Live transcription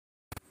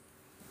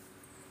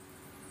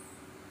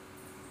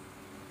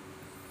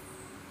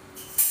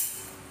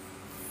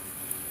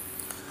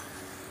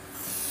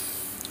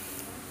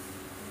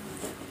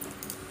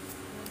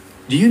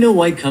Do you know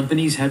why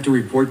companies have to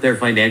report their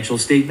financial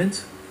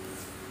statements?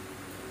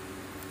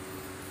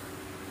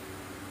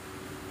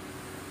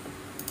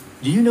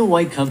 Do you know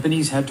why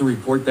companies have to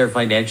report their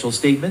financial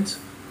statements?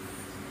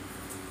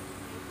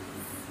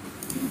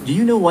 Do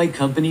you know why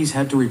companies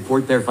have to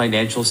report their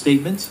financial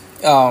statements?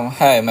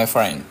 Hey, my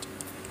friend,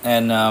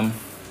 and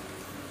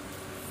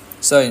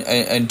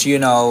do you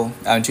know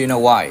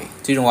why?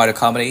 Do you know why the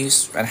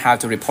companies and have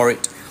to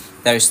report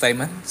their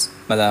statements,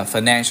 but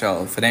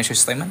financial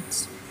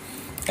statements?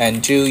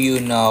 And do you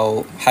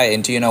know why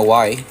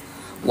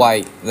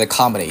the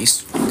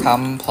companies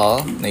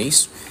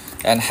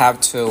and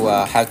have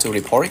to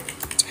report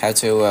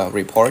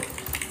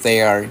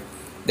their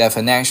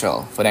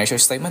financial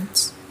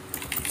statements,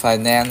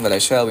 financial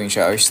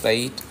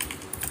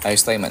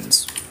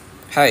statements?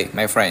 Hey,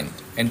 my friend,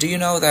 and do you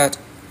know that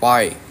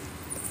why?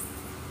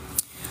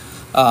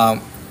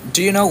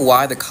 Do you know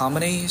why the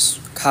companies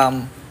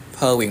come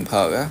per why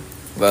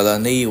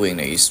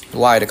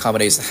the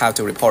companies have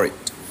to report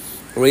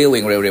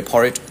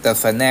the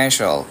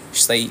financial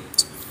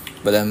state,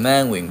 but the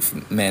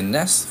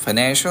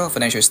financial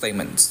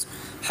statements?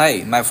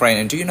 Hey, my friend,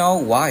 and do you know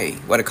why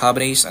the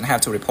companies and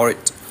have to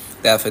report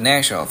their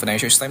financial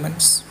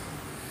statements?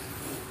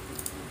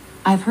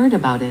 I've heard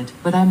about it,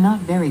 but I'm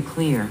not very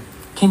clear.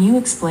 Can you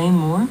explain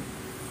more?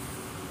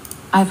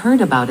 I've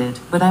heard about it,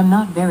 but I'm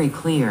not very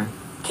clear.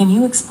 Can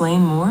you explain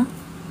more?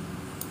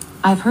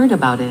 I've heard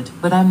about it,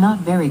 but I'm not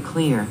very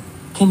clear.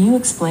 Can you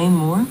explain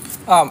more?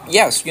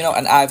 Yes,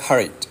 and I've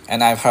heard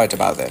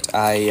about it.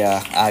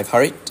 I've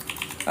heard.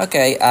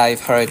 Okay,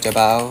 I've heard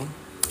about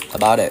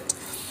it,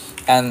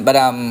 but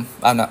I'm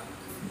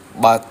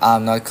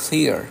not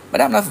clear.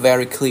 But I'm not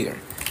very clear.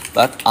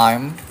 But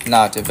I'm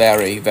not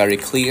very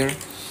clear.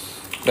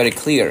 Very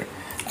clear.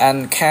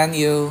 And can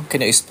you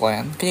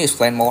explain? Can you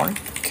explain more?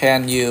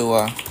 Can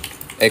you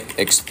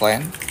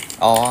explain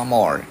or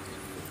more?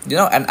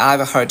 And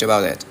I've heard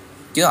about it.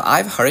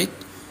 I've heard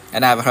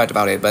and I've heard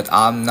about it, but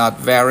I'm not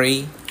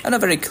very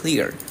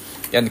clear.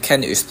 And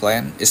can you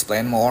explain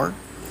more?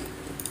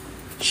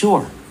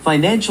 Sure,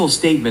 financial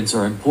statements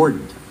are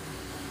important.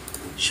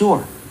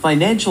 Sure,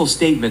 financial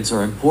statements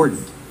are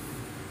important.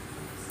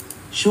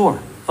 Sure,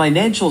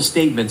 financial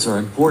statements are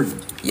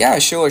important. Yeah,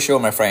 sure,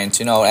 my friend.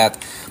 That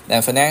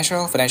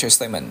financial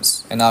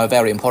statements are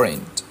very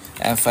important.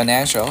 And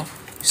financial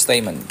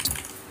statements.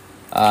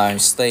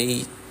 That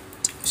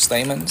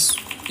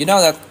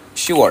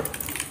sure,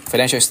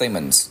 financial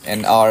statements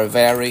and are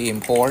very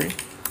important.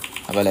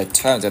 But the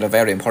terms that are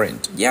very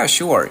important. Yeah,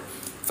 sure.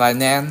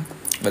 Finance,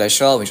 but the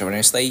showing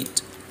financial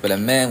state, but the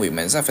main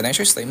women's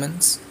financial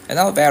statements and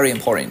are very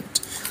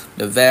important.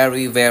 They're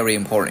very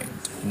important.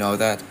 You know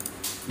that?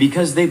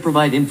 Because they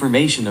provide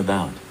information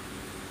about.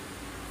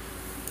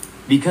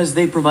 Because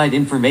they provide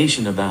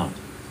information about.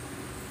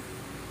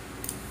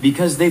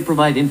 Because they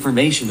provide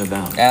information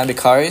about. And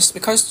because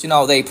they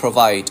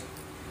provide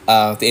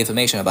the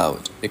information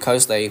about.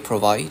 Because they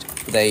provide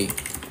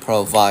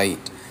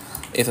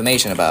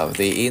information about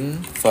the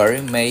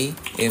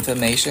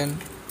information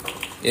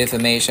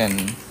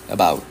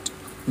about.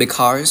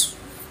 Because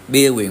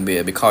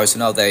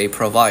they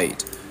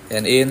provide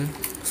an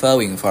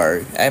info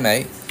for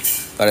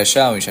but a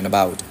information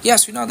about.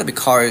 Yes, that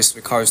because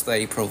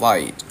they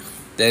provide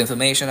the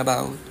information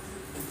about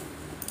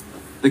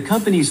the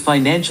company's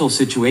financial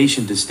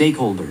situation to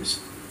stakeholders.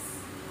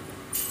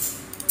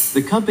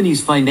 The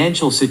company's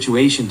financial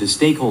situation to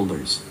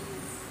stakeholders.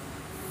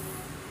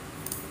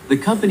 The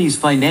company's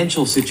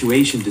financial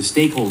situation to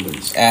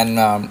stakeholders.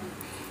 And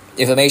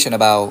information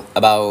about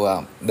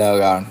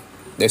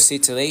the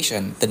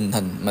situation, tình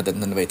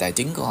hình về tài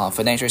chính của họ,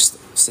 financial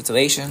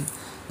situation,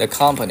 the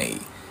company's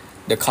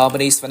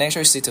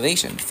financial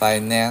situation,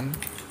 finance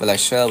và là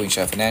showing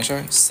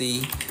financial,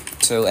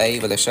 to A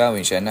và là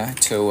showing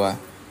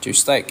to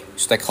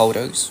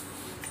stakeholders,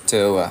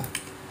 to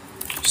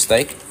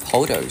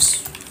stakeholders.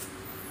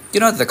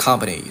 The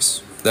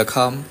companies, the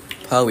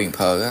coming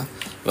per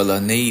và là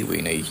need.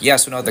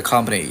 Yes, the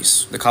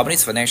company's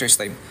financial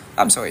statement.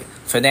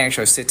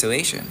 Financial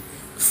situation,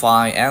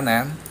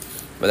 finance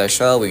và là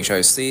showing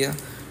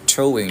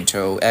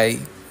to A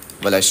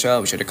và là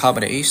showing the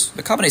company's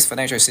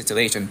financial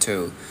situation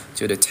to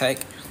the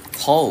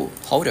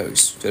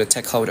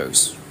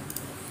stakeholders.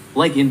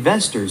 Like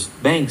investors,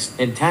 banks,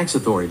 and tax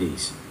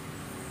authorities.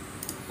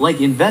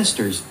 Like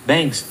investors,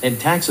 banks, and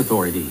tax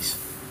authorities.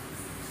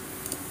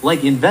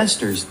 Like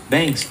investors,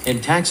 banks,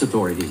 and tax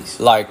authorities.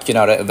 Like, the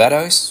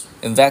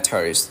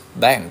investors,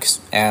 banks,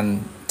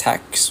 and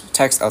tax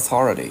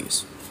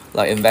authorities.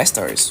 Like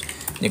investors,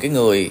 những cái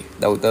người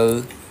đầu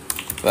tư,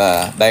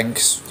 và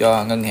banks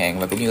cho ngân hàng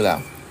và cũng như là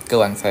cơ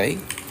quan thuế.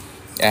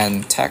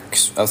 And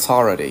tax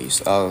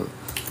authorities,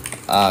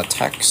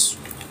 tax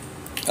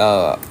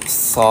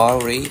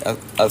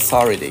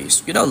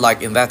authorities.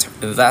 Like invest,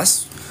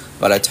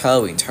 but like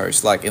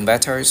terms like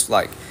investors,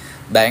 like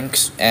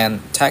banks and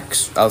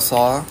tax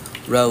authorities,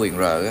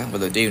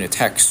 with the dealing with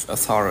tax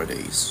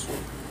authorities.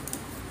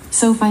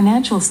 So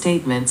financial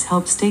statements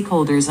help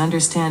stakeholders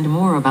understand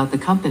more about the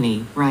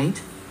company,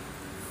 right?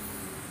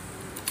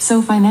 So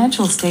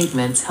financial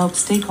statements help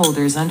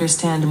stakeholders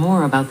understand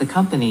more about the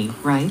company,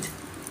 right?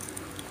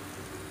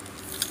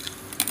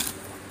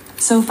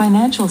 So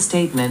financial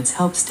statements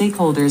help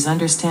stakeholders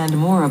understand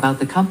more about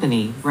the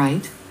company,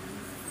 right?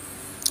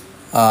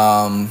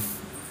 To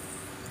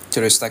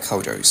the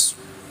stakeholders.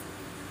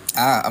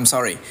 I'm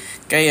sorry.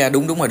 Cái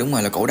đúng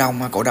rồi là cổ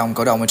đông ở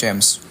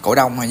James. Cổ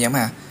đông ha nhắm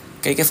ha.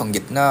 Cái phần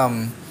dịch nó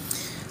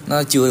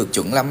chưa được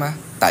chuẩn lắm á.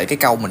 Tại cái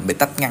câu mình bị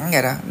tách ngắn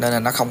ra đó nên là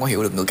nó không có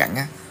hiểu được ngữ cảnh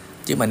á.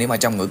 Chứ mà nếu mà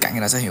trong ngữ cảnh thì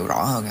nó sẽ hiểu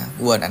rõ hơn á.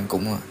 Anh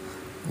cũng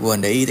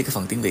quên để ý tới cái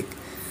phần tiếng Việt.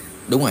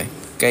 Đúng rồi.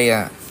 Cái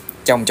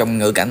trong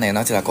ngữ cảnh này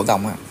nó sẽ là cổ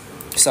đông á.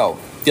 So, you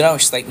know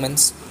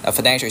statements,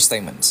 financial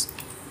statements,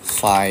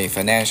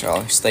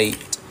 financial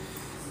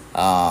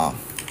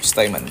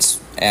statements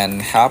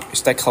and help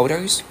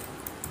stakeholders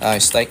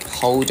understand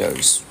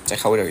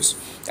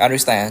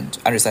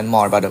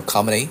more about the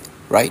company,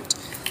 right?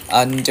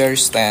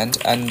 Understand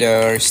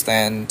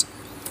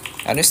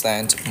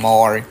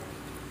more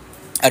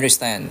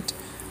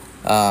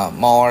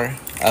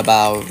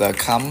about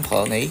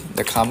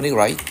the company,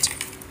 right?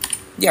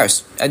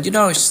 Yes, and you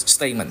know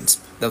statements,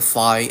 the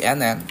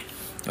finance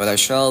gọi là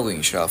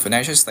showing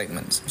financial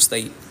statements,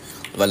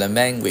 gọi là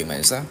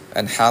management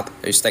and help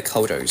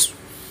stakeholders.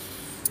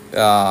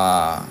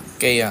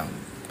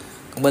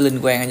 Cũng có liên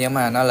quan ha, nhưng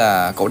mà nó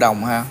là cổ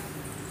đông ha,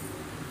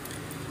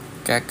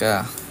 các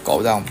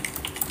cổ đông.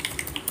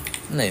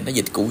 Cái này nó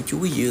dịch củ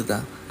chuối gì ta?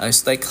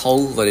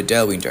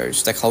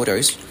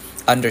 Stakeholders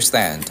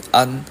understand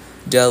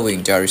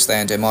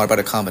more about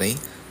the company,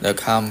 the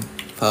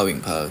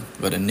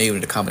new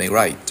the company,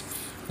 right?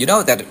 You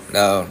know that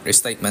the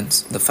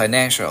statements, the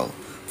financial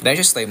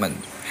statement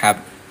have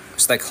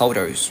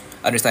stakeholders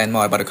understand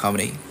more about the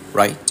company,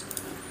 right?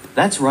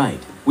 That's right.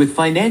 With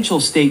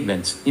financial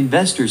statements,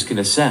 investors can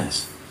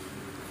assess.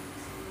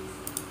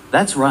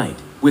 That's right.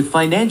 With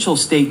financial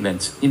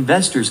statements,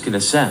 investors can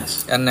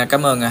assess. And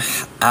cảm ơn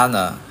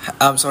Anna.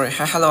 I'm sorry.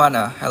 Hello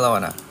Anna.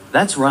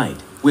 That's right.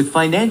 With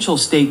financial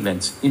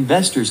statements,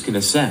 investors can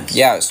assess.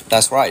 Yes,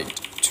 that's right.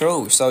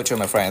 True. So true,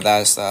 my friend.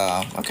 That's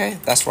okay.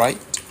 That's right.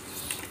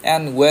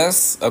 And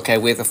with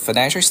the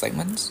financial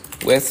statements,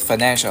 with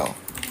financial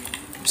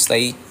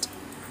statements,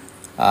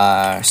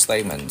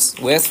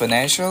 with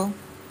financial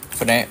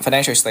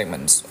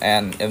statements,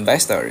 and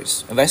investor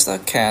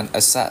can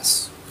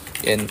assess.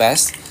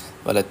 Invest,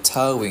 but a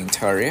towing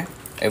terrier.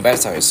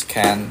 Investors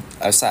can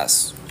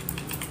assess.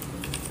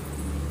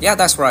 Yeah,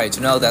 that's right.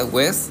 You know that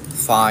with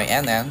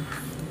finance,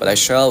 but a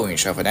showing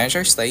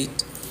financial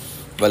state,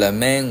 but a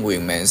main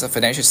women's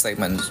financial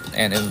statement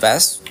and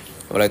invest,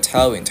 but a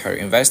towing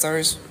terrier.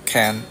 Investors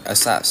can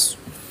assess.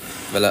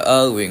 But a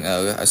owing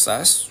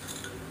assess.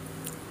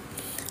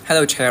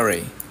 Hello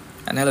Cherry.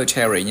 Anh hello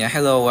Cherry nha.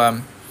 Hello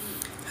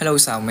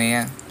Sào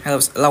Me. Hello,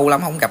 lâu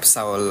lắm không gặp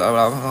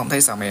lâu không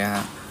thấy Sào Me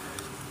ha.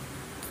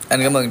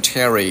 Anh cảm ơn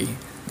Cherry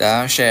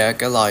đã share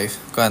cái live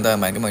của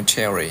anh. Mình cảm ơn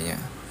Cherry nha.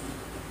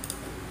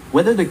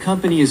 Whether the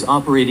company is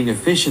operating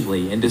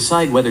efficiently and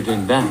decide whether to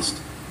invest.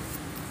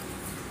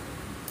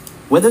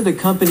 Whether the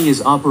company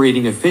is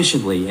operating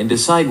efficiently and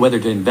decide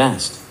whether to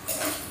invest.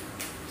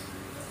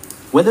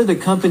 Whether the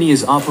company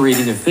is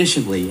operating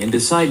efficiently and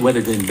decide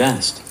whether to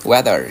invest.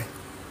 Whether.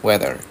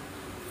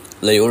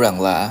 Liệu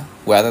rằng là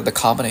whether the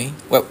company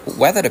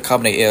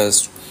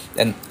is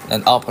an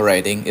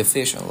operating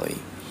efficiently.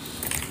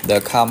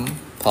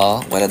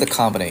 Whether the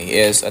company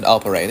is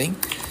operating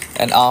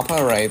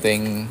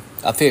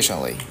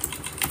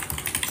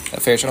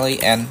efficiently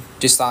and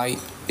decide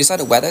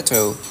whether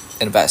to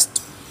invest.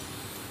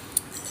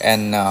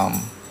 And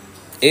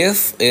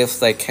if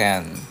they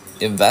can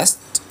invest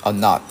or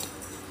not,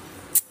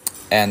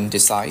 and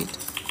decide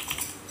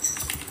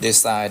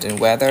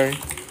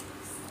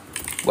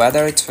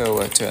whether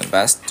to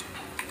invest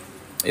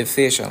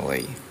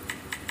efficiently.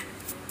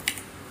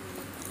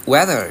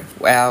 Whether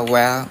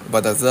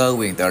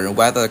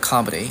the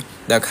company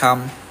the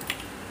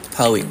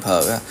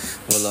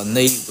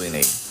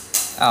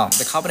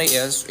company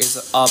is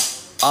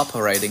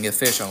operating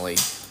efficiently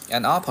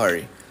and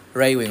operating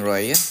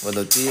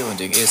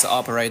is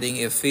operating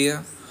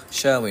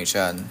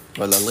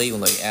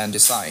efficiently and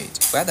decide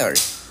whether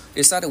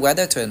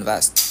to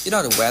invest. You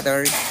know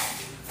whether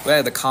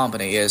the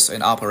company is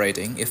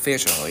operating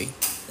efficiently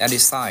and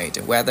decide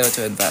whether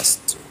to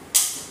invest.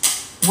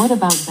 What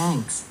about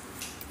banks?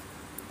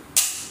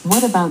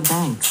 What about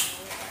banks?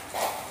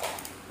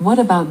 What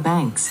about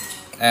banks?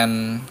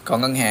 And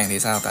còn ngân hàng thì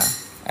sao ta?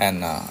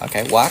 And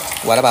what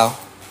about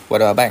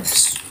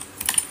banks?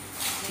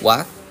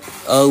 What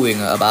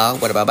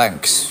about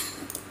banks?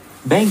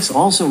 Banks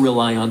also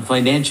rely on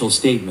financial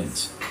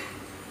statements.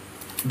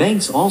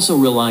 Banks also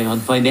rely on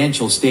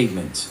financial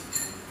statements.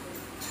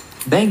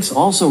 Banks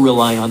also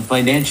rely on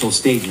financial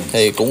statements.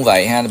 Thì cũng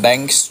vậy ha,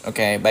 banks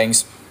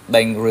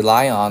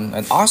rely on,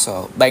 and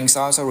also banks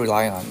also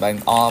rely on,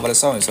 but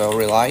so and so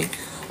rely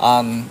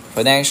on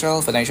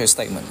financial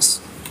statements.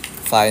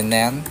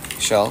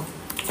 Financial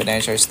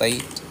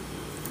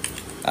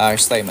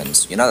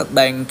statements. You know that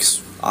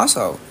banks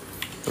also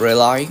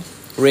rely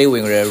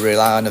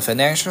on the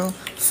financial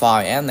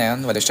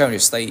finance và để show you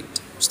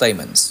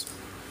statements.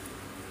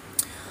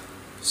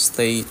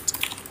 State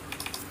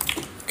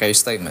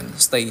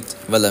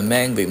và là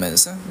main vì mình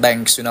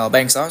banks, you know,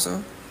 banks also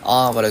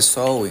are và là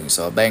showing,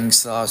 so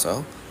banks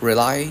also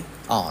rely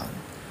on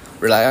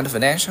the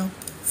financial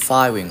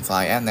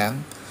finance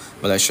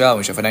và là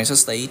showing the financial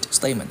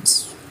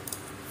statements.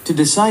 To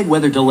decide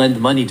whether to lend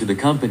money to the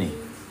company.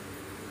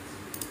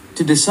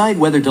 To decide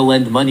whether to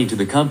lend money to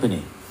the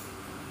company.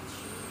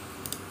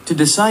 To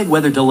decide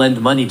whether to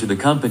lend money to the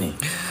company.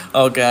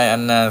 Ok,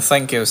 anh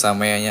thank you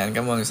Samir nha, anh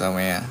cảm ơn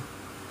Samir.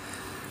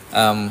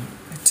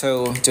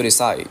 To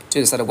decide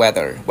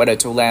whether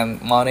to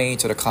lend money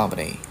to the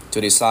company.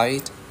 To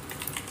decide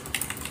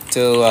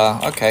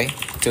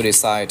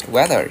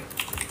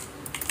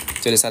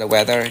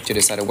whether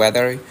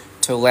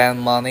to lend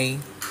money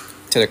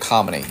to the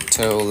company.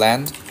 To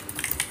lend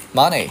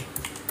money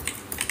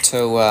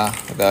to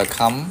the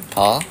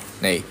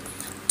company.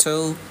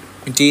 To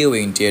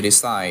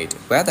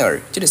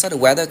decide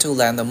whether to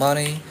lend the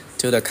money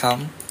to the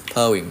company.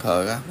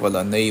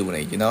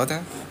 You know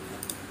that?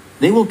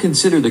 They will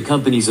consider the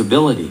company's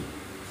ability.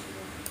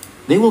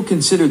 They will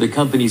consider the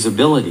company's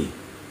ability.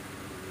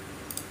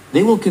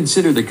 They will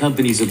consider the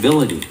company's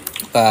ability.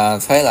 Và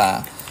thế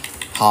là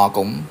họ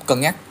cũng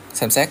cân nhắc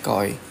xem xét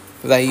coi.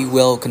 They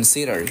will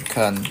consider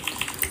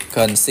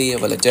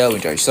consider và là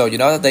doing. So you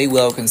know that they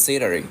will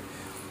consider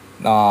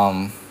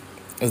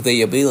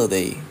the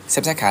ability,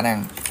 xem xét khả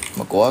năng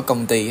của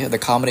công ty, the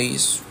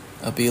company's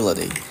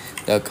ability,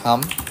 the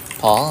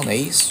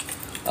company's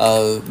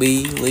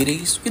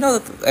abilities. You know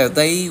that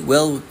they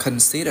will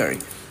consider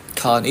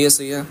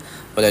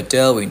but the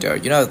doing.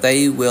 You know that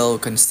they will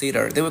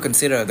consider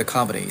the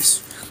companies,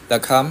 the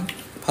company,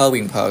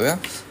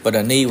 but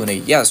the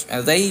need. Yes,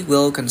 and they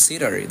will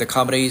consider the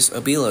company's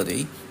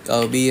ability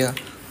be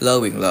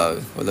lowing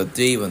low or the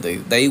D.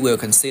 They will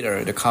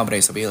consider the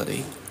company's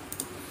ability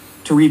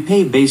to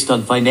repay based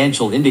on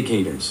financial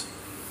indicators.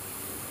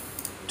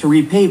 To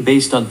repay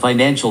based on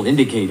financial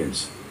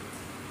indicators.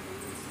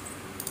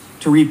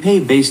 To repay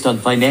based on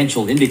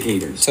financial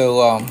indicators.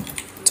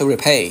 To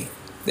repay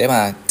để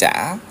mà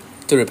trả.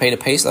 To repay the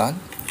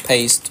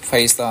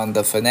based on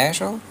the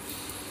financial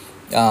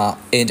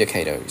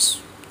indicators.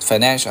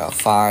 Financial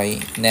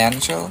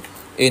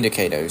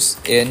indicators.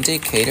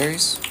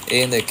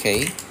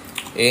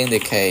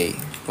 Indicate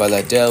và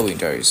là doing.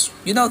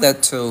 You know that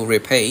to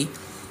repay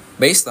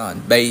based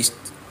on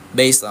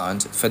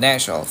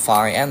financial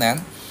finance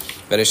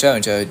và để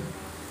show cho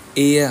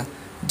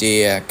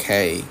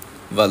indicate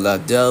và là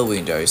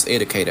doing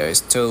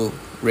indicators to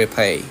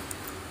repay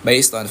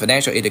based on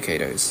financial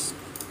indicators.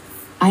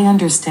 I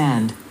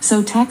understand.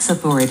 So tax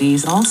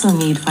authorities also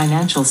need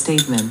financial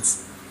statements.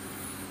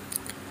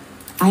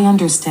 I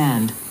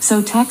understand.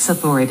 So tax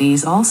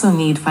authorities also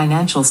need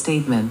financial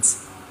statements.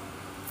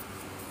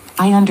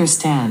 I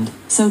understand.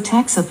 So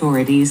tax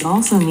authorities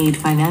also need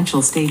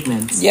financial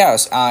statements.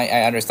 Yes, I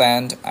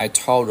understand. I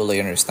totally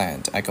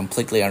understand. I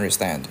completely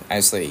understand.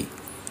 I see.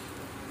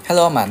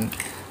 Hello Mạnh.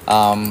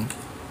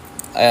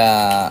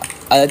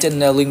 Ở trên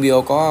link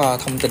video có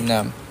thông tin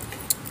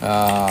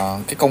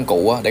cái công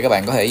cụ để các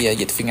bạn có thể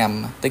dịch phiên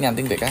âm tiếng Anh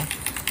tiếng Việt á.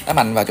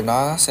 Mạnh vào trong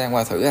đó xem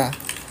qua thử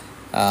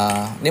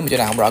nếu mà chỗ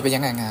nào không rõ cái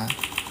nhắn ăn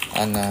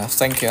and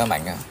thank you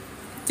Mạnh.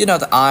 You know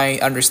that I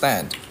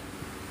understand.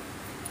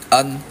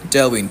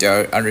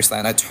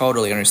 Understand. I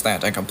totally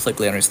understand. I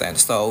completely understand.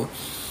 So,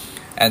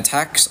 and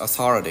tax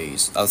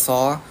authorities, the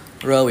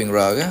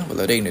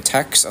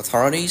tax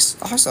authorities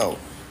also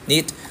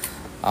need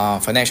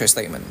financial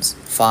statements,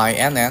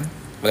 finance,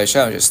 but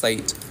show the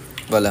state,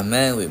 but the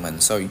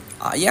management. So,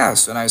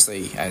 yes, and I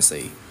see.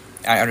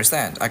 I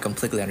understand. I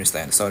completely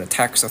understand. So the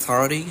tax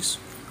authorities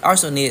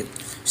also need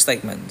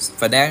statements,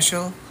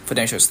 financial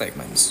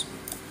statements.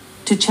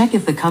 To check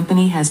if the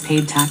company has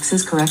paid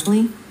taxes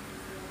correctly?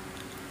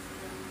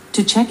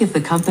 To check if the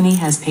company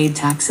has paid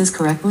taxes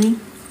correctly?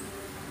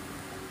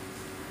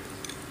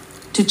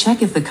 To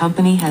check if the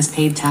company has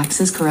paid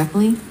taxes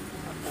correctly?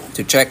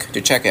 To check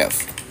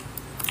if.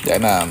 Để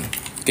mà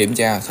kiểm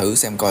tra thử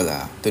xem coi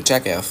là to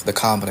check if the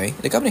company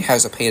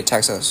has paid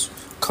taxes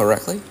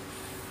correctly.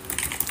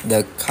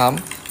 The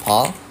company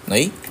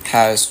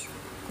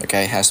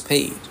has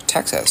paid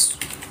taxes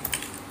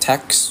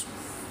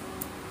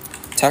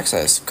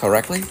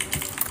correctly.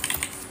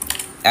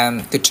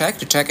 And to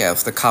check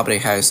if the company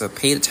has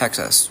paid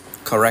taxes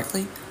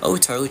correctly.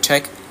 Also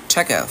check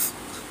if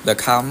the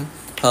company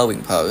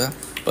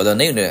but the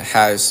name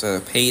has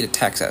paid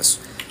taxes.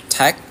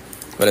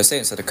 But the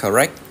sense that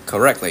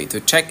correctly. To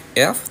check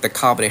if the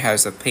company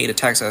has paid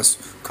taxes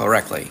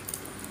correctly.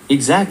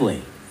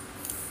 Exactly.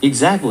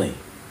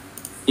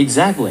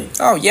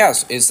 Oh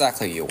yes,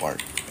 exactly your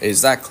word.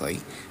 Exactly.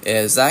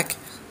 Yes,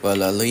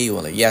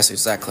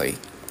 exactly.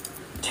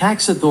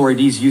 Tax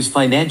authorities use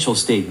financial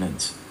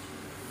statements.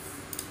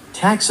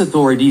 Tax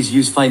authorities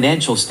use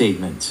financial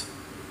statements.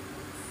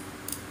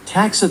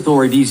 Tax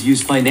authorities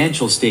use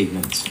financial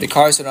statements.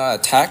 Because you know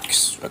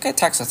tax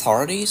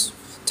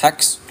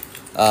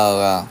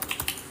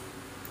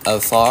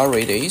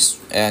authorities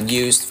and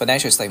use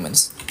financial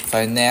statements.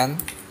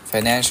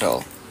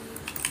 financial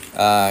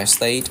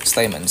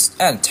statements.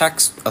 And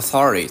tax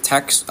authority,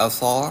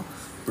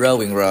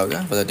 rowing road,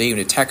 but the deal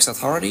with tax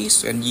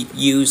authorities and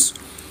use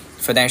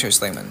financial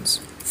statements.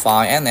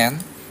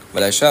 Finance,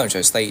 but the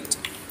social state,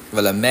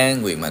 but the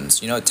men, women.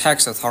 You know,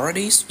 tax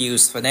authorities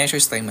use financial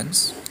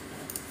statements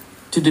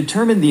to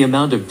determine the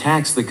amount of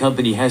tax the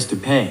company has to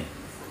pay.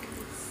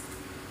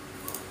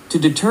 To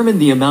determine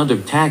the amount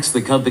of tax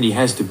the company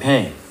has to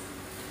pay.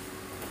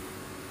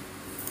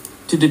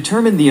 To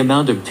determine the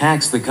amount of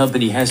tax the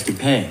company has to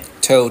pay.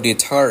 To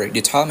determine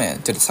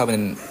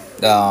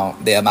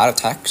the amount of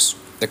tax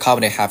the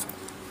company has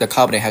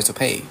to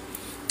pay.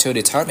 To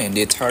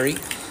determine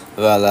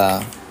và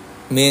là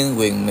miên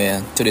quyền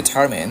miền to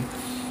determine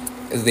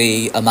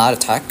the amount of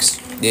tax,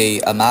 the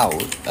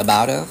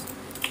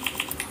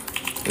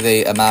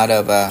amount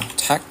of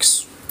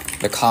tax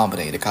the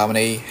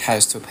company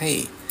has to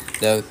pay.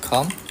 The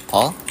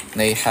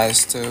company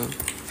has to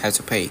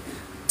pay.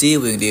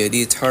 Deal with the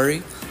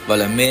deterrent và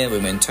là miên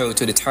quyền miền to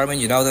determine,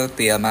 you know, that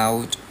the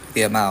amount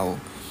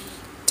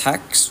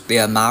tax, the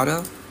amount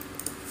of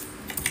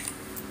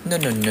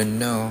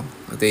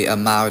the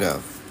amount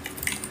of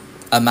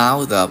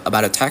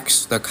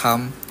tax the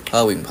company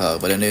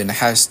but then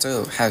has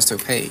to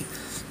pay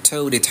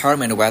to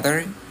determine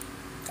whether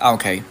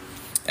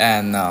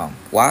and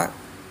what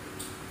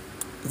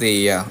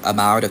the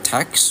amount of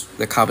tax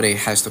the company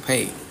has to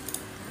pay.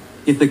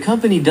 If the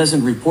company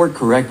doesn't report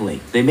correctly,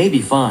 they may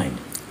be fined.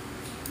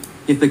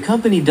 If the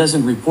company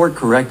doesn't report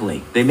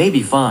correctly, they may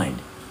be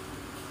fined.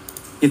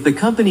 If the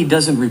company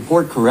doesn't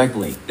report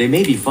correctly, they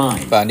may be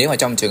fined. Và nếu mà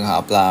trong trường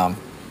hợp là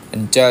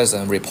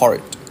doesn't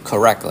report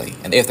correctly,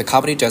 and if the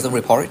company doesn't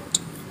report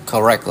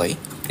correctly,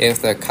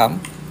 if the company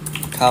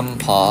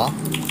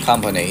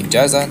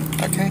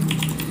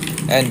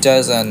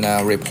doesn't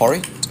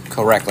report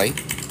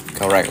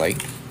correctly,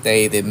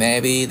 they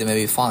may be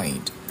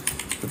fined.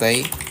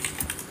 They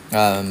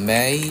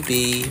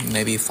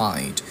may be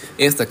fined.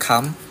 If the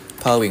company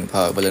doesn't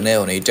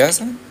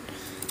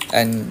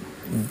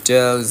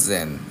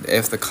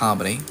if the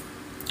company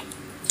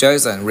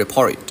doesn't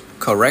report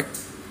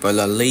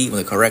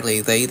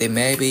correctly, they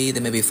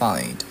may be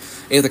fined.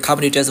 If the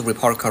company doesn't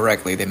report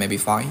correctly, they may be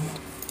fined.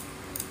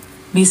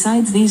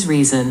 Besides these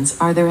reasons,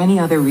 are there any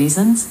other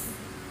reasons?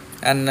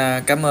 Anh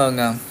cảm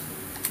ơn.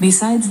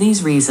 Besides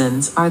these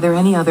reasons, are there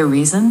any other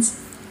reasons?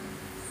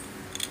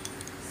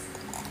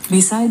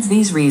 Besides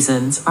these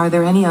reasons, are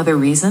there any other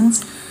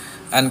reasons?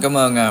 Anh cảm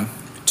ơn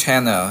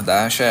channel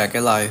đã share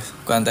cái live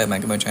của anh.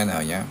 Cảm ơn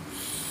channel nha.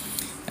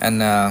 Anh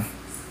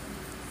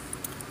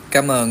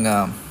cảm ơn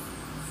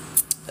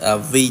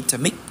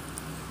Vitamic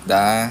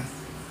đã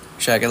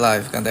share cái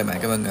live của anh.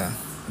 Cảm ơn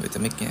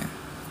Vitamic nha.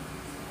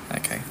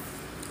 Okay.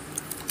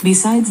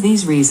 Besides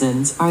these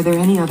reasons, are there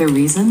any other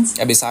reasons?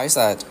 And besides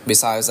that,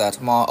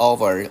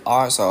 moreover,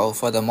 also,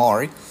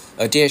 furthermore,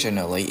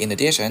 additionally, in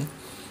addition,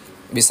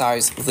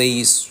 besides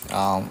these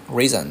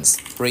reasons,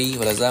 three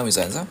reasons,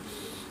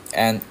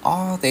 and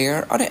are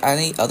there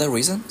any other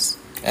reasons?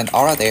 And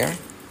are there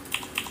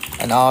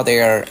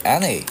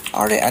any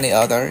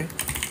other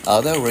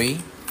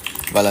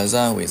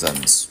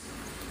reasons?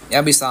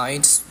 And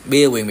besides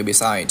these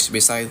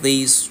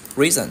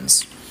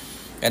reasons,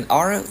 and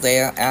are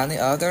there any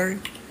other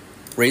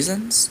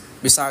reasons?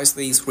 Besides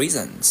these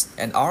reasons,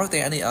 and are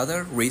there any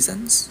other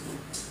reasons?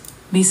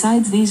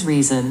 Besides these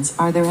reasons,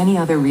 are there any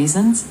other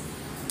reasons?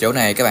 Chỗ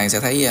này các bạn sẽ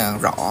thấy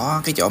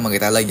rõ cái chỗ mà người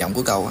ta lên giọng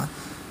của câu á.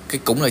 Cái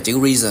cũng là chữ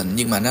reason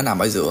nhưng mà nó nằm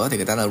ở giữa thì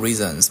người ta là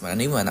reasons, mà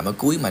nếu mà nằm ở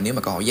cuối mà nếu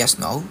mà câu hỏi yes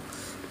no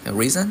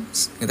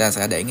reasons người ta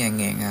sẽ để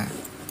ngang ha.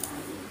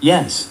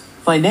 Yes,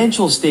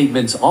 financial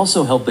statements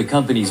also help the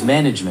company's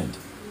management.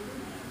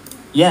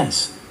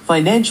 Yes,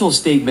 financial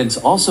statements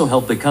also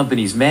help the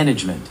company's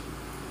management.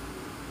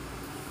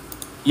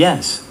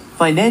 Yes,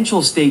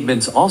 financial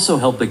statements also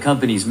help the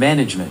company's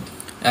management.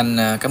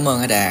 Anh cảm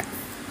ơn Đạt.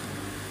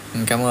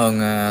 Cảm ơn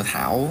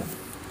Thảo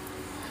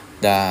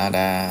đã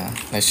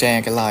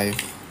share cái live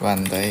của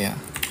anh tới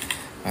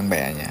bạn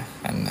bè nha.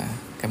 Anh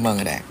cảm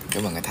ơn Đạt,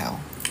 cảm ơn Thảo.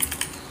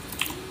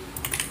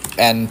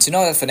 And to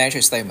know that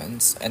financial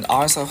statements and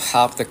also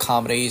help the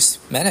company's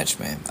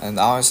management and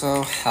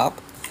also help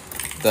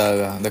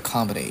the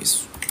companies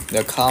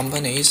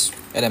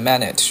and the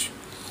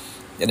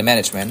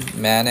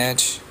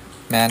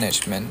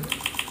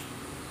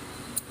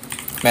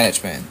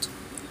management.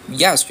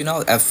 Yes, you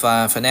know, if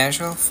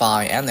financial,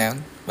 finance,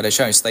 but the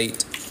showing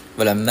state,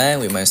 but the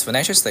management's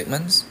financial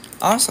statements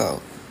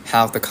also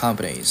help the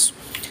companies.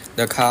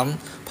 The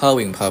company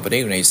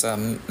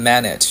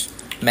manage,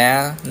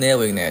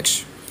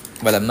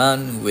 but the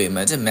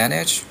management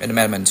and the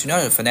management to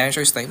know the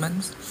financial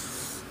statements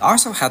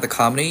also help the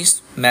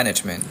company's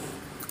management.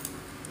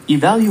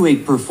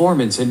 Evaluate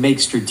performance and make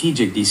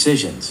strategic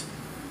decisions.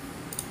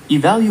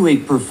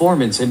 Evaluate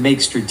performance and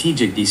make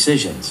strategic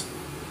decisions.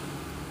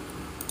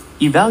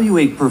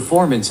 Evaluate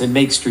performance and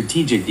make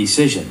strategic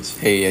decisions.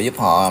 Thì giúp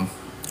họ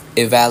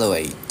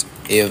evaluate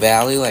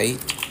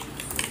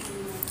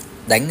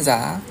đánh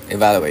giá,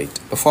 evaluate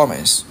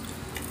performance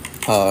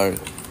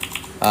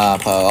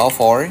per or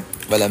for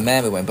và là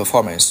management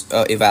performance,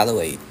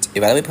 evaluate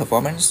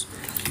performance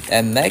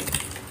and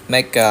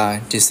make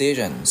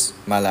decisions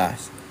mà là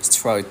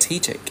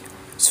strategic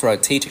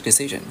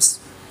decisions,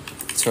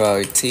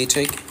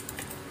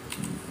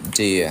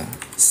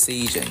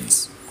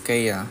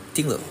 cái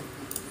chiến lược.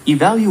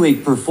 Evaluate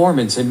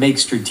performance and make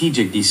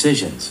strategic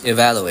decisions.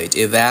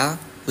 Evaluate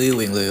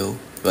nguyên liệu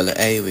và là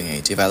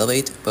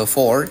evaluate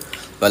perform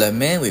và là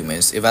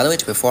management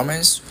evaluate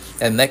performance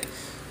and make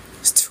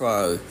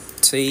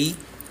strategic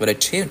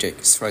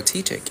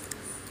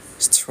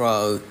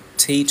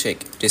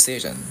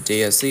decision,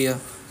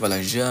 và là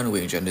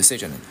quyết định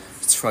decision,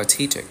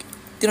 strategic.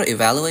 Tức là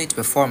evaluate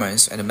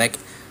performance and make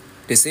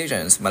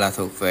decisions mà là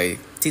thuộc về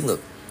chiến lược,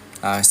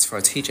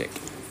 strategic.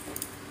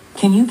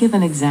 Can you give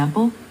an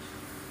example?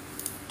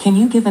 Can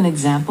you give an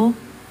example?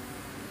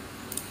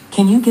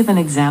 Can you give an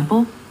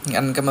example?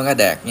 Anh cảm ơn anh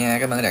Đạt nha,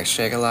 cảm ơn anh Đạt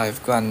share cái live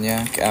của anh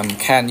nha.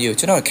 Can you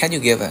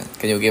give an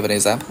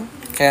example?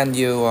 Can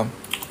you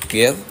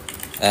give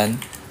an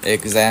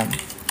example?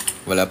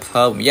 Well, a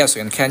poem. Yes,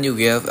 and can you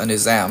give an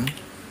example?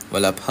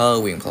 Well, a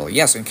poem.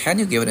 Yes, and can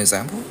you give an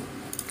example?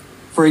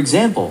 For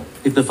example,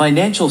 if the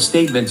financial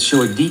statements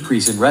show a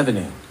decrease in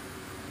revenue.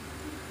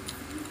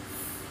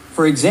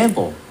 For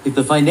example, if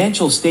the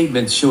financial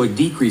statements show a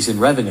decrease in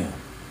revenue.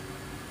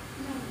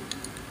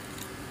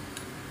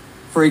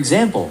 For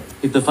example,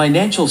 if the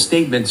financial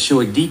statements show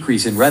a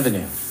decrease in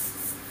revenue.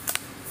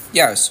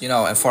 Yes,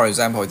 and for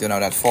example,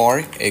 that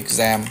for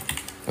example,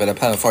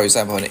 for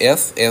example,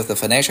 if the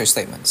financial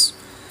statements,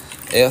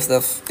 if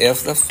the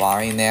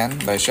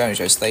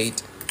financial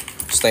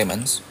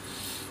statements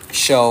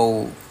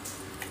show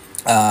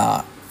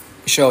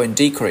in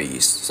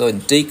decrease, so in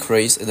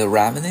decrease in the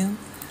revenue,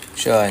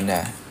 showing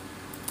a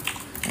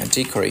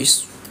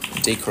decrease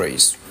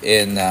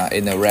in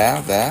the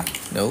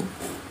revenue.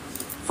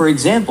 For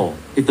example,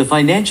 if the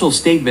financial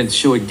statements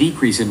show a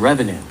decrease in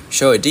revenue.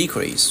 Show a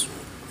decrease.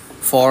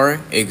 For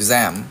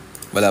example,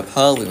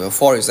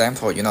 for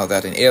example,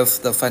 that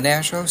if the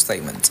financial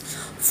statement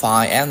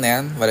và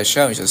là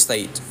showing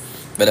state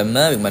và là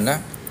mơ mình á,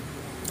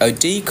 a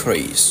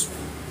decrease.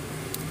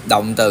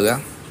 Động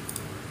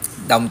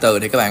từ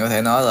thì các bạn có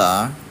thể nói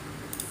là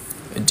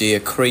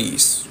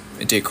decrease.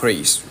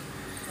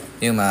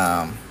 Nhưng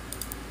mà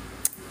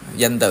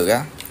danh từ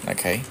á,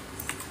 ok.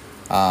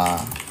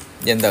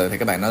 Danh từ thì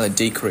các bạn nói là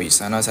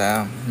decrease, nó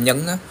sẽ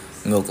nhấn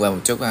ngược lại một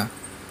chút.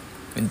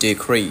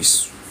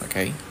 Decrease, ok.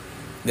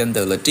 Danh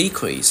từ là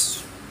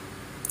decrease.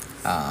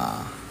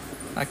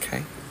 Ok.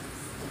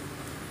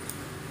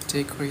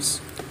 Decrease.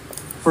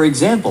 For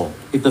example,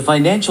 if the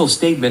financial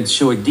statements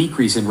show a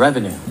decrease in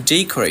revenue.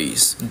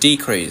 Decrease.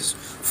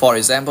 For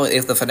example,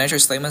 if the financial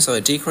statements show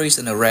a decrease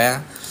in the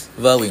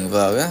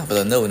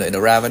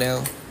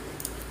revenue.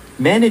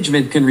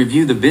 Management can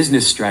review the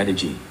business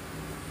strategy.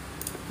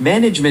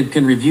 Management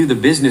can review the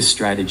business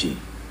strategy.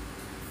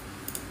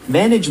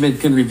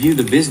 Management can review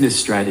the business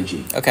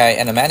strategy. Okay,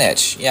 and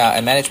management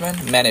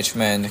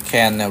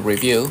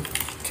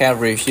can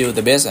review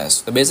the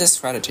business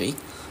strategy,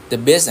 the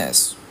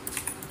business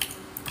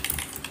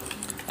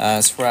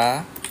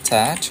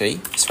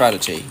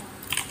strategy.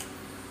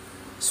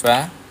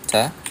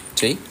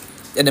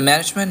 And the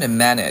management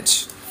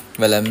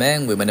và là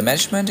the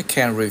management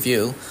can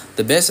review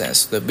the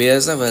business và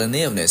là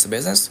the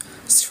business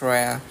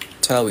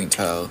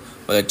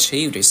will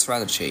achieve the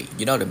strategy.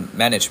 The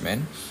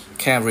management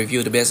can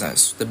review the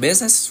business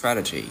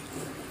strategy.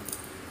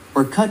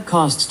 Or cut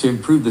costs to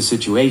improve the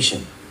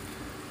situation.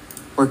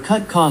 Or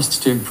cut costs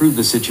to improve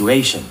the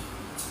situation.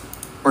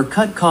 Or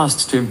cut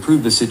costs to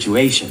improve the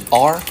situation.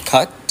 Or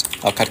cut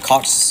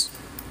costs.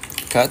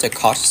 Cut the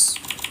costs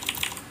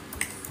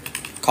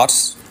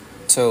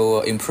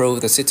to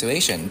improve the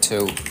situation,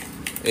 to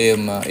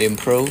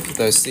improve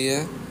the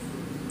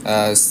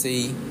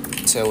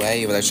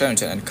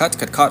and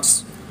cut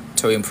costs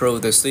to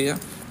improve the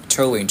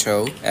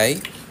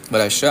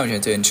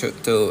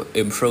to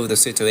improve the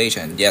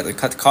situation. Yeah, the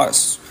cut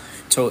costs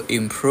to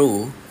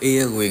improve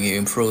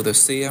the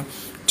situation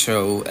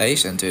to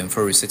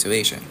improve the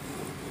situation.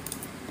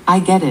 I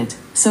get it.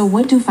 So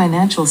what do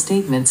financial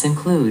statements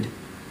include?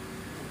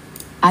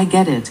 I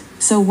get it.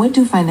 So what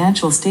do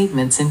financial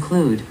statements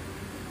include?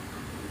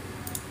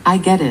 I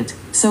get it.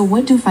 So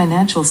what do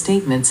financial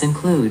statements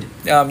include?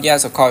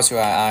 Yes, of course,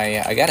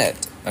 I get it.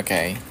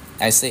 Okay,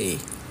 I see.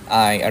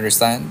 I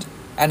understand.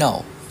 I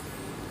know.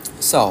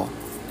 So,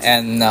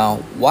 and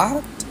now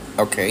what?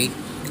 Okay,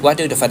 what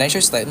do the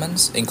financial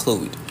statements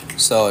include?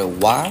 So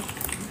what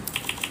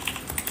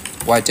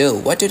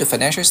do the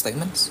financial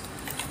statements?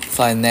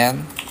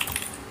 Financial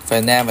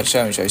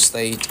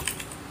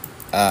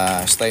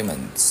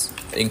statements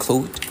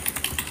include.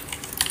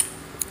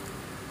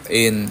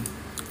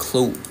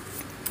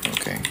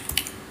 Okay.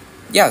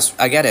 Yes,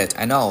 I get it.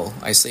 I know.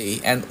 I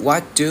see. And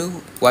what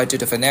do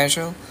the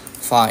financial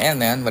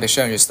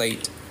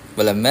state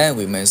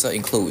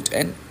include?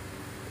 And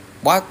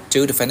what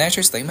do the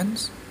financial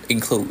statements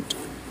include?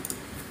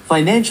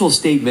 Financial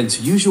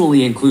statements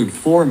usually include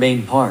four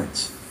main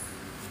parts.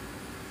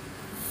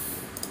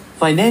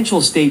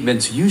 Financial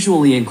statements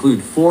usually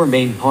include four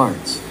main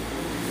parts.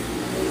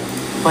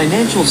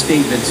 Financial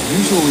statements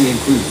usually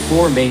include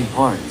four main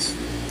parts.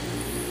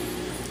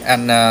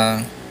 Anh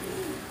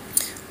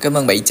cảm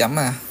ơn 7 chấm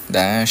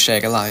đã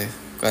share cái live.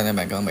 Coi anh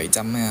bạn cảm ơn 7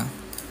 chấm nha.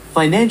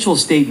 Financial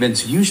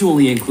statements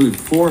usually include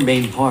four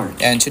main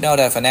parts. And you know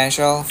that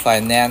finance và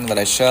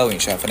là showing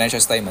financial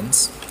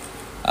statements,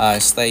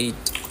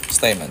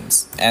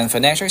 statements and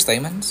financial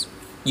statements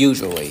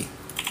usually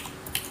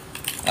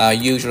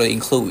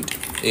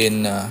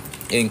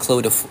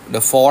include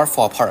the four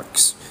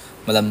parts.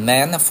 Mà là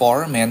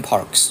four main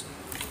parts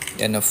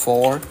and the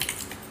four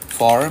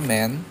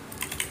main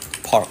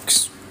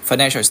parts.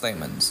 Financial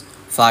statements,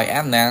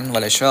 finance và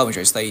là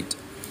showing state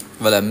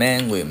và là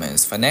main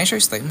women's financial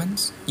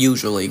statements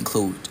usually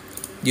include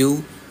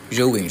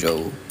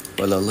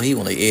và là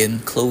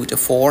include the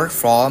four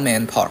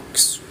main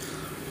parts.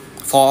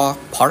 Four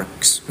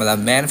parts và là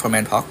main for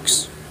main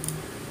parts.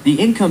 The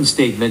income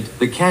statement,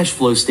 the cash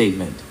flow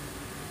statement.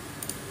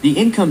 The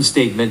income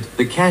statement,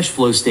 the cash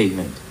flow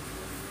statement.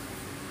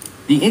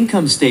 The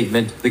income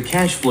statement, the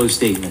cash flow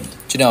statement.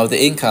 You know the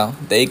income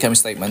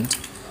statement.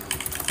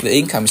 The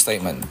income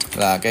statement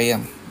là cái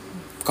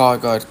coi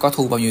có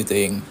thu bao nhiêu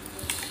tiền.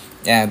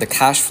 And the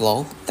cash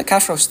flow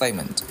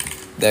statement.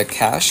 The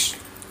cash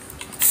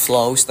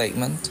flow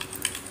statement.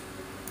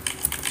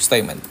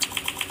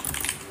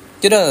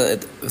 You know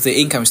the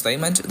income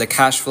statement, the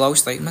cash flow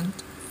statement.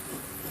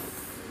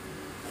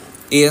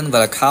 In và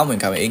là coming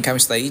income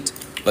state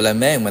và là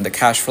main when the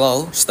cash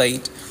flow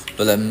state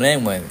và là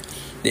main when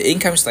the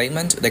income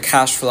statement, the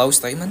cash flow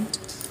statement.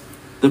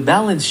 The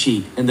balance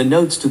sheet and the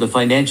notes to the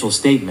financial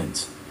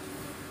statements.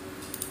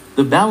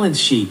 The balance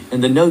sheet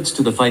and the notes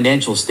to the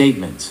financial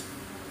statements.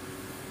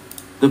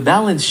 The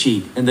balance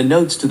sheet and the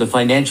notes to the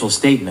financial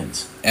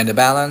statements. And the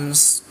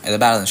balance sheet. And the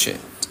balance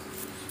sheet.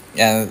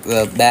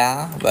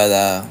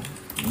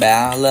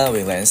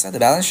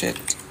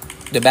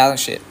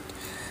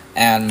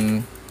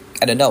 And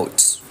the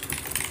notes.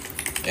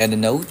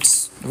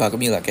 Và cũng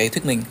như là cái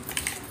thuyết minh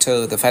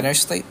to the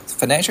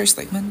financial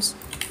statements.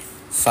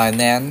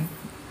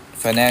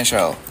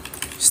 Financial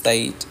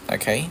state,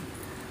 okay.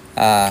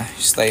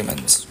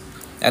 Statements.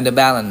 And the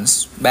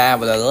balance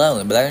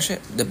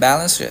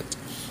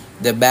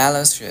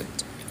sheet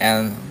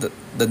and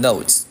the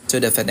notes to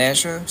the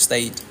financial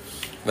state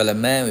và là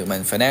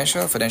management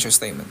financial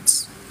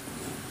statements.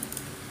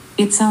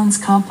 It sounds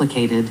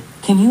complicated.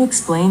 Can you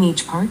explain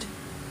each part?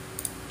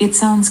 It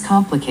sounds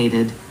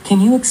complicated.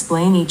 Can you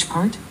explain each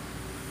part?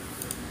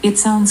 It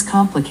sounds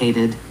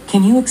complicated.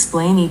 Can you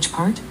explain each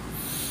part?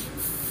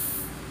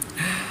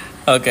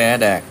 Ok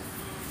Đạt.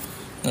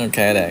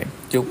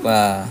 Chúc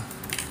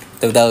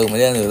từ từ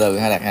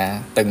ha Đạt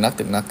ha. Từng nấc.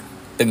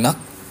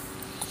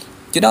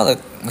 You know that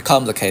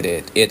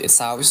complicated. It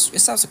sounds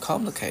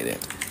complicated.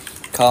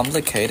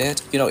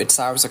 You know it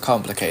sounds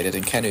complicated.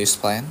 And can you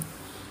explain?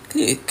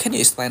 Can you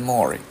explain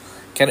more?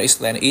 Can you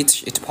explain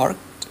each part?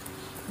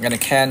 And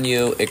can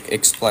you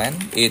explain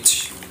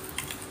each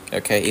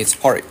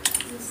part?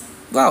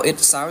 Wow, it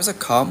sounds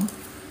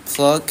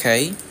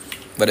complicated.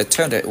 But it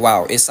turned out,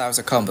 wow, it sounds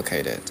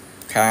complicated.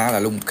 Khá là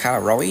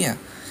rối nha.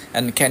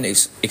 And can you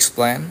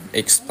explain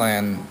each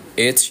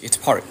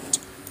part?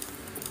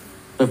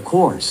 Of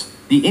course,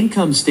 the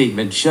income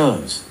statement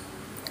shows.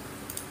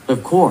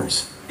 Of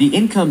course, the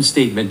income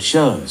statement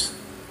shows.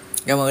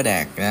 Cảm ơn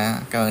Đạt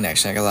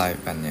share cái live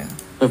bạn nha.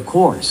 Of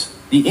course,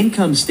 the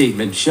income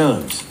statement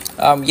shows.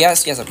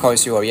 Yes, of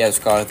course you are. Yes,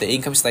 of course, the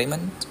income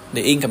statement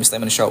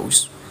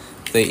shows.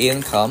 The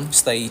income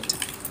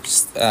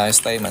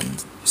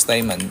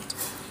statement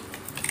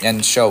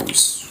and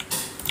shows.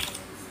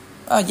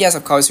 Yes,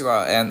 of course you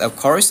are. And of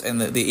course,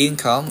 and the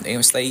income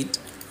state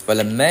và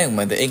là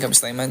management, the income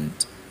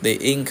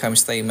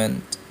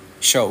statement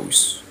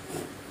shows.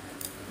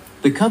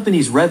 The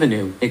company's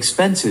revenue,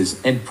 expenses,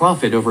 and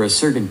profit over a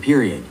certain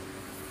period.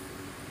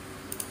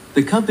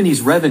 The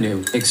company's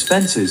revenue,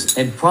 expenses,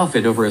 and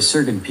profit over a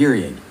certain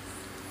period.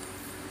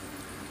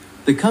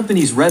 The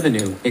company's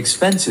revenue,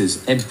 expenses,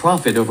 and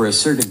profit over a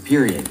certain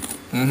period.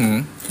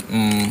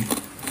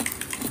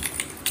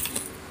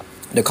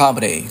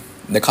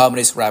 The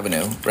company's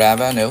revenue,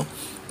 the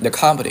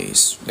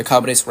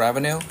company's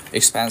revenue,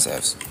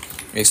 expenses,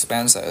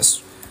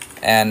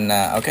 and and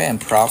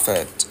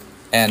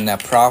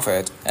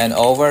profit, and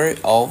over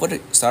the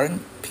certain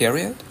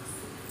period,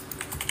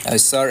 a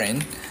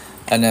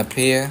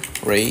period.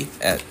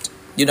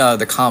 You know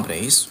the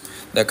companies,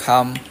 the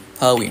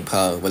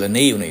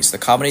company's the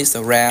company's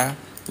ra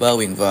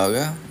vowing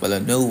verga,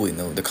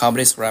 the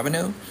company's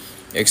revenue,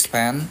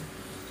 expand,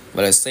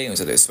 the sales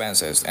and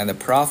expenses, and the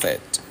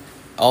profit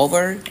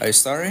over a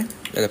certain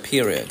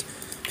period,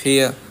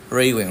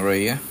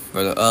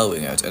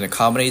 owing it, and the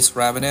company's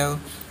revenue,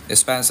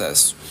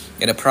 expenses,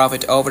 and the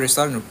profit over a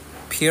certain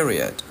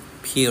period.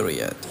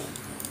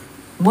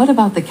 What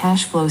about the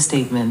cash flow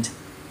statement?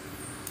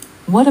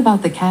 What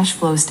about the cash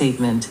flow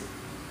statement?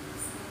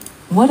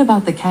 What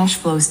about the cash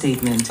flow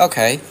statement?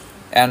 Okay,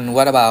 and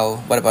what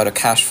about the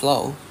cash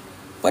flow?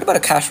 What about the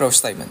cash flow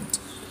statement?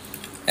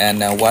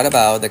 And what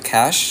about the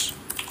cash?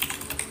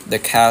 The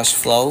cash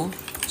flow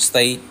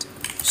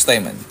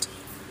statement.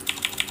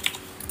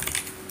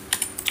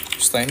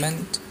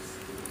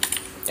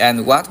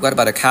 And what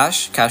about the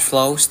cash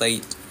flow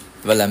state?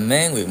 Và làm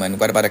main with mình.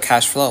 What about the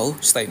cash flow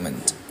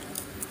statement?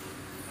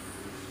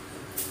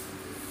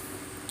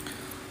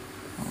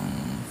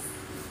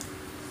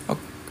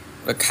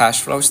 The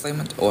cash flow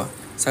statement. Ủa,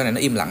 sao này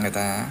nó im lặng người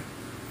ta?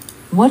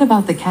 What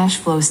about the cash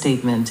flow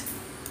statement?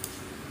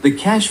 The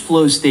cash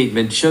flow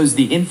statement shows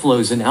the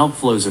inflows and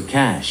outflows of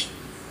cash.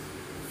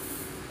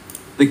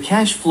 The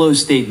cash flow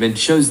statement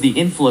shows the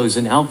inflows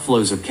and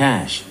outflows of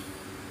cash.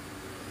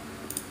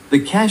 The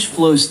cash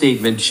flow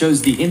statement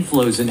shows the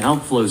inflows and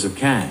outflows of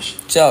cash.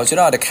 So, you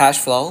know the cash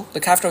flow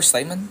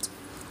statement?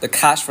 The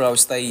cash flow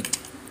statement.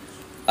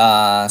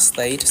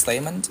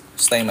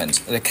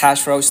 The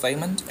cash flow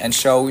statement and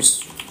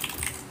shows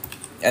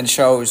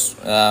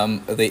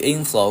the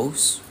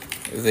inflows,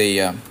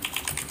 the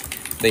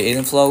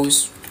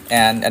inflows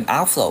and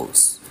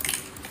outflows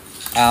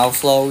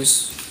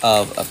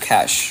of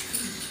cash.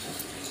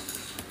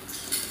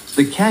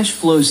 The cash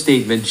flow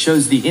statement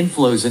shows the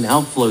inflows and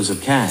outflows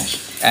of cash.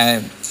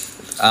 And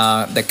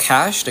the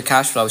cash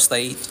flow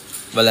state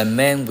và là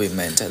main with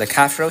mình. The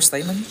cash flow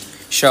statement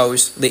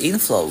shows the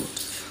inflow.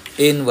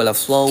 In và là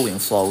flow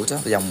đó,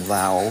 dòng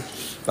vào,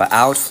 và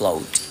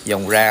outflow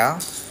dòng ra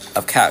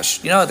of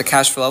cash. You know the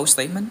cash flow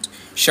statement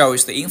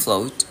shows the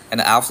inflow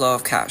and the outflow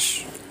of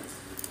cash.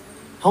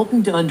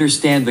 Helping to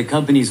understand the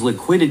company's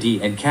liquidity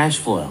and cash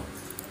flow.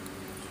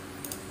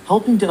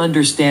 Helping to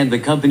understand the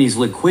company's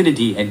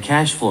liquidity and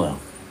cash flow.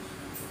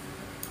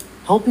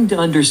 Helping to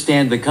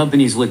understand the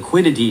company's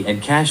liquidity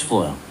and cash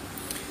flow.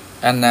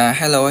 And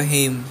hello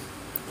him.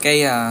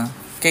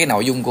 Cái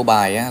nội dung của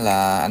bài á,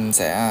 là anh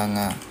sẽ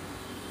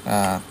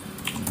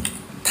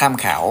tham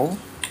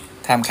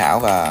khảo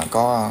và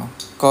có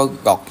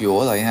gọt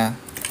giũa lại ha.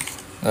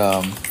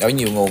 Ở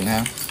nhiều nguồn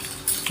ha.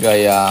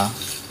 Rồi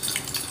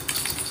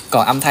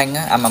còn âm thanh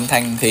á, âm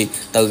thanh thì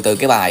từ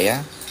cái bài á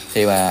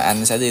thì mà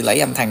anh sẽ đi lấy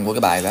âm thanh của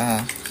cái bài đó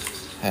ha.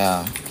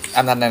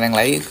 Âm thanh đang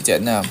lấy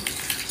trên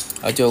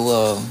ở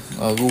chỗ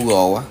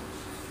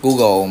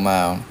Google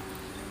mà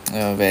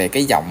về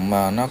cái giọng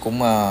mà nó cũng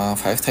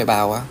phải thuê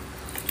bao á.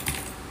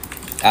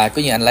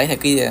 Có như anh lấy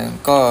thì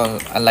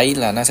anh lấy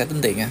là nó sẽ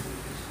tính tiền nha.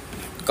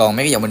 Còn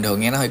mấy cái giọng bình thường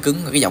nghe nó hơi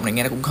cứng, cái giọng này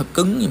nghe nó cũng hơi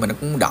cứng nhưng mà nó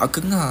cũng đỡ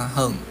cứng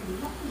hơn.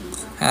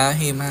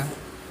 Him ha.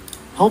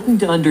 Helping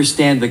to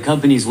understand the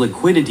company's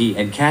liquidity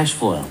and cash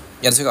flow.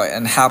 Anh sẽ gọi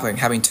and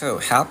having to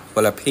help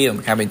và là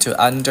having to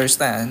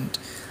understand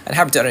and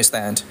having to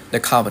understand the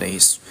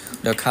companies,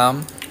 the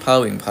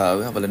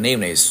và là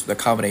name is the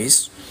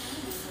companies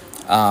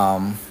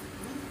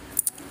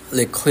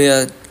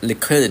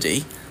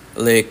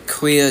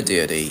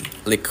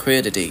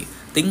liquidity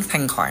tính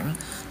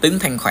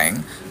thanh khoản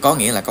có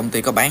nghĩa là công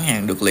ty có bán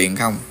hàng được liền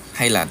không,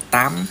 hay là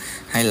 8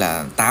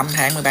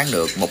 tháng mới bán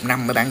được, 1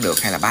 năm mới bán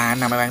được, hay là 3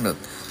 năm mới bán được.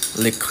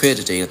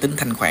 Liquidity là tính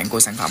thanh khoản của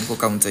sản phẩm của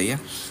công ty.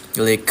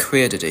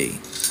 Liquidity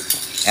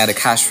and the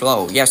cash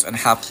flow. Yes, and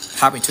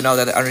having to know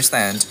that I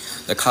understand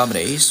the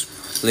company's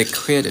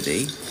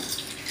liquidity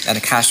and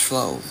the cash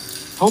flow.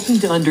 Helping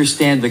to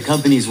understand the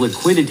company's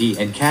liquidity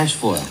and cash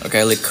flow.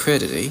 Okay,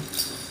 liquidity.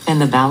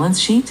 And the balance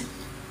sheet?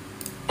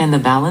 And the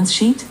balance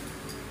sheet?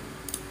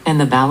 And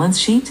the balance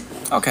sheet?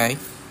 Okay.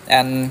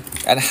 And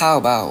how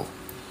about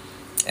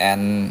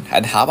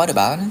the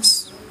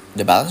balance?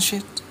 The balance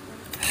sheet?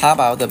 How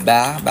about the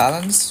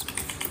balance?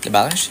 The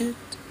balance sheet?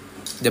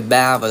 The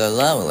và the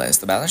balance,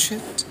 the balance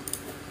sheet?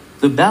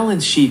 The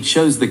balance sheet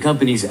shows the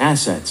company's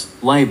assets,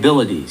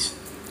 liabilities.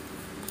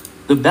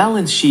 The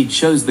balance sheet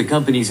shows the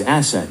company's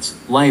assets,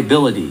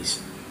 liabilities.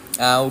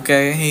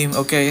 Okay, him.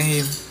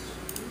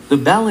 The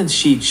balance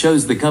sheet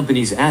shows the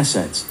company's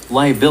assets,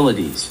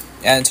 liabilities.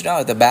 And you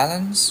know the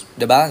balance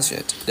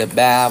sheet, the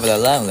và the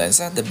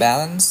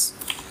balance,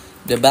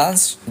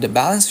 the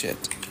balance sheet.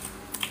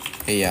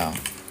 Here,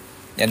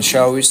 and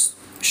shows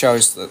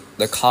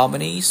the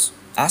company's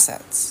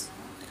assets.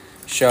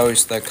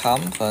 Shows the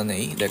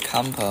company's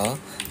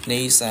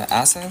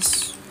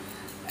assets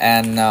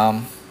and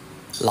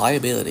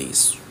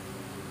liabilities.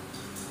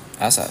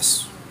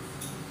 Assets.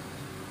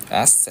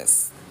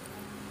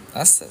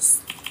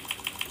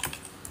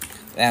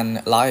 And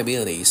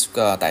liabilities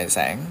có tài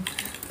sản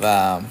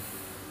và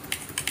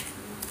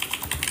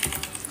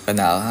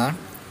nợ ha.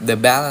 The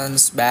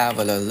balance và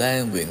là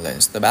lên quyền lệnh.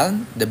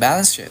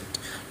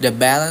 The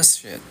balance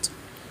sheet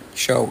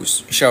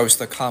shows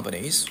the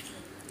company's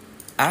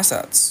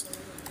assets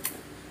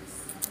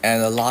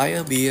and the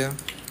liability of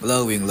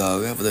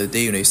the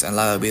units and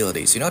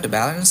liabilities. You know the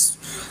balance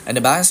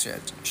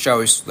sheet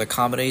shows the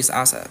company's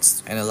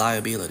assets and the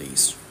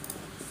liabilities.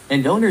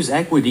 And owner's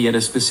equity at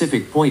a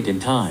specific point in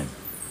time.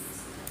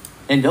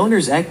 And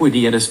owner's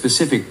equity at a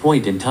specific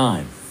point in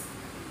time.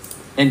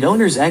 And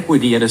owner's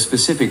equity at a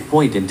specific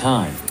point in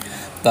time.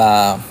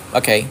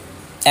 Okay,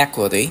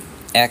 equity.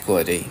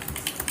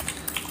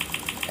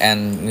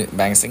 And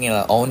bạn sẽ nghe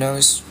là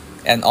owners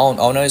and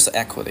owners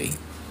equity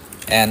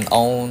and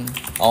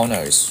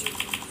owners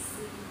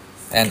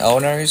and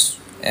owners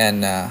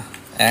and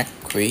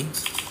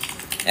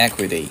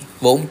equity,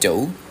 vốn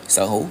chủ,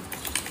 sở hữu,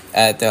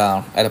 at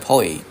a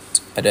point,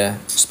 at a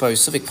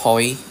specific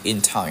point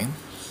in time,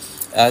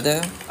 at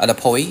a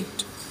point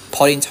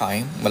in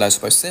time, but a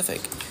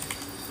specific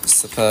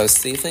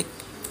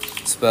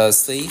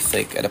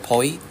at a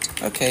point.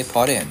 Okay,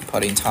 point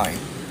in time.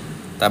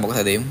 Tại một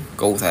thời điểm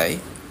cụ thể.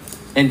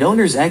 And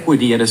owner's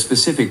equity at a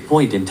specific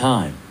point in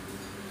time.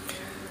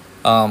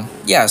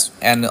 Yes,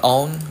 and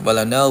own và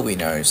là no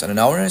winners, and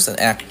owners and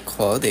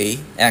equity,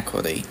 and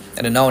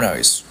an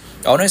owner's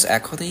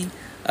equity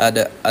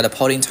at a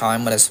point in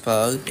time, but a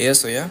spur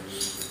is here,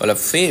 và là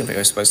phiên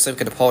về specific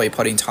at a point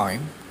in time.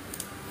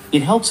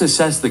 It helps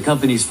assess the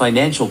company's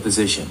financial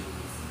position.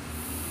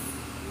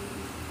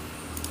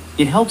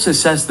 It helps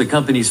assess the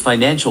company's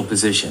financial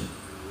position.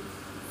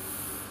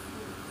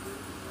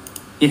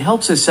 It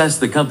helps assess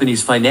the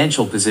company's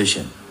financial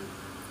position.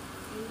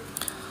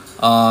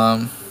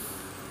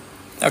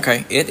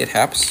 Okay, it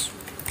helps,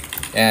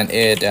 and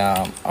it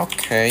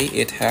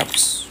it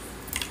helps.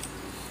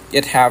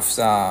 It helps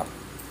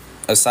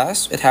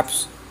assess. It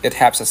helps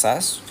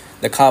assess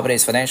the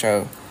company's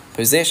financial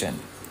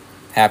position.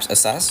 Helps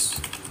assess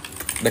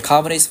the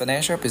company's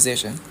financial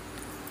position.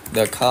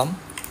 The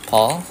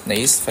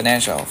company's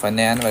financial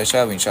position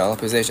financial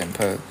position.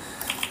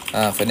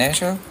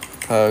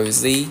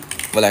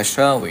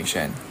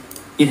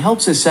 It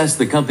helps assess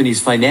the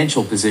company's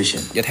financial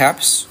position. It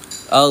helps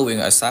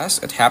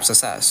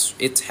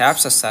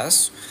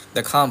assess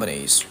the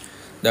company's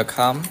but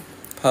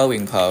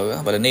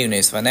the name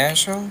is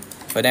financial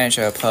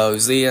position.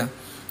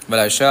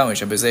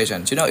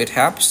 You know, it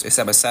helps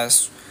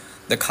assess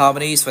the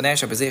company's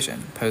financial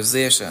position.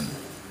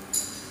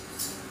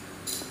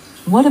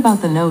 What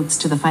about the notes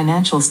to the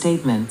financial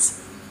statements?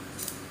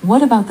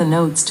 What about the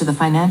notes to the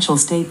financial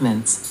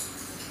statements?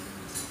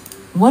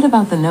 What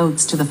about the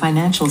notes to the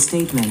financial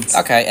statements?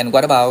 Okay, and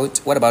what about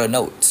the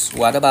notes?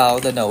 What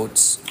about the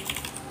notes?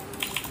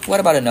 What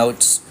about the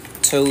notes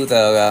to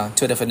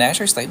the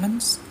financial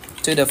statements?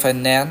 To the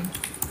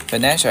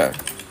financial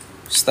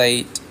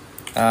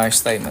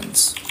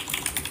statements.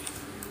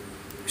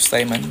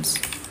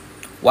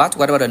 What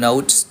about the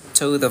notes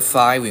to the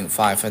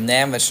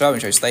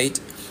financial state?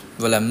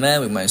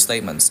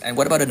 Statements. And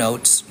what about the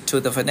notes to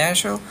the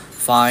financial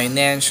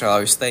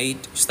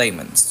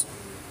statements?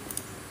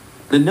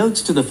 The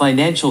notes to the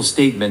financial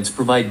statements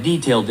provide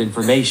detailed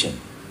information.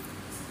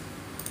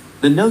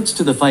 The notes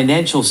to the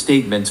financial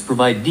statements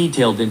provide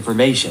detailed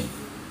information.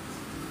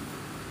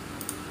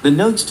 The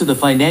notes to the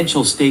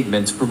financial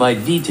statements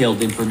provide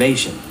detailed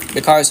information.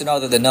 Because you know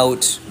that the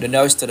notes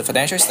to the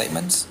financial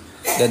statements,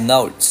 the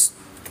notes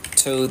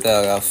to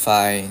the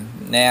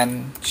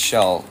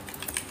financial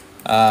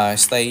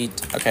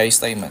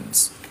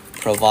statements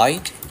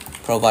provide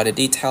a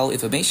detailed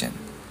information.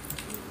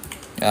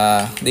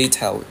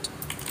 Detailed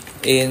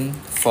information,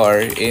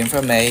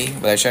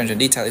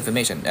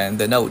 and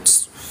the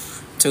notes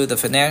to the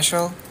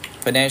financial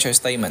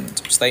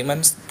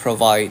statements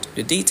provide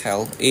the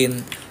detailed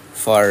information,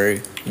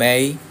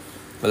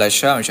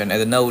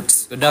 and the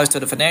notes to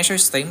the financial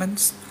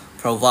statements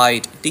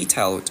provide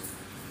detailed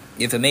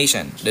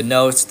information. The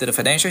notes to the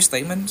financial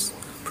statements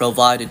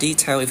provide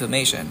detailed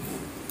information.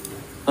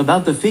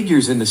 About the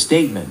figures in the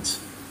statements.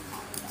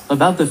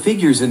 About the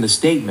figures in the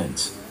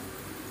statements.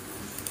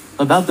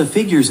 About the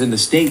figures in the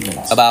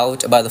statements. About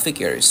the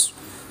figures.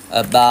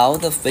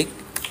 About the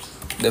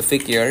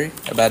figures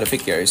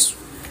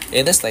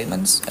in the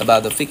statements.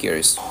 About the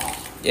figures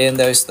in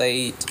the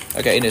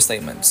in the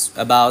statements.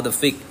 About the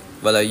figures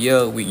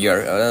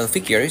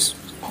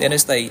in the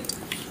state.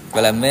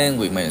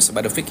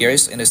 About the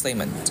figures in the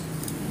statement.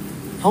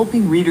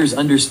 Helping readers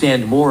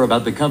understand more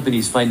about the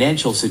company's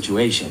financial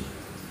situation.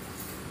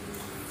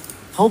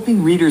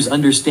 Helping readers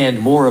understand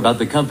more about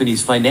the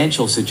company's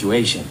financial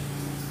situation.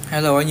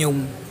 Hello anh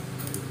Nhung.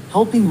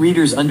 Helping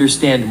readers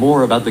understand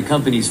more about the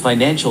company's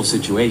financial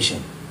situation.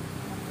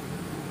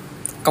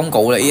 Công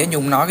cụ là ý anh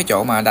Nhung nói cái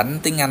chỗ mà đánh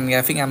tiếng Anh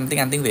ra phiên âm tiếng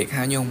Anh tiếng Việt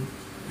ha Nhung.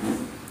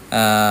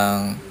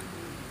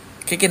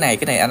 Cái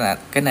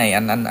này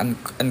anh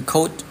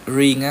code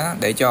riêng á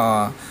để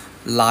cho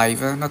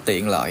live á, nó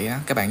tiện lợi á,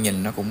 các bạn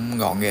nhìn nó cũng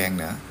gọn gàng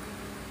nữa.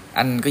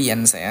 Anh cái gì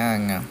anh sẽ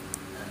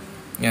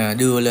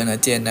đưa lên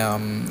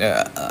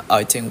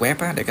ở trên web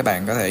á, để các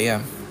bạn có thể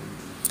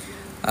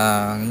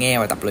nghe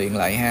và tập luyện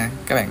lại ha.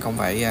 Các bạn không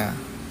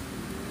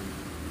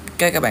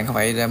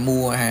phải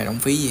mua hay đóng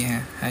phí gì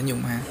ha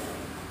Nhung ha.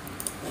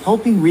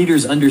 Helping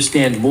readers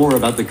understand more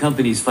about the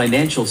company's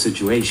financial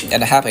situation.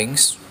 And helping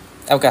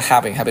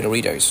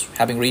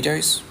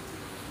readers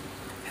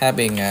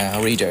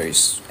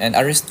and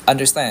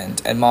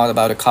understand and more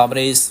about the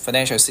company's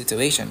financial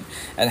situation,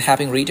 and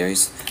helping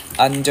readers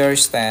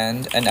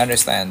understand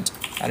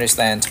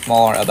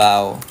more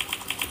about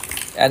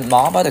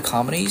the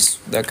company's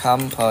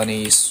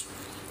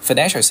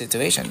financial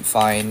situation,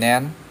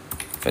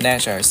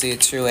 financial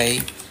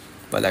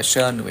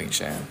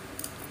situation.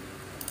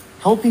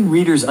 Helping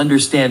readers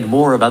understand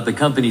more about the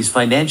company's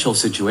financial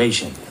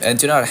situation. And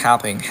do not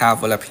helping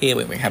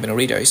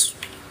readers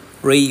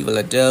read và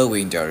là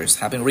doing does,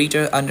 helping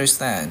reader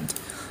understand.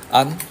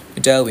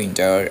 Doing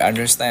does,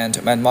 understand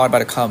and more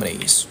about the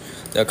companies.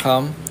 The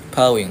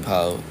composing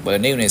po và là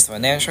newness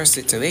financial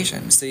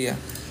situation. See,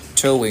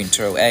 true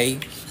intro A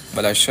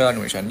và là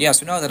showing.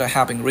 Yes, we know that are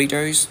helping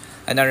readers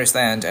and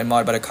understand and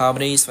more about the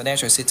company's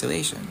financial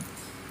situation.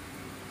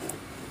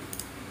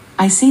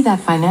 I see that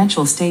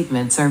financial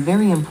statements are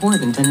very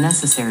important and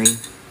necessary.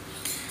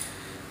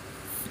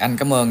 Anh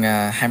cảm ơn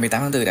 28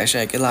 tháng 4 đã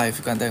share cái live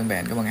của anh Tân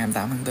bạn. Cảm ơn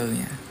 28 tháng 4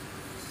 nha.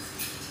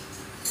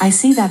 I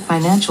see that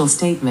financial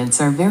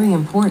statements are very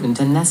important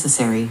and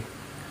necessary.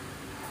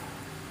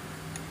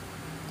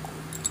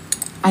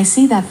 I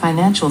see that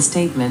financial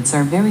statements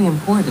are very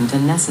important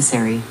and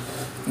necessary.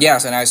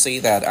 Yes, and I see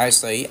that. I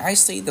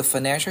see the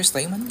financial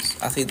statements.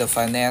 I see the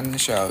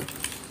financial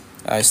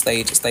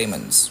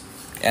statements,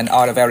 and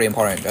are very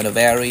important and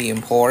very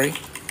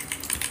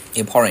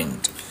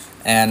important,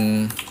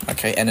 and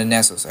okay, and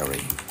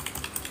necessary.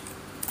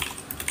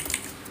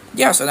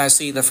 Yes, and I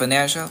see the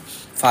finance,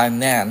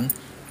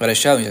 but I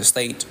showing the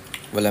state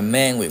with a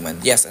main women.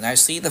 Yes, and I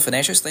see the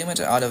financial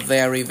statements are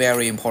very,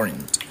 very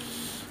important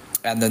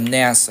and the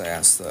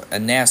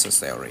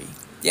necessary.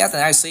 Yes,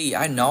 and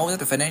I know that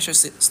the financial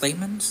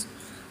statements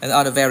and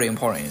are very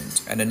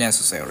important and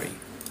necessary.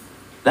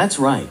 That's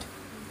right.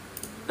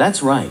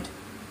 That's right.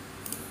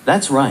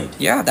 That's right.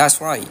 Yeah, that's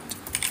right.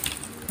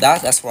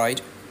 That's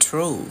right.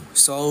 True.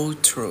 So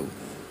true.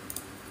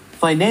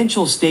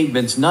 Financial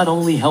statements not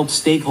only help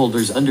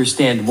stakeholders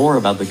understand more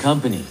about the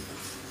company.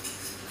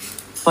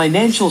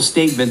 Financial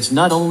statements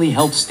not only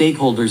help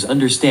stakeholders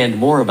understand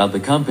more about the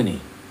company.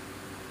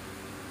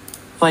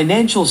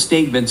 Financial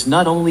statements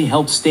not only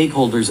help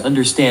stakeholders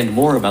understand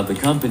more about the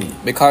company.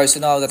 Because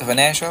you know that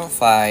financial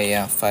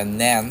statements,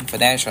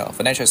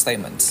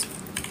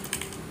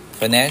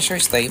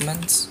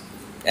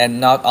 and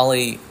not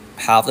only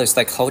help the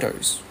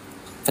stakeholders.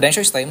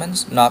 Financial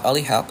statements not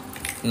only help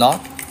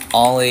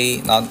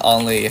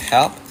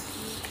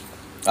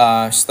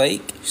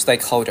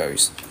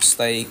stakeholders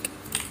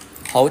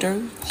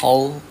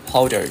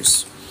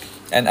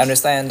and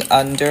understand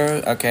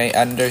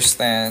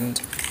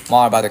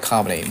more about the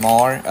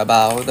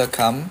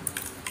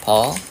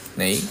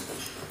company.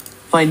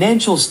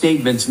 Financial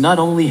statements not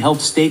only help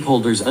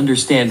stakeholders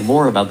understand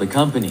more about the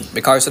company.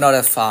 Because you know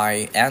that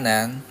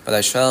but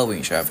the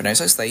showing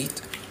financial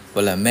state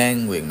will the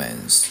main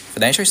women's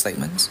financial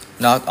statements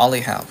not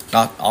only help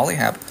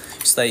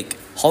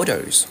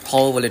stakeholders,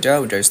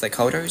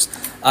 stakeholders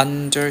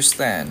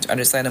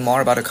understand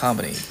more about the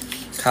company.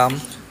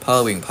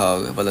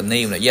 But the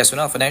name. Yes, we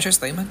know financial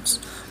statements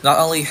not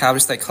only help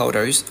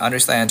stakeholders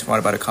understand more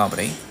about the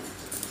company,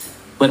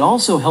 but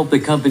also help the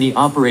company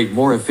operate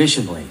more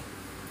efficiently.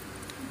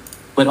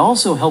 But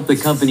also help the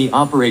company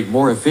operate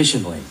more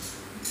efficiently.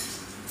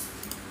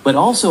 But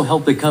also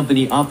help the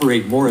company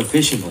operate more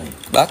efficiently.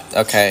 But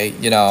okay,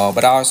 you know,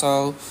 but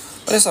also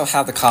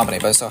help the company,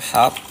 but also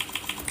help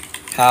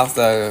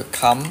the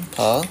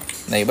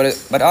company,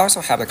 but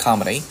also help the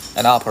company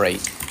and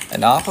operate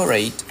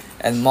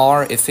and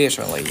more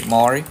efficiently,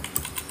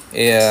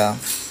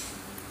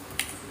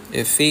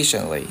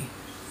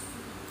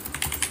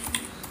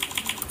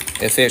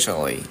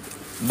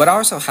 but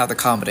also have the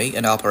company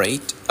and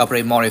operate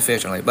more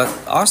efficiently, but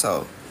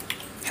also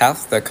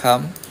have the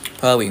company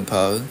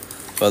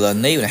for the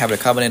need to have the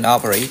company and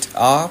operate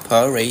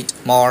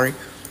more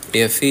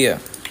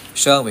efficient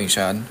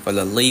for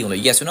the legal.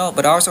 Yes, you know,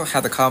 but also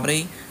have the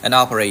company and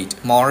operate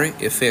more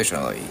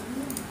efficiently.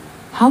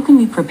 How can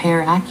we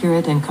prepare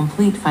accurate and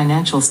complete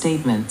financial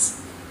statements?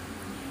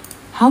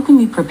 How can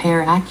we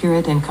prepare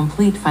accurate and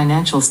complete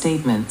financial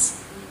statements?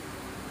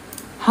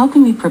 How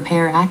can we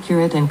prepare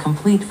accurate and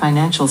complete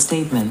financial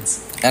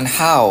statements? And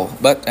how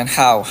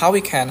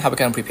we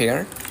can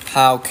prepare?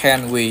 How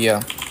can we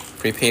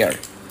prepare?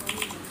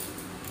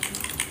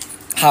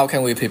 How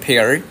can we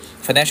prepare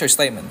financial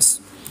statements?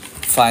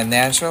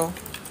 Financial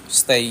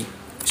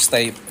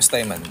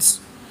statements.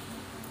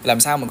 Làm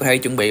sao mình có thể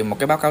chuẩn bị một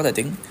cái báo cáo tài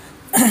chính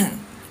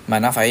mà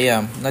nó phải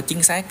nó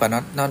chính xác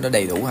và nó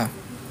đầy đủ ha.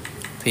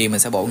 Thì mình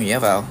sẽ bổ nghĩa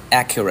vào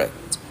accurate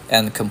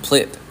and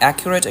complete the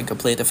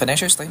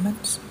financial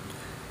statements.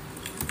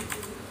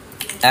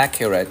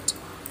 Accurate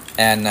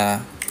and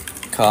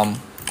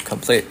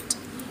complete.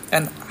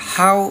 And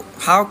how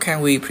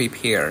can we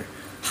prepare?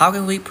 How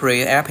can we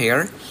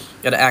prepare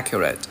an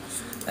accurate?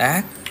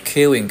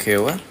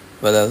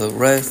 Và là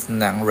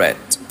red.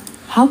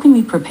 How can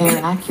we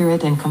prepare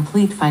accurate and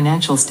complete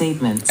financial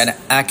statements? An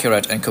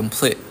accurate and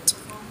complete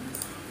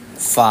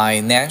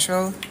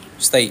financial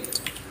state.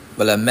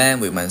 Và là man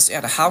women.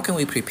 How can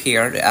we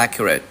prepare the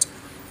accurate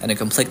and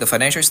complete the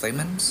financial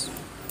statements?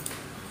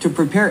 To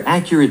prepare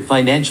accurate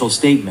financial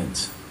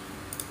statements.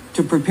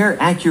 To prepare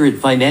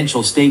accurate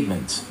financial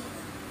statements.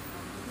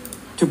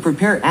 To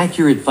prepare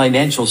accurate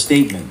financial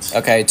statements.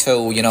 Okay,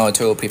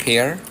 to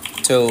prepare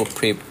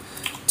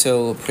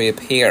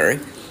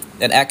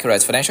an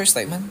accurate financial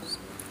statements.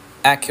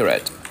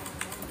 Accurate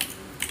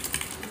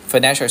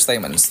financial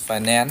statements.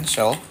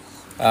 Financial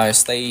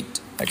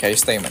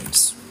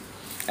statements.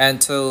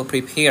 And to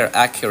prepare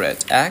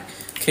accurate act,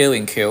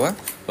 Q,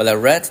 và là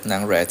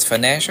năng rate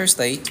financial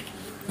state,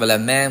 và là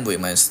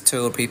movements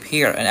to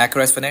prepare an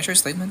accurate financial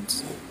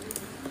statement.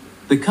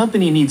 The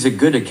company needs a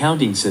good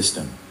accounting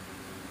system.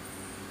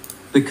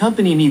 The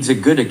company needs a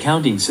good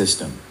accounting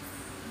system.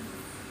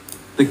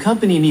 The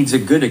company needs a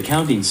good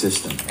accounting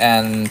system.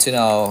 And to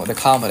know the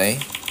company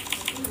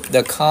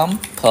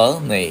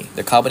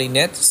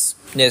needs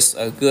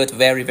a good,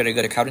 very, very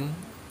good accounting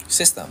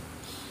system.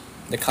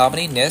 The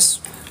company needs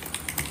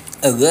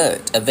a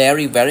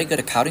very, very good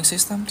accounting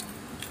system.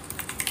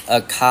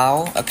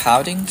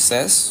 Accounting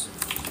says,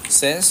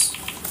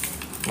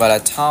 và là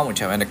time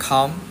and the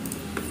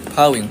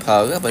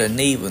but the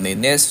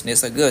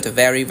needs a good,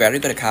 very, very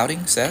good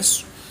accounting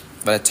says,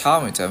 but the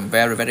time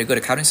very, very good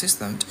accounting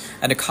system,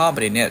 and the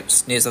company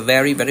needs a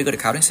very, very good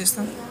accounting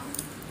system.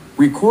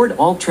 Record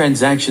all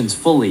transactions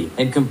fully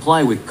and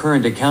comply with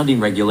current accounting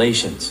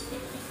regulations.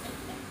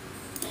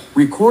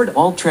 Record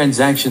all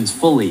transactions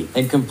fully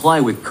and comply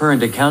with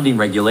current accounting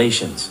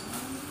regulations.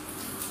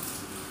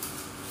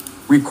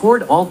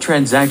 Record all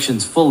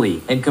transactions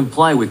fully and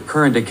comply with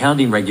current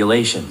accounting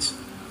regulations.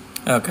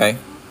 Okay.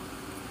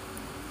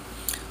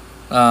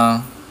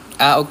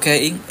 Ok,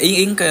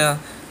 Yến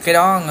cái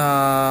đó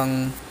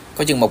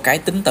có chừng một cái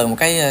tính từ, một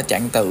cái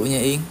trạng tự nha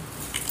Yến.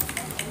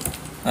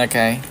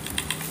 Okay.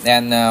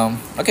 And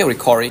okay,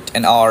 record it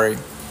and are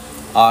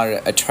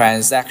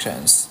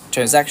transactions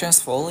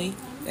fully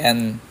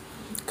and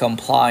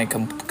comply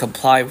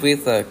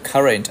with the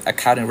current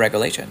accounting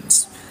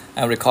regulations,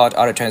 and record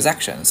other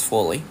transactions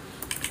fully.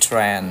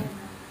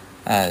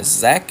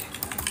 Transact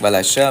và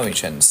là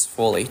services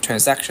fully,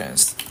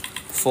 transactions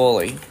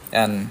fully,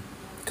 and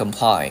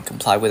comply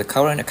with the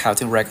current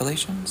accounting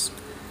regulations,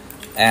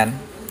 and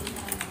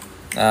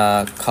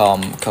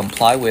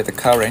comply with the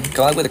current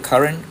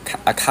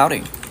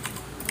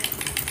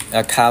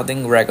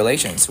accounting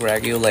regulations,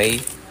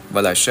 regulate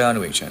và là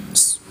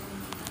services.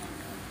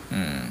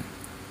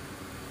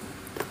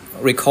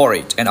 Record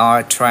it and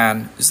are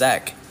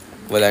transact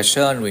và là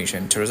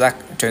services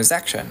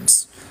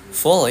transactions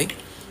fully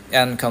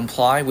and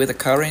comply with the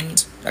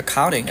current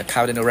accounting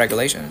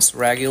regulations,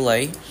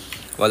 regulate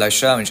và là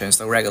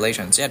services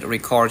regulations, and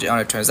record on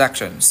the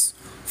transactions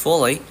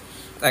fully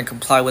and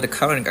comply with the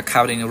current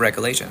accounting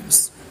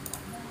regulations.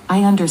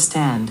 I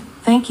understand.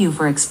 Thank you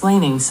for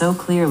explaining so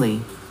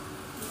clearly.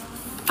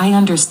 I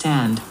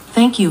understand.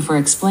 Thank you for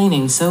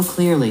explaining so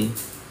clearly.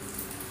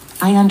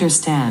 I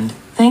understand.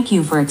 Thank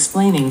you for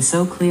explaining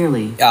so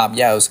clearly.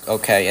 Yes,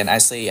 okay, and I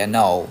see and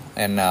know,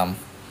 and I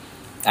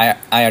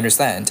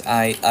understand.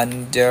 I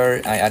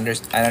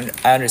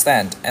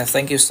understand, and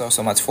thank you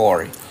so much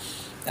for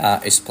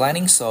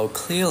explaining so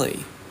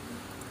clearly.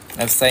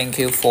 And thank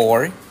you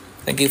for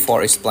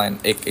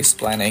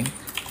explaining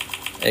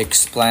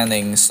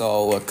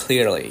so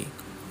clearly.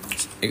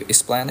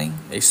 Explaining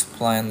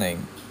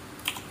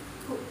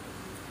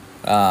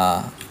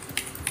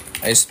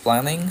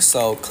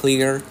so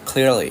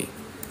clearly.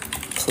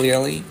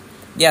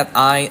 Yes,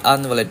 I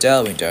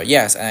understand.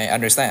 Yes, I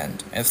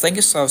understand. And thank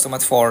you so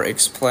much for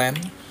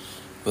explaining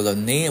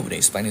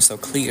so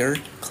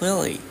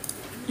clearly.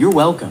 You're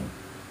welcome.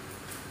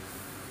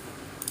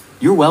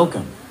 You're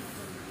welcome.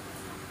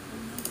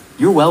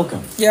 You're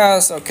welcome.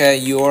 Yes, okay,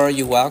 you're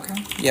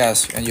welcome.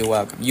 Yes, and you're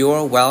welcome.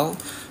 You're welcome.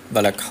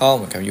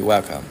 You're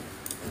welcome.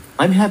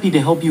 I'm happy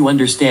to help you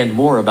understand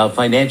more about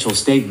financial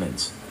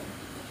statements.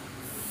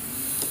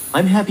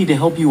 I'm happy to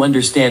help you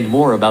understand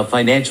more about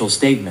financial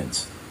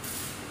statements.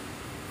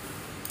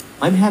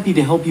 I'm happy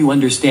to help you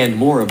understand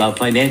more about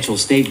financial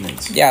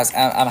statements. Yes,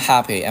 I'm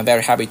happy. I'm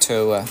very happy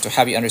to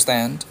help you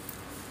understand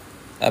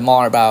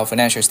more about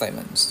financial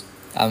statements.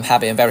 I'm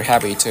happy and very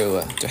happy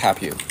to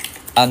help you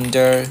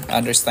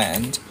understand more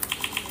about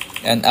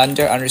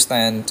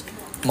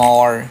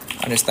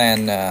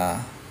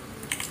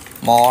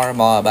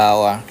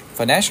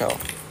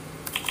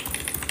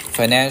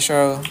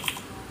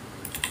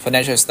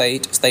financial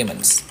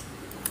statements.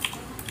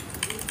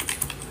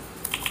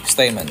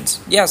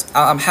 Yes,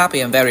 I'm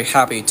happy and very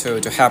happy to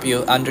help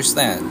you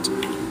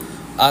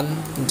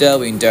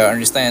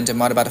understand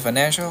more about the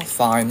financial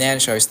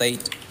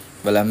state.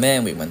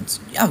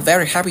 I'm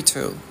very happy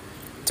to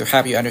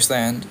help you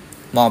understand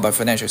more about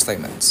financial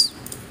statements.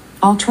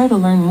 I'll try to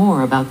learn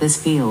more about this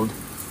field.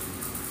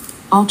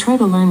 I'll try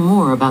to learn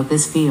more about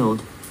this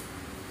field.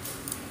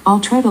 I'll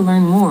try to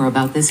learn more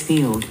about this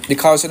field.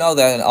 Because you know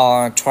that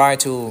I try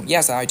to,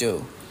 yes I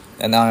do,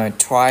 and I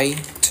try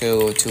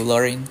to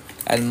learn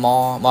and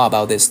more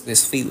about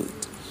this field,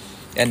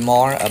 and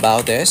more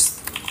about this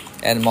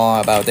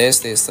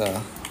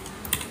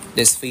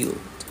field.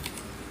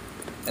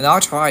 And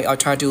I'll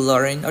try to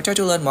learn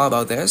more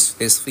about this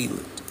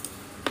field.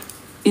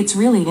 It's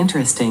really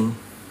interesting.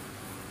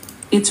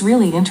 It's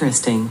really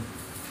interesting.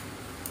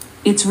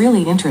 It's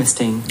really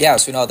interesting.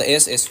 Yes, you know the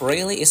it's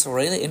really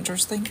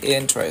interesting.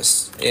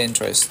 Interest.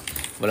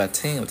 But I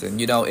think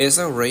you know it's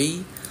a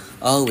really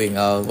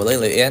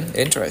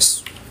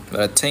interest. But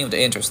I think the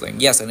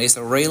interesting. Yes, and it's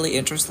really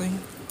interesting.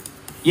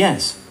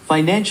 Yes,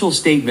 financial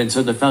statements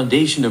are the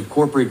foundation of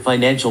corporate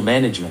financial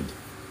management.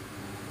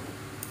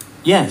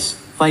 Yes,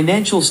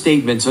 financial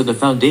statements are the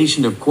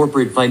foundation of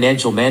corporate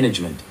financial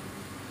management.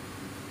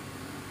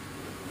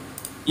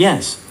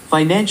 Yes,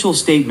 financial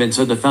statements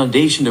are the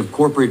foundation of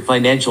corporate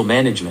financial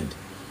management.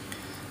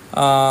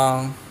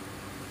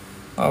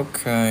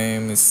 Okay,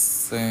 let me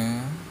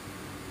see.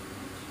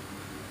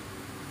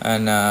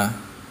 And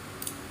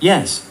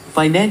Yes,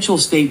 financial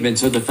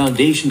statements are the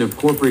foundation of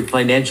corporate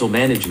financial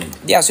management.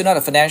 yes, you know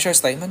the financial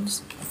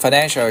statements,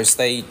 financial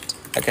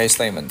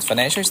statements,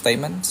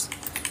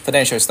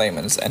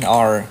 and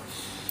are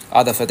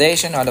the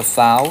foundation or the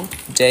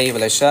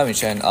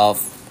foundation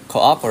of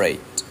corporate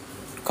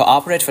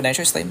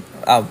financial statement.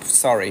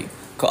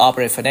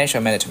 Corporate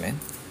financial management.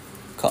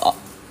 Corporate.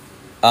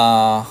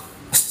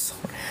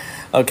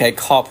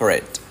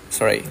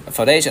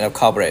 Foundation of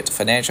corporate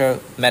financial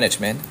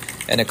management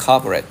and a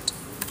corporate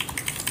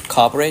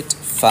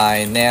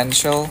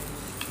financial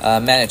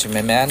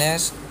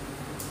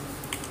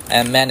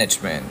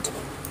management.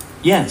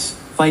 Yes,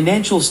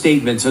 financial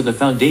statements are the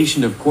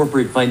foundation of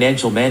corporate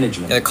financial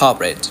management.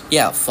 Corporate,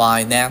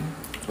 finance,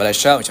 và là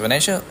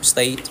financial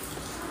state,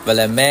 và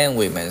là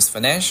management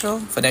financial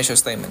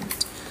statement,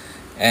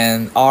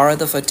 and are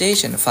the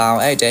foundation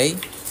foundation,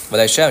 và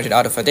là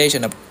are the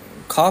foundation of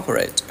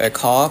corporate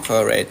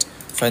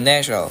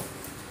financial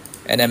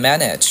and the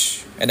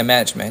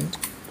management.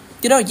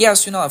 You know,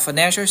 yes, you know, a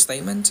financial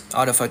statement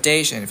are the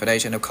foundation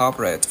of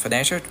corporate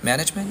financial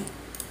management.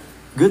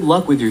 Good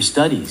luck with your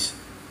studies.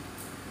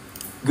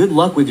 Good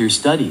luck with your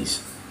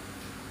studies.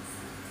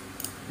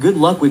 Good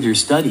luck with your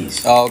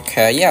studies.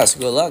 Okay, yes,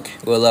 good luck.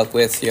 Good luck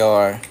with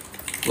your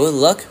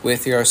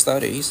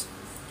studies.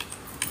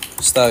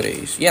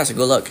 Yes,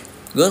 good luck.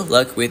 Good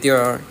luck with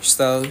your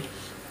study.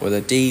 With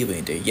a D,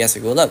 yes,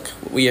 good luck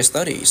with your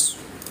studies.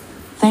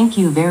 Thank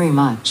you very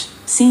much.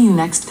 See you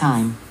next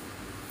time.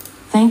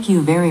 Thank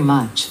you very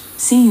much.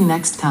 See you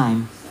next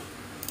time.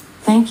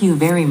 Thank you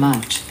very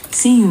much.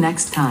 See you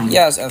next time.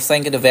 Yes, and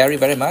thank you very,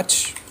 very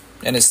much.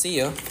 And see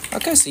you.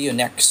 Okay, see you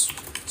next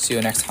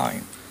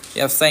time.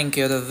 Yeah, thank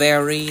you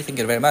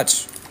very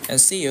much.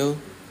 And see you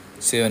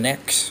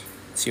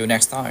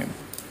next time.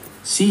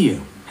 See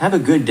you. Have a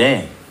good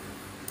day.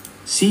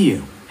 See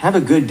you. Have a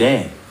good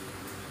day.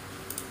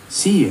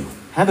 See you.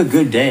 Have a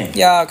good day.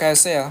 Yeah, okay,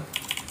 see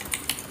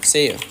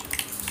you.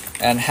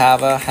 And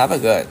have a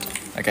good.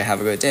 Okay,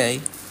 have a good day.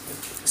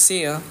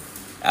 See you.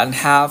 And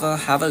have a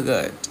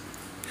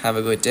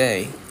good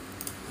day.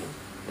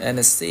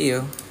 And see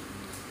you.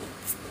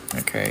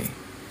 Okay.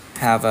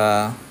 Have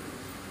a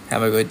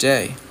good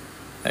day.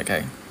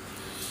 Okay.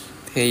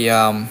 Thì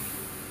ok,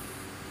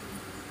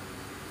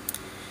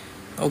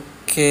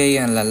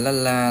 là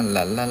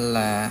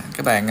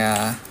các bạn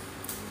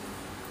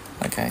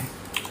ok.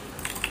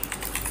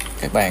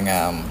 Các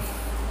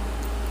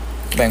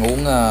bạn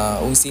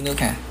uống xí nước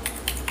ha.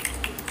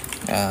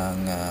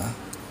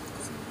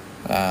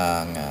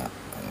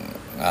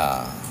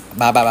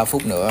 3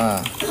 phút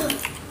nữa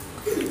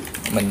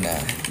mình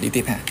đi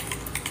tiếp ha.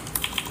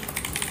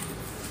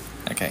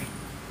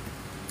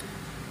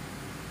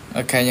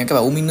 Ok nha, các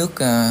bạn uống miếng nước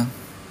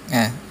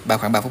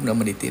khoảng 3 phút nữa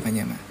mình đi tiếp ha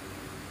nha mà.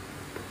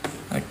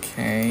 Ok.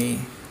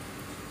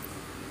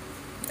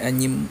 Anh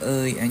Nhâm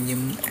ơi, anh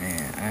Nhâm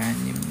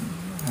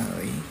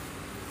hỡi.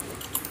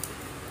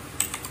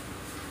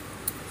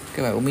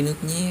 Các bạn uống miếng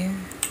nước nhé.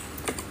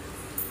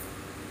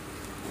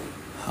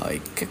 Hỡi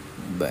các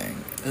bạn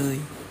ơi.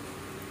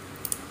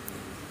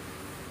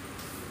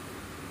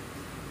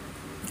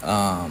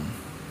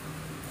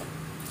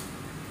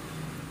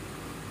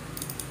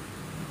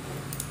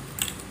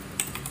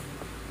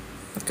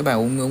 Các bạn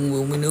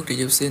uống miếng nước đi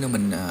chút xíu nữa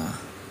mình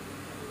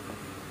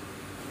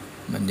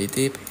đi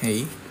tiếp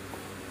hỉ.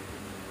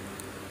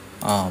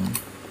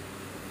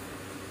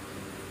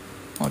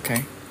 Ok.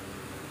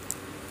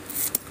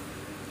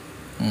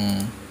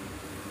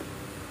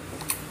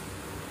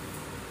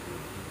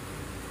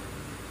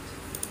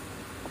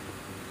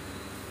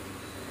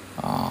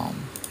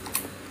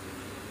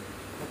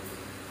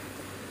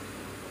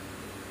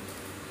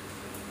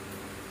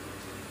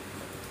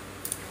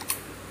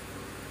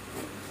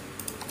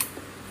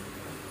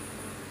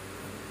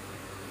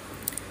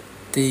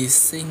 Thì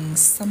sinh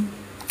xăm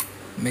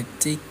mày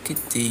đi cái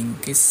tiền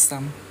cái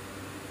xăm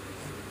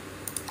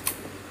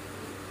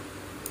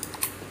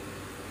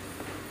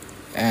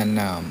and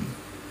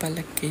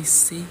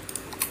palakesi.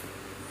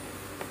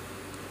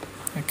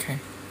 Okay.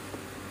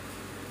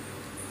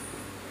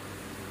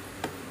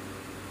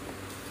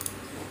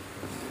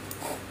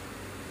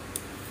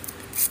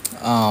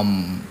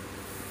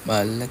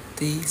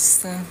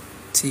 Balatisa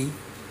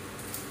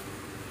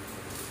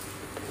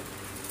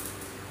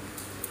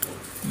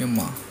nhưng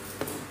mà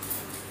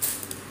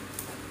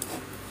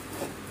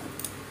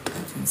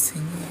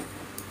xin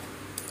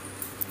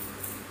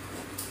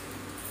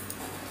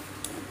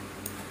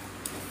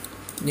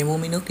Nhâm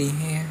uống miếng nước đi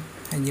ha,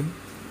 hay Nhâm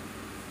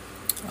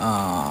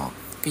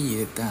cái gì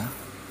vậy ta?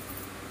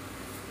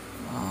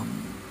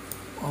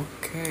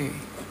 Ok.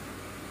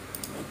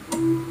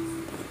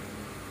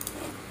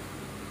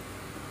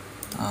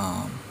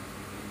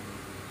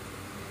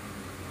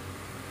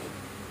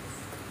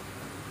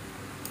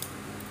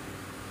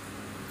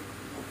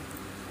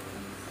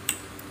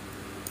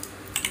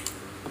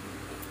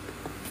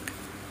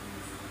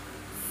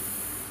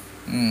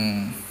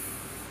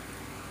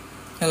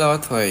 Hello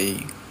Thùy.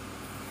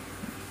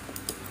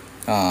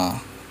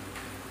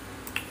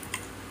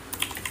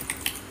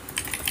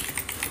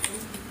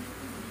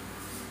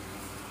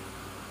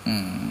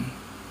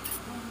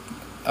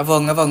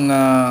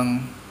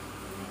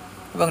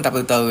 Vâng, tập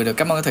từ từ được.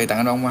 Cảm ơn Thùy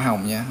tặng bông hoa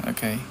hồng nha.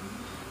 Ok.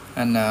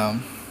 Anh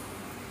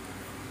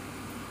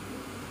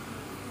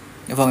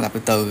Vâng, tập từ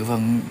từ.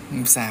 Vâng,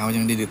 không sao,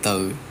 nhưng đi từ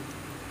từ.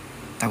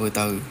 Tập từ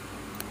từ.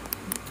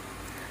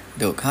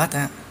 Được hết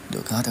á.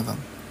 Được hết á Vâng.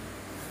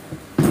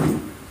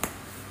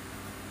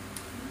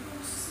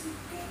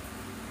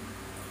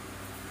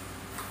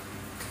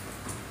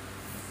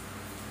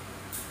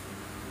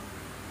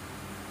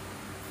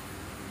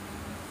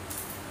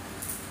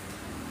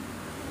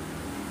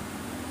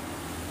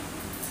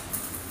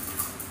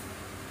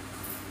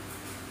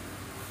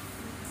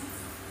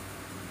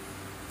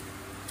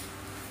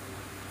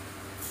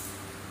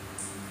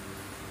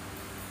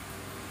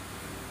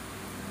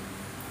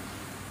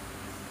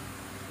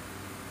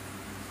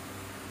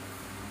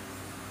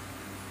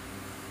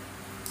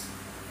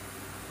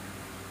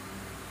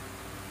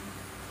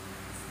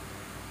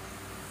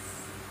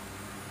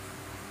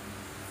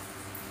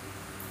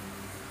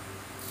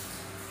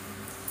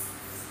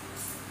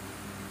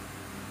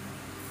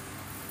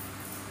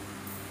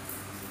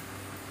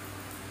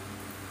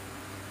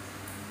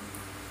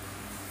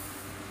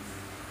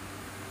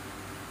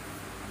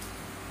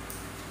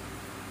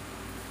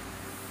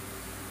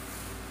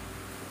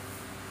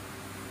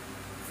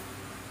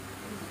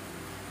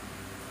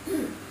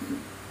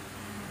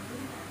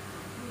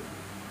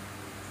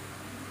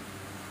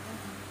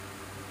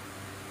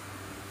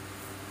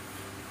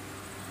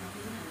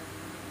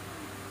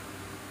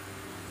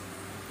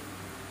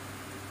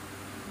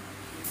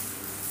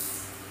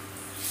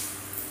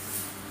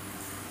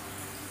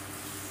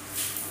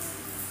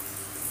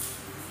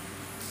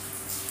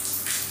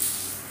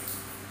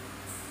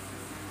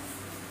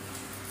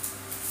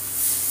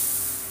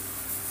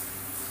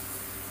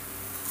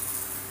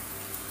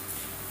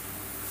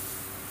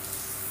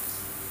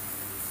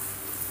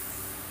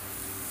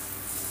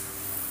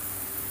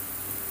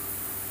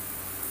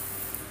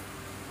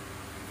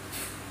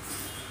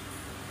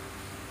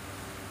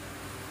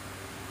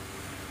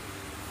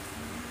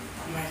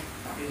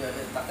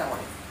 Tắt ra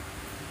ngoài.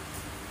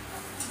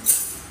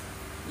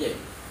 Gì?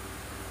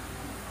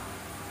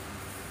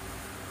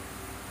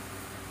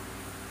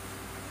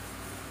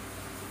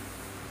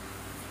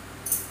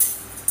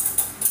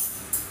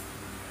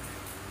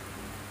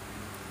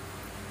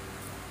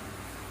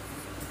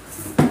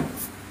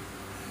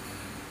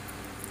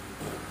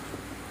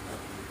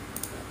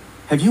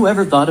 Have you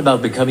ever thought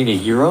about becoming a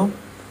hero?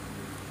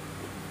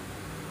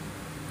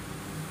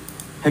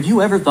 Have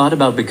you ever thought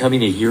about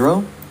becoming a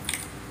hero?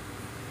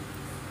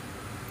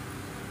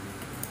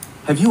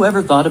 Have you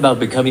ever thought about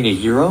becoming a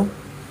hero?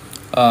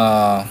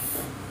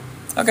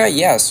 Okay,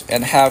 yes.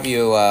 And have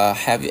you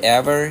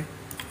ever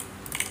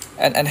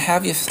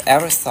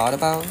thought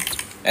about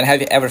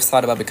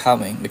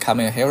becoming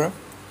a hero?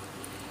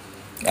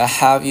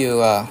 Have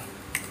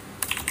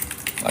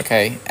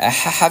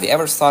you ever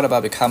thought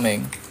about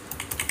becoming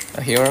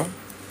a hero?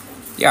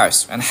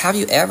 Yes. And have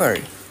you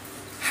ever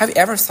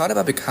thought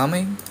about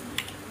becoming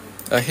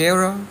a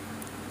hero?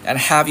 And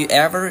have you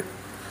ever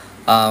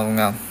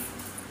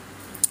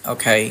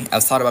Okay,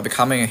 I thought about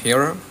becoming a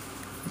hero.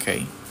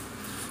 Okay.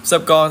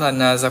 Sắp có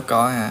Thanh, sắp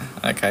có ha.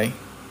 Okay.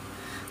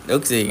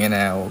 Ước gì ngày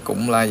nào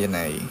cũng like giờ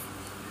này.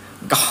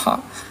 Có.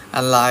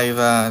 Anh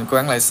live, anh cố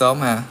gắng live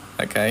sớm ha.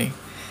 Okay.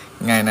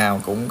 Ngày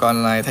nào cũng có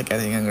anh live thấy cải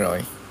thiện hơn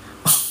rồi.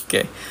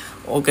 Ok.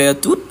 Ok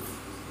chút.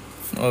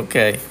 Ok.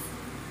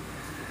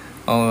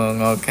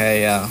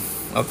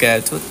 Ok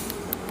chút.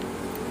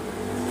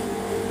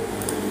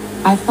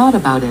 I've thought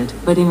about it,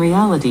 but in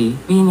reality,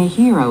 being a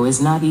hero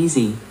is not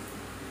easy.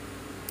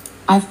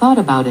 I've thought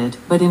about it,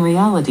 but in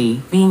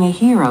reality, being a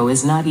hero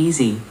is not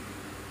easy.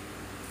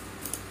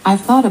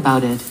 I've thought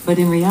about it, but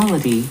in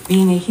reality,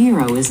 being a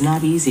hero is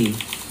not easy.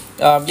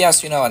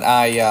 Yes, and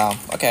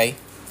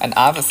and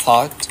I've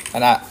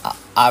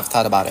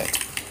thought about it.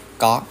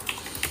 Có.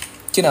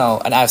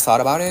 And I've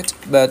thought about it,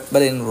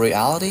 but in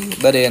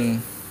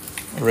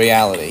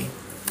reality.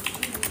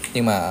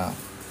 Nhưng mà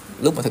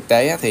lúc mà thực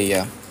tế thì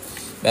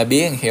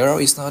being a hero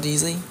is not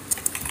easy,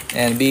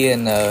 and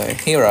being a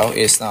hero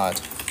is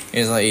not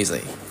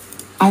easy.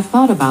 I've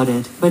thought about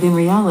it, but in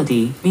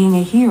reality, being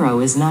a hero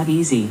is not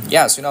easy.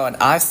 Yes, and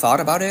I've thought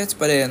about it,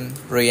 but in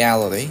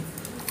reality,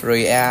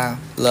 being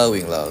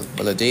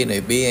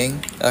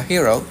a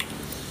hero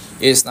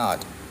is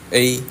not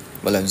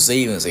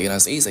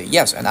easy.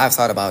 Yes, and I've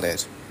thought about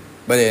it,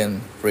 but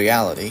in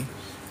reality,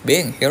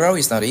 being a hero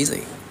is not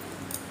easy.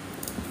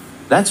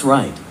 That's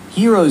right.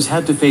 Heroes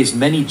have to face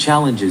many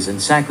challenges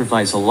and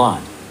sacrifice a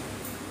lot.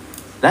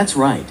 That's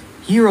right.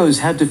 Heroes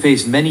have to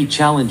face many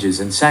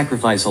challenges and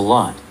sacrifice a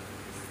lot.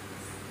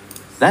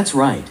 That's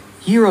right.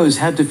 Heroes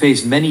have to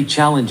face many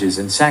challenges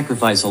and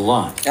sacrifice a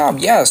lot.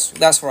 Yes,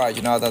 that's right.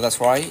 That's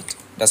right.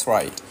 That's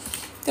right.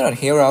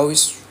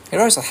 Heroes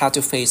have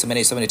to face so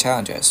many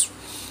challenges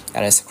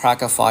and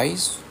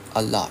sacrifice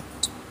a lot.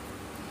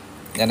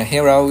 And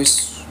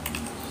heroes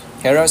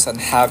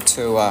have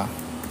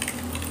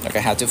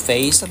to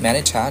face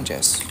many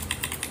challenges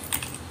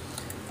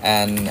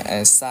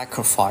and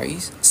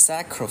sacrifice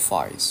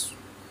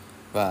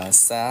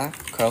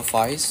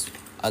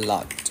a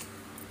lot.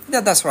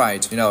 Yeah, that's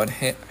right.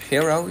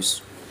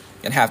 Heroes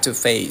can have to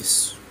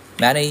face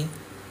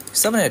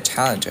so many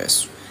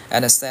challenges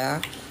and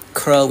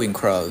crowing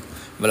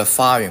will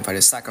firing for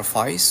the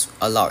sacrifice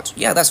a lot.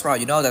 Yeah, that's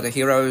right. That the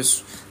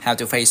heroes have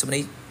to face so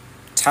many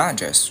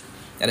challenges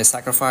and they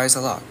sacrifice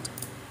a lot.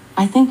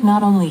 I think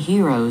not only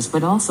heroes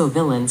but also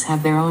villains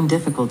have their own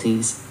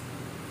difficulties.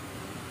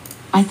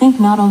 I think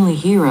not only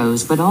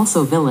heroes but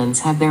also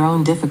villains have their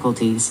own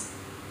difficulties.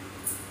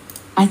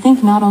 I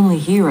think not only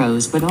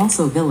heroes but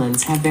also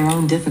villains have their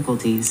own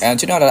difficulties. And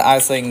that I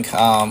think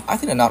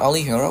that not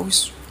only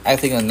heroes, I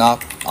think that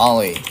not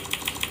only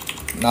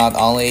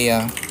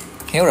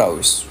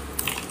heroes,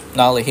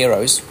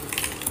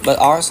 but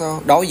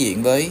also đối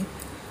diện với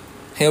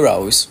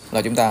heroes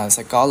là chúng ta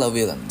sẽ có là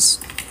villains.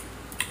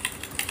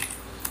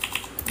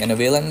 And the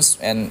villains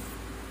and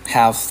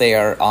have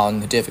their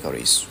own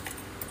difficulties.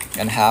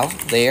 And have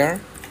their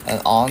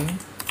own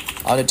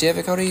the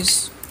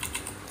difficulties.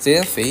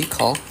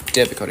 Difficult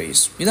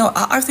difficulties.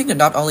 I think that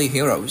not only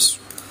heroes,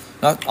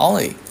 not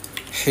only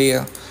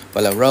here,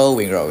 but the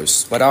rowing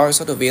rows, but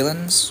also the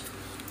villains,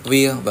 but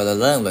the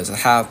villains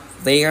have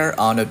their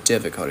own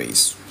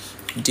difficulties.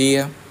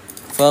 Dear,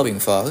 phơi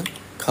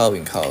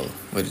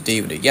with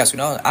the yes,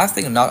 I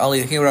think not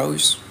only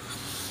heroes,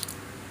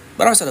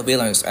 but also the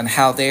villains and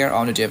have their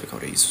own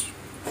difficulties.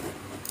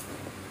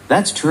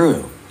 That's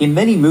true. In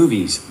many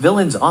movies,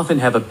 villains often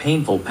have a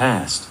painful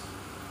past.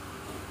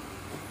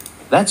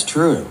 That's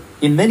true.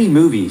 In many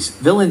movies,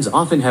 villains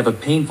often have a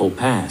painful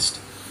past.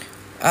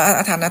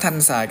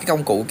 Thanh xài cái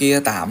công cụ kia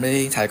tạm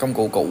đi, xài công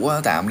cụ cũ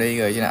tạm đi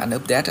rồi cho anh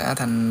update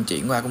Thanh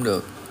chuyển qua cũng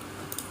được.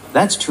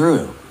 That's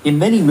true. In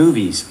many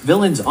movies,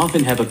 villains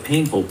often have a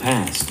painful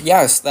past.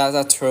 Yes,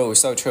 that's true.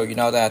 So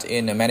true. That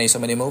in so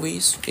many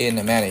movies,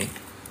 in many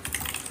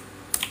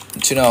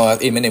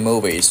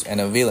movies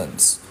and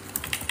villains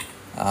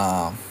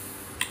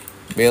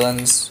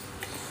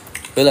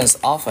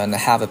often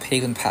have a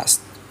painful past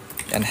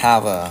and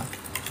have a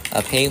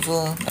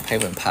painful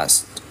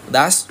past.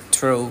 That's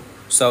true.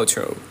 So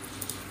true.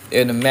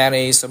 In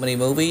so many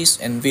movies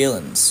and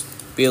villains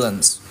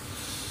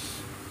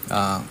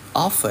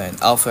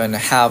often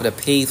have the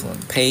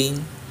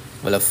pain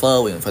with a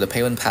flowing for the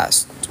painful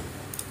past.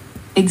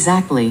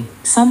 Exactly.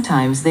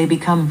 Sometimes they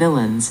become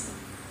villains.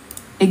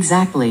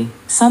 Exactly.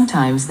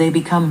 Sometimes they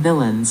become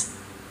villains.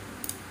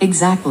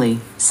 Exactly.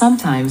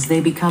 Sometimes they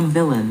become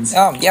villains.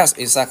 Yes,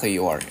 exactly.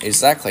 You are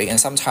exactly, and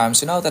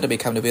sometimes that they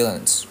become the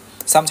villains.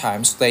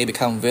 Sometimes they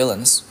become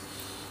villains.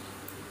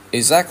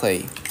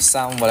 Exactly.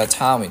 Some of the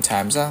time in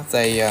times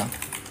they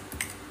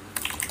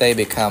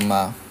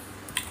become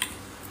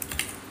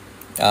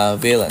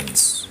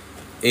villains.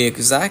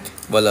 Exactly.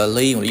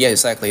 Yeah,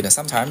 exactly. And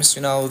sometimes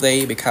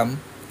they become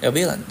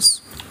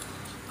villains.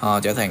 Họ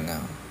trở thành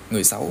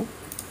người xấu.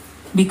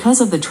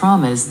 Because of the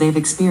traumas they've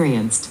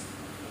experienced.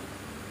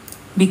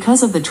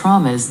 Because of the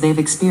traumas they've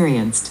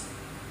experienced.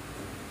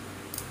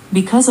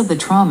 Because of the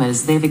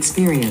traumas they've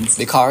experienced.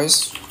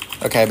 Because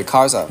of the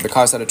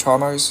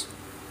traumas.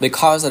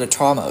 Because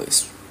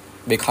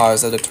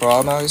of the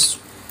traumas,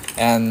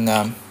 and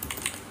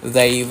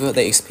they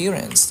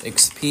experienced.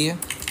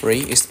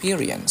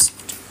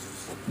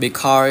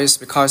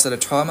 Because of the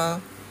traumas,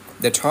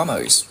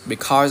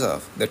 because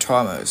of the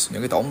traumas,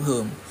 những cái tổn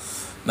thương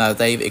mà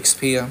they've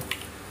experienced,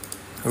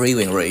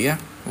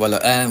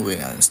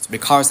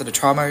 because of the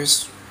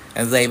traumas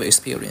and they've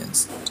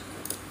experienced.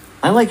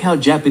 I like how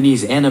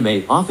Japanese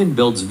anime often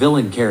builds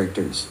villain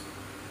characters.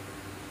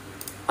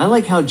 I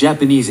like how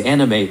Japanese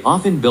anime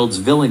often builds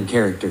villain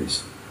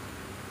characters.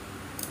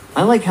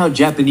 I like how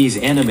Japanese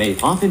anime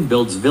often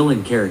builds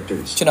villain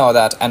characters.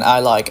 That, and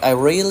I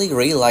really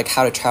like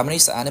how the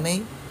Japanese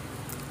anime.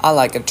 I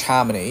like the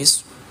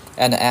Japanese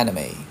and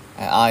anime.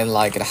 And I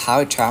like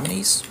how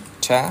Japanese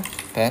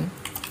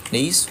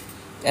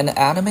and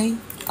anime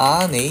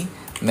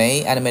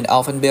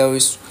often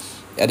builds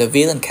the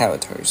villain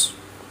characters.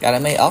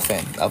 Anime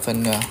often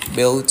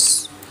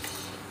builds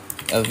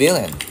a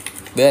villain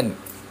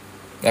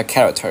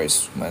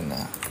characters. Mình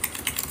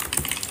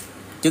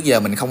trước giờ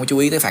mình không có chú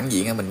ý tới phản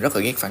diện, mình rất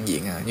là ghét phản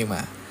diện nhưng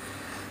mà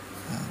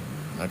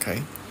okay.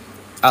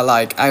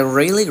 I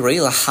really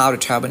like how the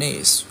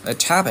Japanese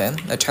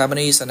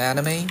and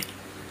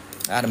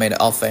anime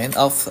often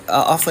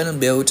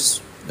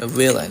builds a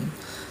villain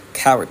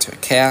character,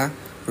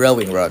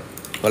 rowing road,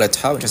 gọi là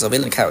characters of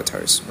villain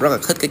characters. Rất là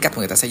thích cái cách mà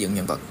người ta xây dựng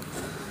nhân vật.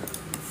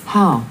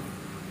 How?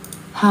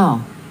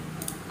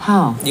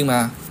 Nhưng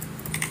mà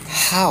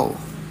how?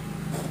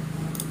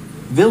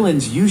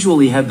 Villains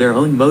usually have their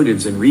own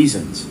motives and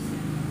reasons.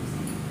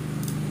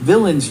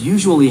 Villains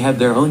usually have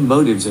their own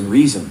motives and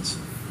reasons.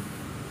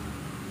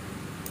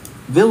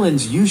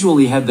 Villains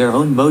usually have their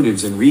own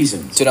motives and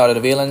reasons. The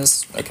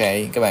villains,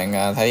 okay, các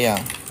bạn thấy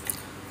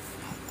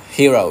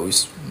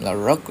heroes là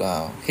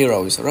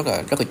heroes rất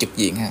là trực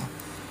diện ha,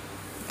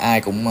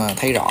 ai cũng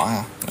thấy rõ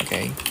ha. Ok,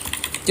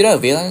 chứ đó là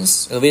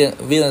villains.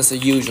 Villains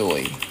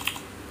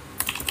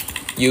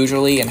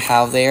usually and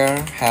have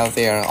their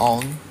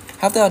own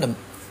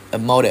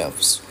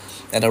motives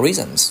and the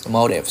reasons, and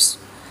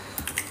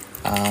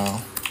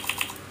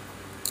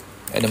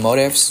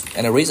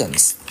the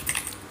reasons.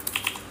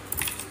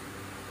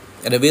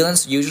 And the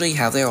villains usually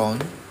have their own.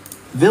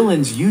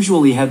 Villains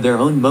usually have their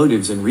own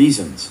motives and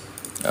reasons.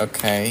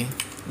 Okay,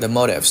 the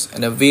motives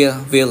and the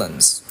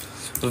villains.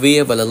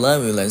 Và là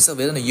lên villains,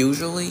 villain là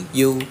usually,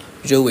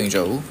 quyền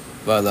rũ,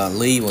 và là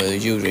ly và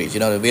usually, you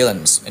know, the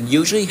villains and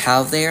usually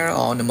have their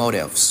own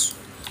motives.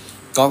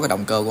 Có cái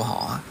động cơ của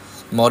họ.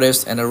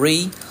 Motives and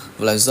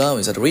và là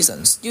the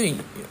reasons.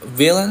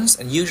 Villains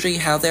and usually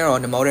have their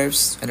own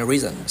motives and the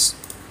reasons.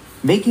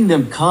 Making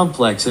them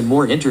complex and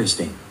more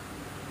interesting.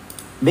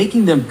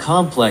 Making them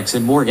complex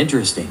and more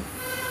interesting.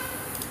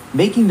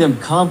 Making them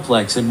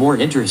complex and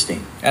more interesting.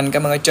 Anh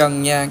cảm ơn anh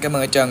Trân nha, cảm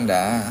ơn anh Trân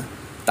đã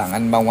tặng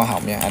anh bông hoa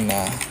hồng nha, anh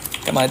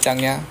cảm ơn anh Trân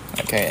nha.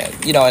 Okay,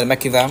 you know,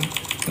 making them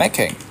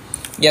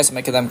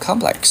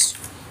complex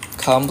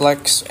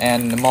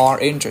and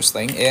more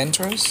interesting.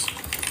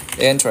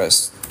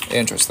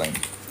 Interesting.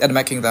 And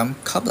making them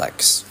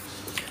complex.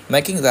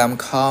 Making them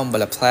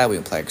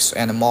complex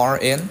and more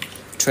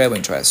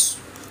interest.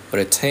 But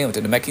it tailed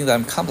to making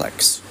them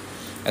complex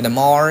and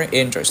more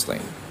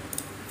interesting.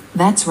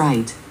 That's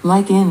right,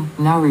 like in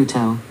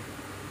Naruto.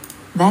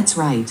 That's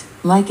right,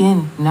 like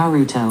in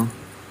Naruto.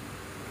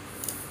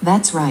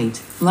 That's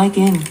right, like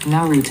in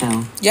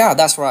Naruto. Yeah,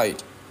 that's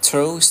right.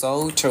 True,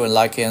 so true,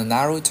 like in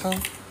Naruto.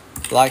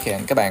 Like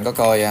in, các bạn có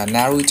coi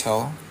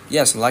Naruto?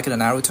 Yes, like in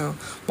Naruto.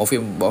 Bộ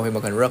phim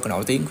hoạt hình rất là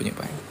nổi tiếng của Nhật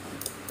Bản.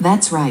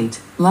 That's right,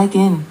 like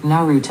in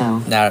Naruto.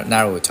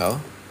 Naruto.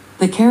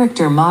 The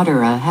character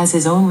Madara has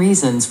his own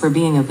reasons for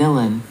being a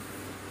villain.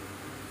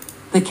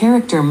 The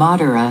character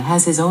Madara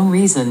has his own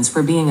reasons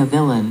for being a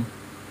villain.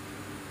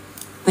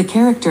 The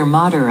character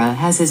Madara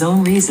has his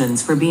own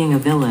reasons for being a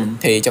villain.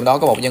 Thì trong đó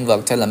có một nhân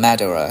vật tên là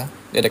Madara.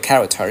 The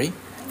character.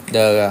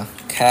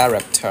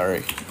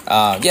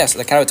 Yes,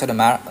 the character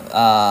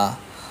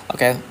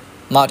okay,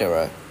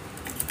 Madara.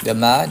 The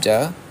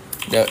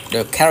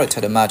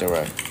character the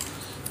Madara.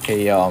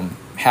 He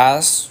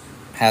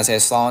has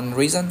his own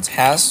reasons.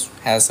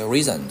 Has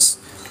reasons.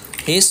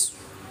 His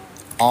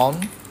own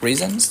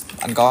reasons.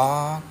 Anh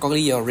có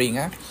lý do riêng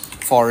á.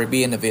 For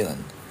being a villain.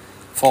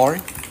 For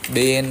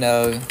being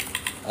a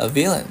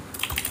villain.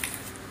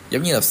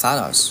 Giống như là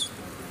Thanos.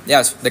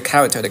 Yes, the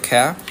character,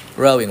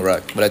 rowing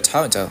road, but the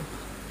character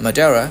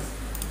Madara.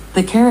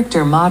 The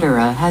character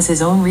Madara has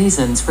his own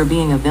reasons for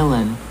being a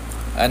villain.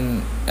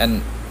 And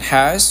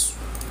has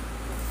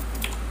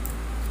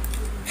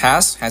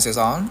his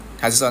own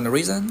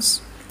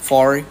reasons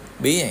for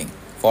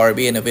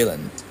being a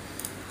villain.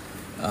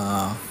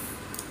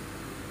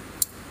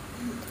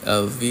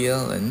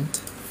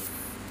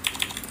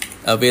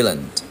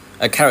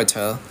 A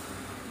character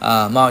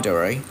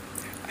Madara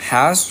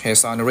has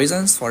his own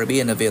reasons for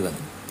being a villain.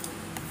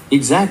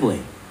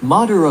 Exactly.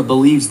 Madara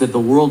believes that the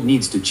world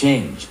needs to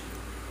change.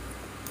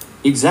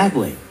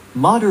 Exactly.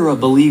 Madara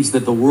believes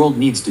that the world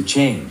needs to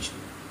change.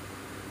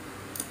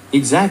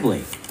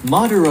 Exactly.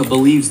 Madara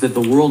believes that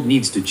the world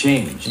needs to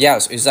change.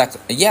 Yes,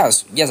 exactly.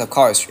 Yes, of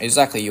course.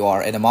 Exactly, you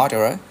are. And the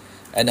Madara,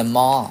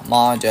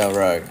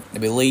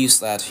 believes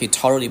that, he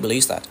totally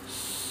believes that.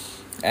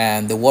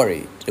 And the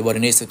world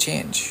needs to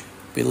change.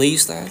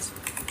 Believes that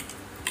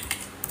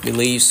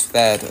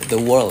the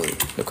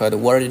world, because the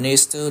world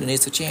needs to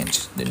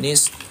change. The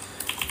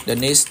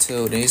needs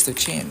to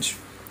change.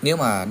 Nếu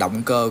mà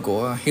động cơ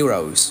của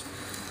heroes,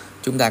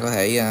 chúng ta có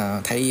thể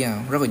thấy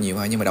rất là nhiều,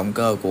 nhưng mà động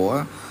cơ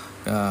của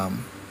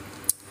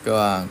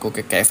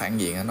cái kẻ phản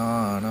diện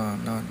nó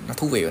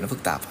thú vị và nó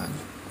phức tạp hơn.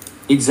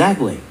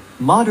 Exactly.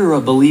 Madara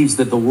believes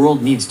that the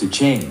world needs to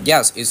change.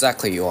 Yes,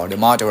 exactly. You are. The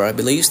Madara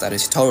believes that. He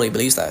totally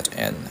believes that,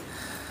 and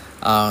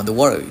the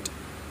world.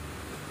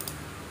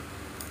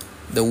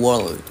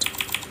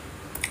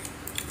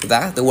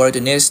 That the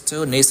world needs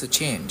to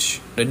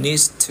change. The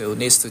needs to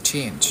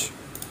change.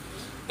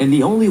 And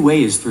the only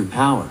way is through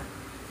power.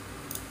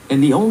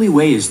 And the only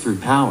way is through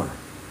power.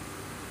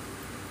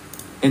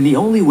 And the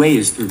only way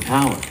is through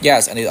power.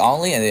 Yes, and the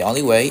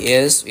only way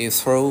is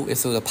through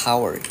the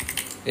power.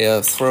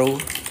 Through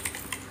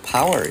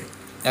power.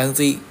 And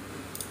the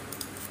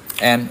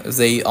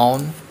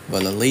only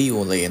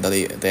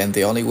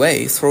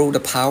way through the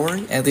power,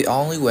 and the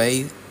only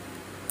way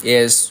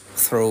is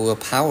through the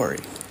power.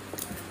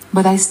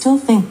 But I still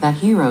think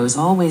that heroes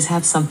always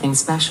have something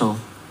special.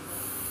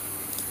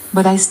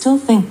 But I still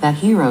think that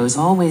heroes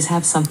always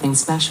have something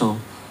special.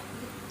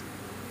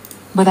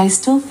 But I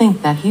still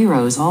think that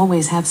heroes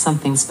always have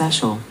something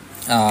special.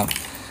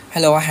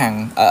 Hello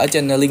Hằng, ở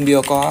trên link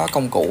video có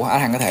công cụ,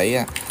 Hằng có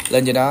thể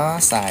lên trên đó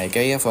xài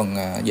cái phần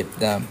dịch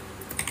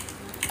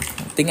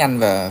tiếng Anh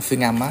và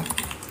phiên âm á.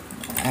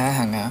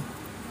 Hằng hả?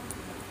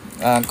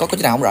 Có chỗ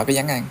nào không rõ cái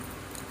dáng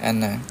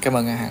anh cảm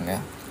ơn Hằng.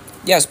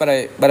 Yes, but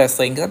I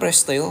still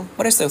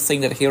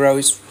think that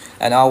heroes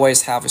and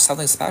always have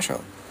something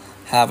special.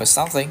 Have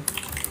something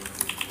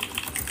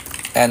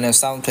and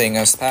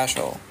something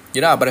special.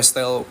 But I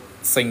still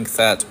think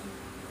that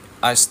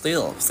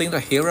the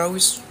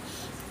heroes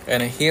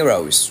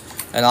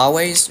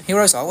always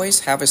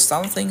have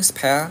something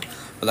special.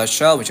 But I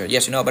show you,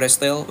 yes, but it's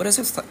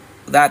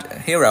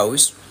that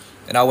heroes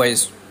and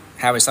always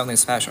have something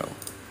special.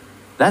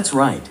 That's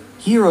right.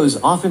 Heroes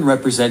often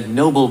represent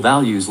noble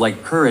values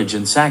like courage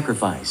and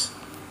sacrifice.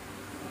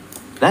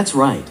 That's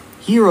right.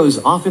 Heroes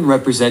often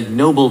represent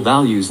noble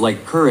values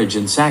like courage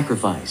and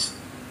sacrifice.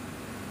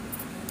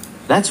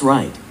 That's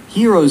right.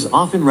 Heroes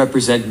often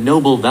represent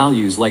noble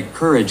values like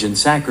courage and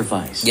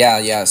sacrifice.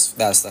 Yes,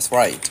 that's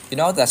right.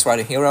 That's right.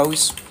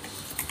 Heroes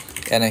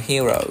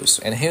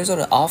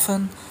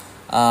often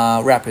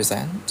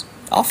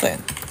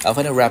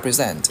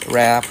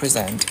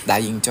represent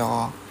đại diện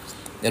cho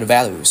the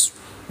values,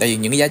 đại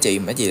diện những cái giá trị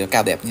mà gì là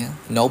cao đẹp nha,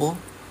 noble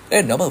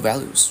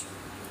values,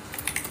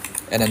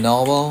 and the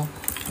noble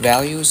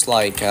values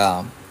like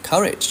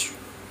courage,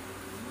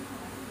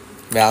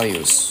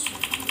 values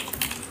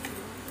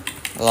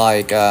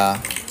like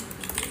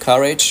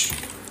courage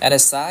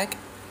and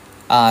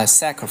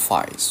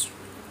sacrifice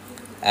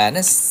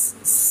and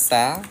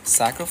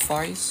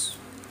sacrifice.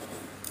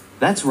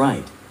 That's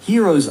right.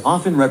 Heroes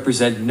often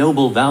represent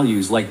noble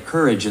values like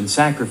courage and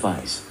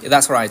sacrifice.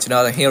 That's right.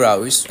 The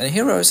heroes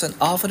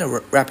often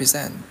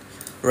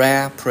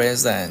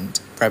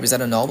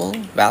represent noble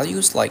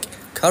values like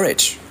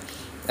courage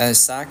and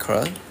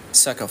sacrifice.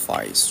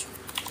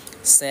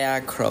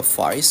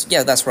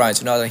 Yeah, that's right.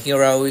 The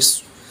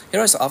heroes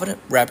often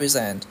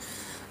represent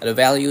the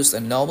values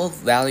and noble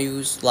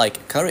values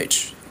like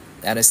courage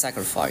and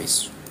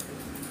sacrifice.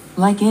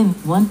 Like in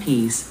One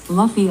Piece,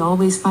 Luffy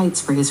always fights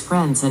for his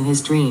friends and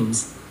his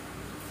dreams.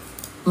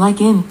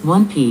 Like in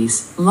One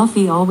Piece,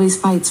 Luffy always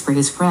fights for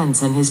his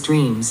friends and his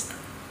dreams.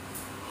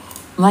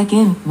 Like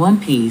in One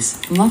Piece,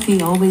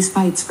 Luffy always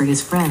fights for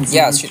his friends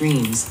and his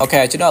dreams.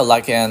 Okay,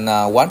 like in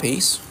One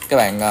Piece, các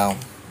bạn,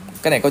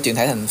 cái này có chuyển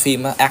thể thành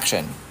phim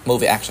action,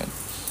 movie action,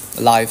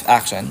 live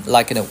action.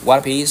 Like in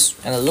One Piece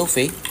and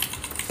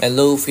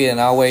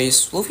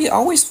Luffy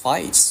always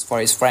fights for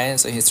his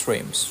friends and his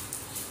dreams.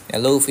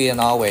 And Luffy and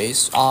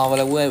always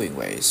overwhelming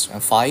ways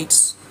and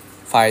fights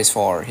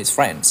for his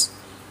friends.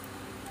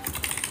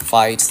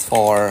 Fights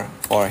for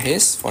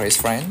his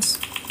friends,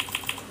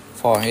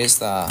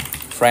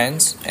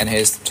 friends and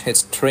his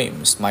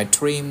dreams. My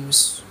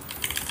dreams.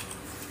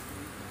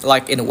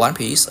 Like in One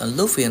Piece, and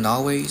Luffy and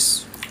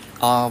always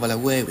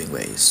overwhelming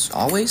ways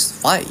always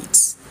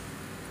fights.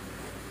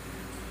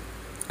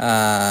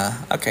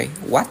 Okay,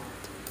 what?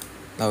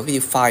 Rồi cái gì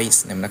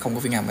fights này mà nó không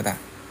có phiên âm ta?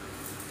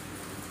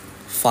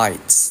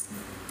 Fights.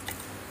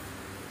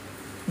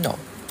 No.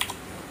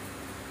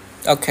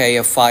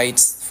 Okay,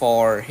 fights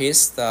for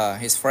his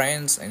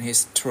friends and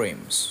his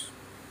dreams.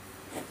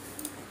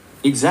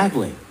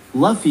 Exactly.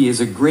 Luffy is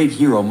a great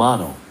hero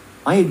model.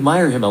 I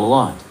admire him a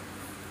lot.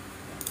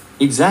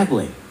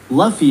 Exactly.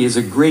 Luffy is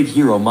a great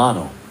hero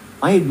model.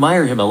 I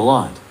admire him a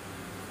lot.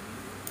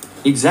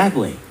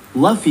 Exactly.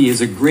 Luffy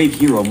is a great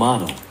hero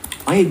model.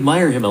 I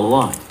admire him a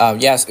lot.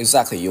 Yes,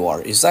 exactly. You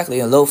are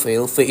exactly. Luffy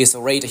is a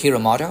great hero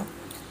model.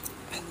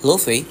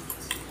 Luffy,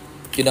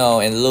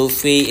 and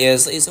Luffy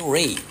is a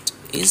great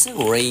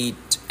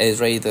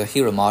the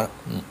hero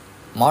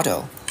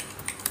model,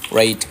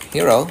 great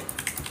hero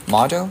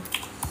model,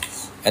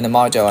 and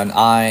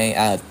I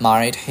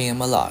admired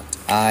him a lot.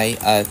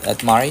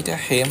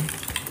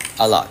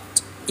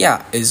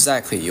 Yeah,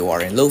 exactly. You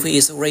are. And Luffy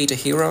is a great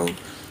hero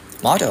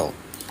model.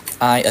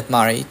 I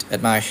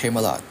admire him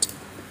a lot.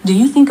 Do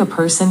you think a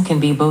person can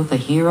be both a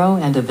hero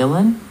and a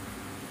villain?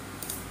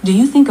 Do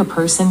you think a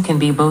person can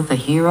be both a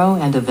hero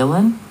and a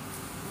villain?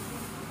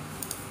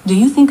 Do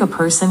you think a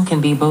person can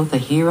be both a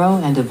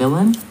hero and a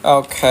villain?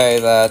 Okay,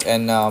 that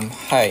and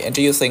hey, and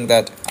do you think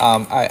that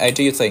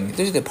do you think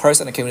the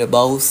person can be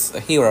both a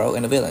hero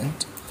and a villain?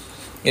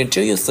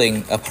 Do you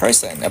think a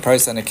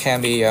person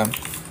can be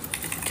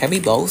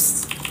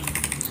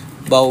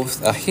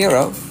both a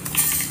hero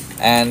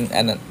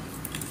and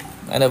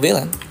a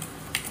villain?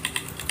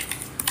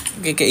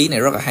 Cái ý này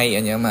rất là hay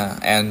anh em mà.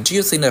 And do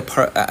you think a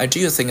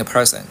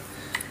person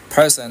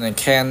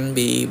can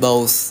be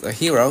both a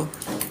hero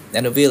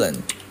and a villain?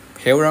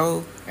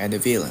 Hero and a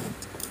villain.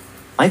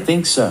 I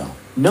think so.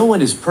 No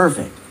one is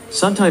perfect.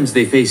 Sometimes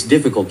they face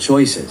difficult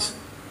choices.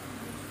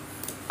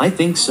 I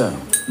think so.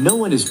 No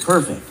one is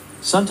perfect.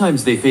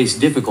 Sometimes they face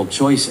difficult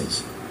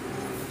choices.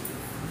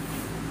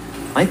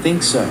 I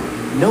think so.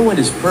 No one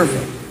is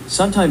perfect.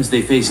 Sometimes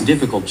they face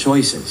difficult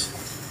choices.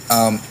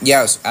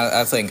 Yes,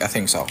 I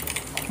think so.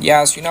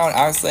 Yes,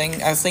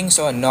 I think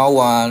so. No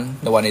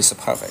one is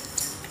perfect.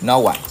 No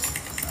one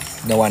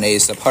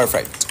is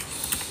perfect.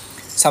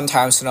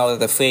 Sometimes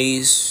they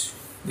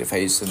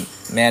face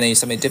many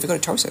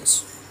difficult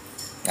choices.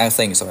 I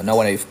think so. No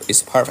one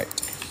is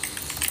perfect.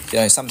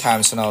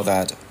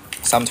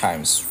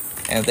 Sometimes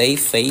and they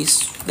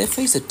face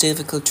the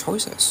difficult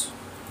choices.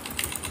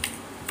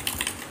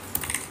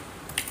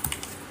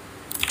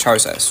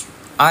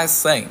 I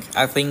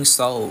think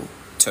so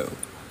too.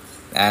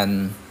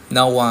 And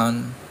no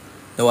one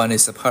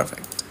is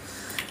perfect.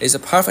 It's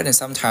perfect, and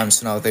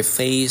sometimes they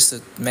face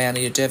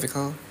many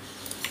difficult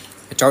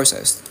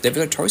choices.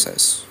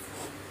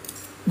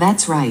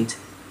 That's right.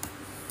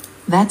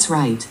 That's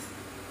right.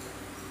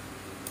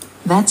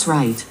 That's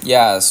right.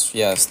 Yes,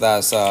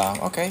 that's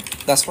okay.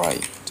 That's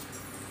right.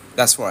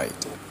 That's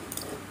right.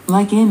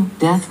 Like in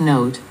Death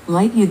Note,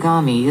 Light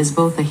Yagami is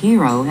both a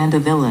hero and a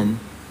villain.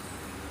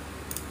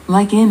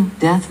 Like in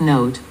Death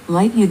Note,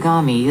 Light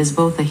Yagami is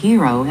both a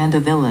hero and a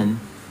villain.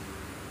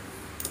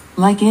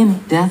 Like in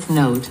Death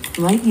Note,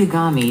 Light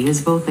Yagami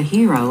is both a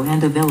hero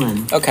and a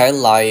villain. Okay,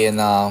 like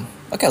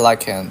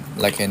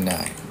in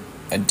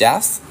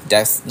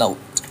Death Note.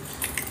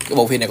 Cái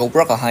bộ phim này cũng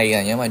rất là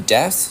hay nhưng mà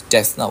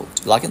Death Note,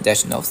 like in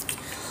Death Note,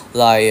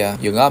 like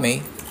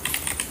Yagami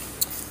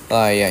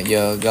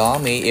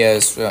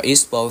is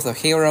both a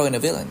hero and a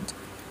villain.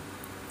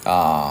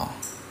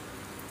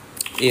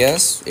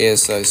 Yes,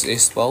 is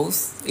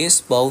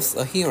both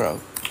a hero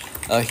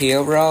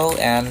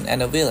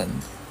and a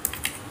villain.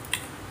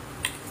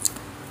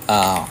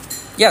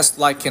 Yes,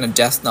 like in a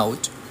Death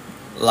Note,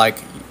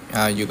 like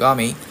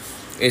Yagami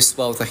is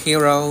both a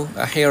hero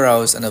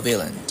and a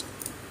villain.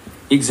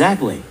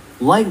 Exactly.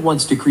 Light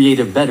wants to create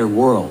a better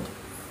world.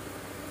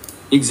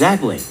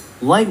 Exactly.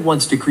 Light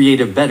wants to create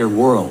a better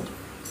world.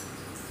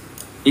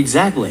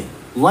 Exactly.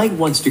 Light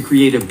wants to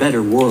create a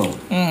better world.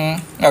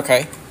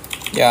 Okay.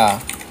 Yeah.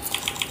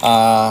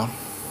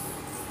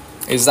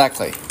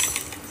 Exactly.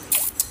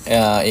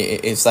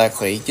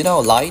 Exactly.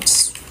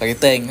 Lights, like a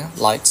thing,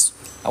 lights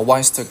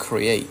wants to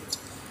create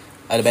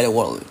a better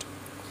world.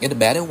 In a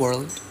better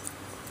world,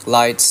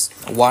 lights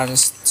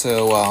wants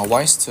to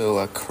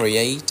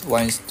create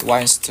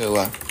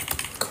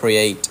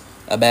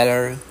a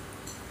better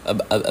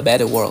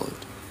world.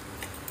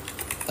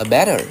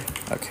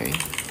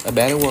 A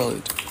better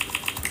world.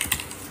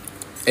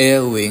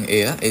 Earwing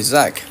ear,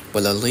 exact,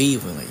 but a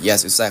living.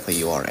 Yes, exactly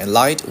you are. And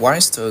light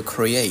wants to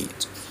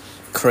create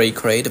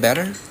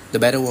the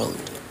better world.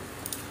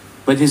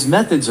 But his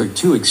methods are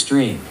too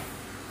extreme.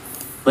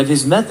 But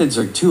his methods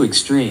are too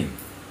extreme.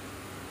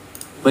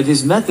 But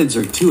his methods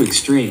are too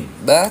extreme.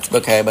 But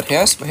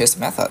his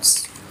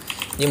methods.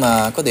 Nhưng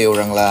mà có điều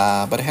rằng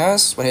là but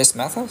his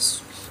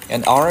methods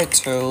and are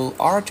too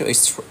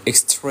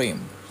extreme.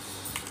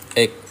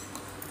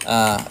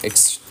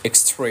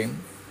 Extreme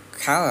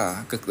khá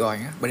là cực đoan.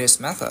 But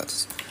his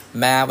methods.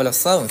 Mà và là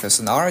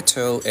things are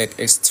too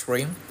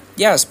extreme.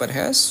 Yes, but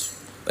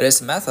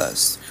his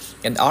methods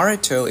and are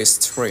too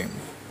extreme.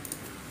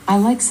 I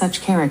like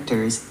such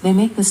characters, they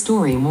make the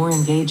story more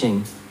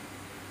engaging.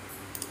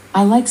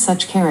 I like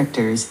such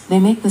characters, they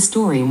make the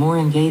story more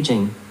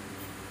engaging.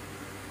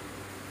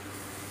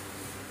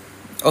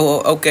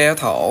 Okay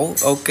Thổ,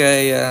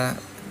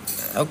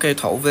 okay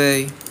Thổ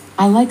V.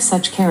 I like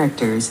such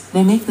characters,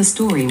 they make the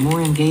story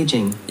more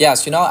engaging.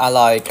 Yes, I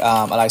like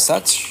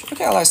such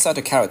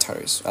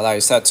characters. I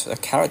like such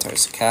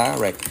characters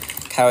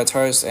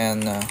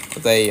and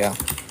they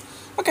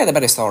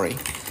make the story.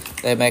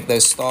 They make the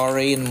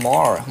story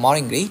more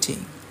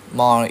engaging.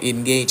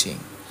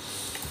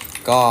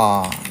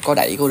 Có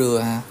đẩy có đưa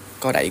ha,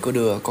 có đẩy có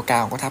đưa, có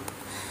cao có thấp,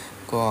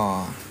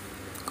 có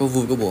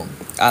vui có buồn.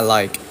 I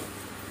like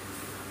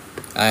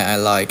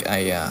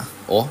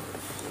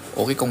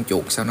ủa cái con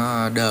chuột sao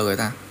nó đơ rồi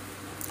ta?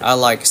 I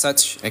like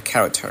such a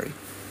character.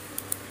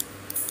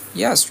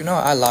 Yes,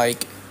 I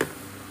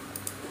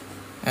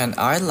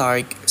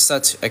like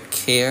such a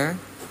care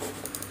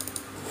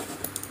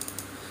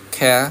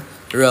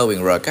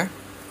rowing rocker,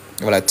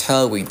 gọi là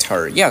towing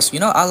tour. Yes,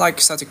 I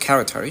like such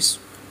characters,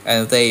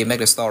 and they make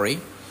the story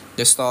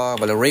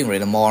và là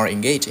really more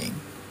engaging.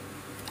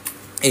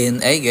 In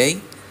a gay,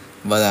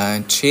 và là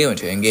chill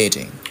to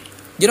engaging.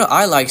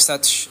 I like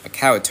such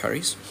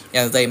characters,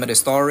 and they make the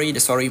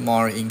story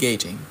more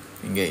engaging.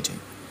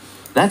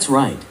 That's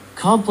right.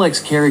 Complex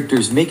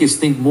characters make us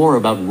think more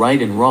about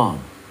right and wrong.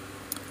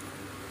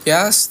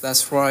 Yes,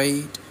 that's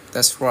right.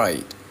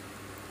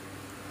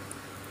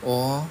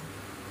 Ủa,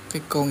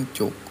 cái con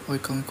chuột, ôi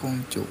con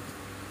chuột.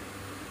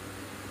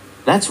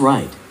 That's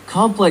right.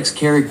 Complex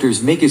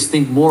characters make us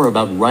think more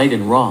about right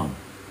and wrong.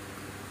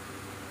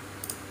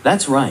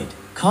 That's right.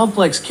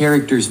 Complex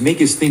characters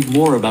make us think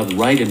more about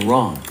right and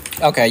wrong.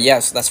 Okay,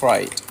 yes, that's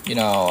right.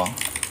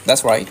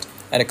 That's right.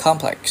 And the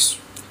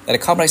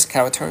complex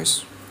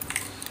characters.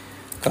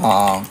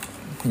 Còn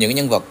những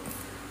nhân vật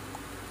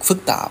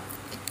phức tạp,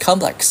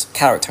 complex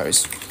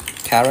characters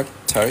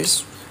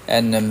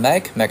and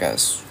make us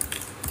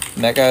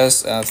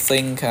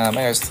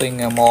think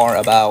more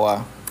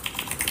about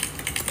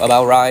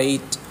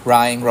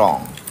right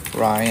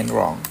and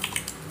wrong.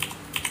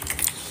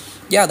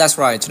 Yeah, that's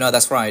right.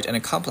 That's right. And the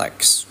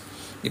complex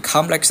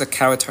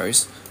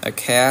characters, a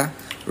care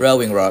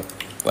rowing rope,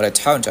 what I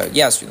told you.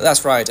 Yes,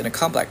 that's right. And the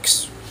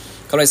complex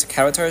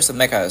characters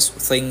make us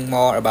think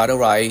more about the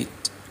right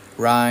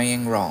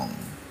and wrong.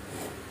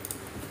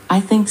 I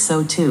think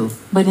so too,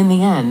 but in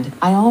the end,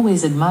 I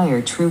always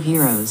admire true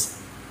heroes.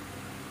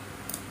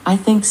 I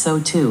think so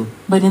too,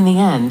 but in the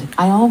end,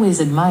 I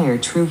always admire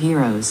true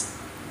heroes.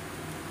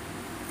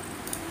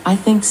 I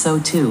think so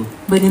too,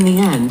 but in the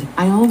end,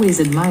 I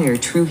always admire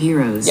true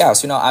heroes.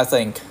 Yes, I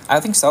think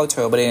so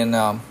too, but in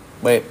the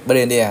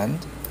end,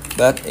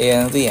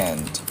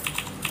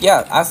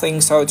 yeah, I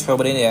think so too,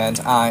 but in the end,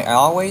 I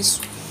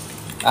always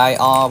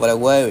admire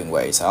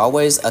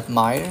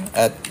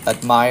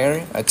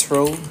a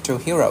true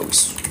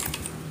heroes.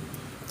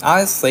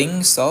 I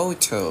think so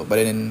too, but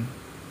in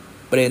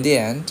the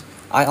end,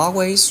 I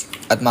always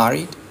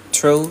admired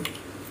true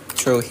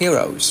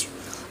heroes.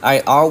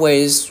 I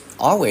always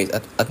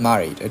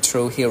admired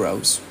true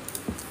heroes.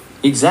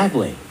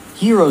 Exactly.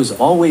 Heroes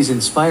always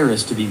inspire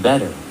us to be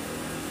better.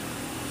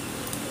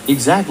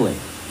 Exactly.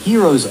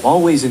 Heroes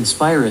always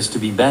inspire us to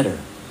be better.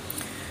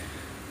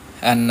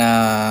 Anh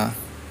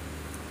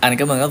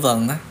cảm ơn Á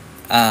Vân đó.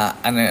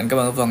 Anh cảm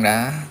ơn Á Vân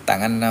đã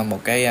tặng anh một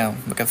cái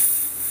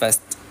vest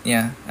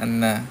nha.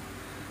 Anh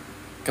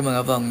cảm ơn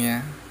Á Vân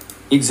nha.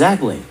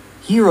 Exactly.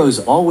 Heroes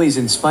always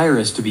inspire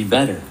us to be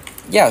better.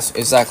 Yes,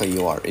 exactly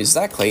you are.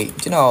 Exactly.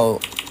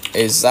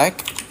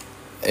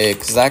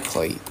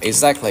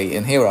 Exactly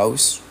in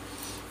heroes.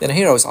 Then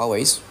heroes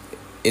always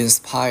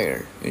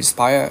inspire us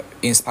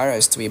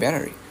to be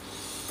better.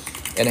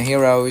 And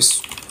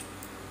heroes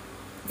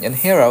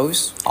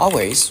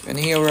always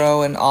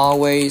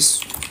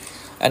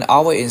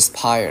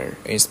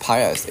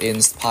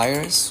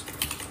inspires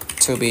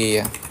to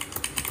be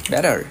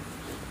better.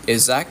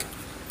 Exact.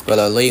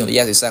 Well, Luyện,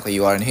 yes, exactly.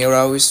 You are in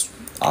heroes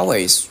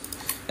always,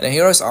 and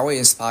heroes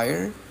always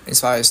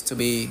inspires to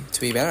be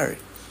better.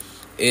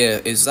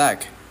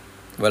 Exact.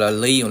 Well,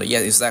 Luyện,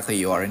 yes, exactly.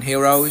 You are in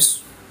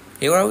heroes.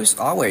 Heroes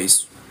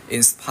always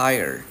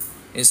inspire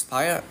us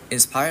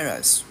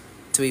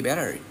to be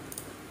better.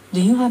 Do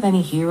you have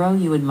any hero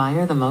you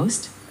admire the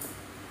most?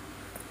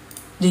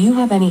 Do you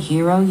have any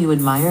hero you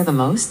admire the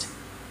most?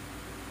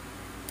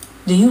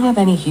 Do you have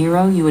any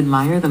hero you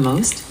admire the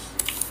most?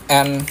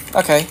 And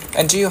okay,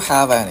 and do you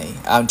have any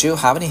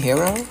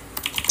hero?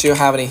 Do you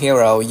have any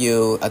hero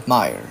you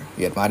admire?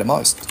 You admire the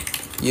most.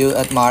 You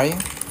admire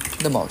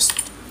the most.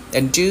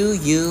 And do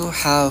you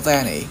have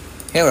any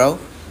hero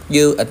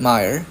you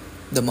admire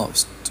the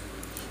most?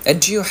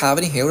 And do you have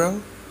any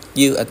hero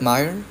you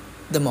admire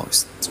the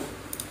most?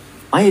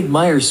 I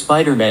admire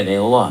Spider-Man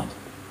a lot.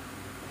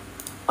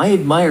 I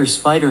admire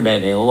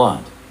Spider-Man a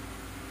lot.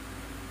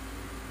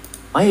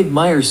 I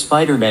admire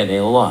Spider-Man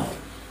a lot.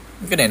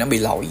 Cái này nó bị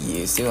lỗi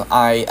gì xíu.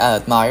 I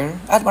admire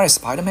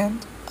Spider-Man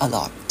a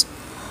lot.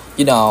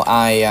 You know,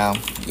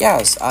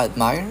 yes, I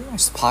admire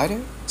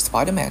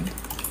Spider-Man.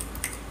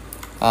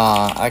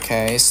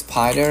 Okay,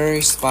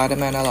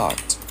 Spider-Man a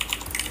lot.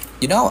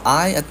 You know,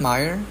 I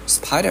admire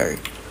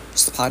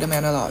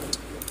Spider-Man a lot.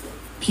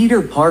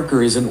 Peter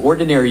Parker is an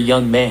ordinary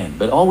young man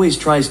but always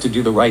tries to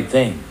do the right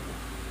thing.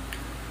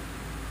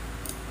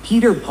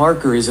 Peter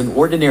Parker is an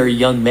ordinary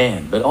young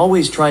man but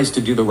always tries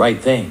to do the right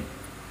thing.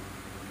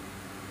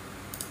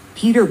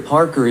 Peter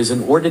Parker is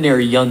an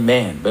ordinary young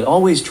man but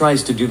always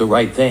tries to do the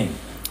right thing.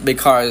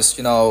 Because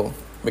the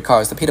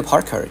Peter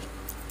Parker,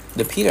 because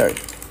the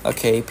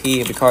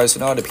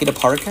Peter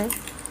Parker,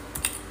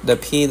 the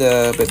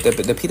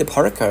Peter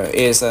Parker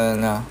is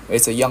a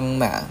young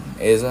man,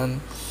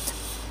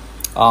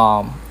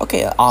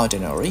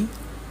 ordinary,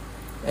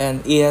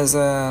 and is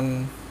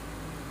an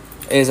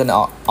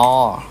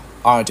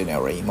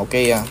ordinary, một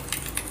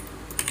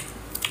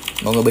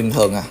người bình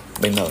thường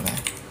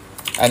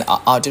an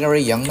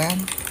ordinary young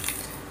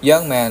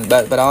man,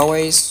 but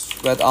always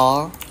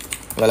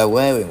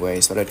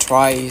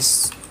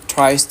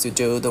tries to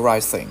do the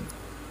right thing,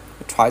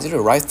 try to do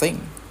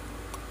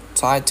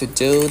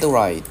the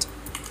right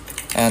thing,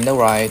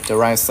 the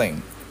right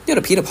thing. You're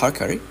the Peter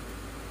Parker.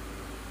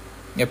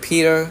 Yeah,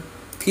 Peter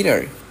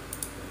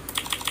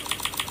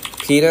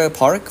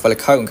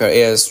Parker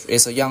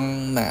is a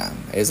young man,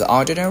 is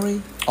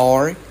ordinary,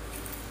 or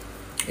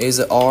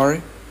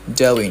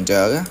doing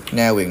the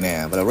now,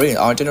 but a really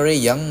ordinary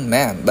young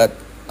man, but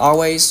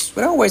always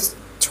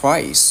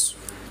tries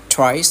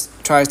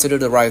to do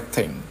the right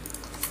thing.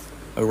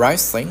 A right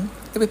thing.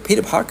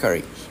 Peter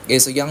Parker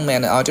is a young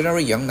man, an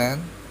ordinary young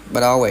man,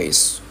 but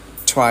always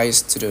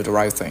tries to do the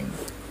right thing.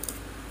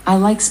 I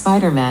like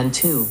Spider-Man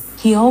too.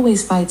 He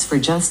always fights for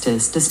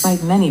justice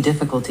despite many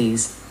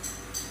difficulties.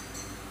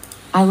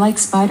 I like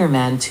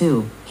Spider-Man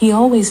too. He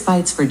always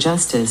fights for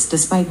justice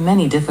despite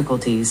many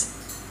difficulties.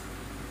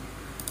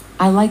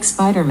 I like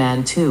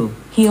Spider-Man too.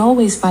 He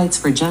always fights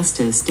for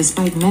justice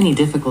despite many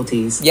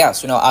difficulties.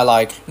 Yes,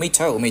 me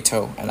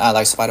too, and I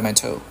like Spider-Man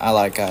too. I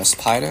like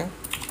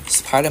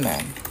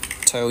Spider-Man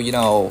too.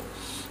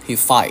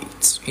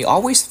 He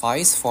always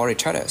fights for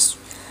each other,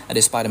 and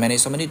despite many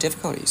so many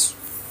difficulties,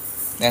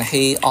 and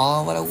he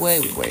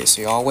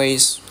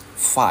always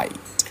fight.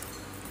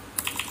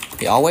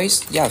 He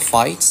always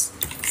fights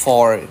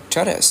for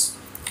justice,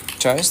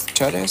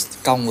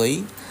 công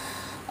lý,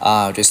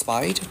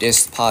 despite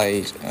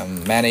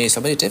many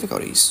so many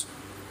difficulties.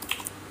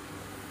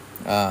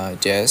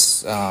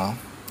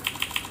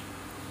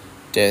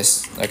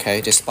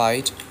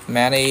 Despite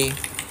many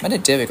many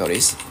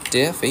difficulties.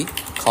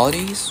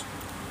 Difficulties.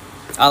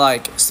 I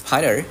like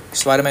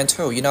Spider-Man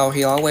too. You know,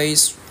 he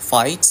always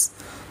fights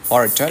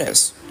for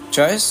justice.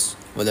 Just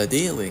with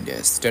doing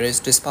this, there is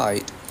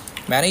despite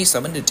many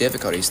so many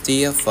difficulties.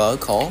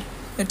 Difficult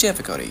and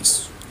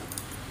difficulties.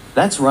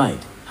 That's right.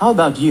 How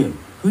about you?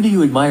 Who do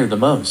you admire the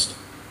most?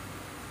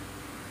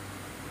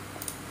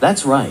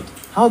 That's right.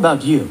 How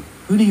about you?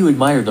 Who do you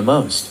admire the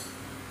most?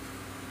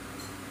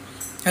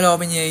 Hello,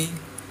 Bé Nhi.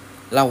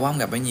 Lâu quá không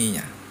gặp Bé Nhi nhỉ?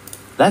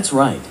 That's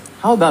right.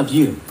 How about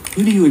you?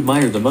 Who do you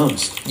admire the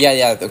most?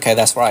 Yeah, okay,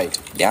 that's right.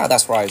 Yeah,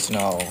 that's right,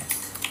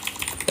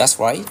 That's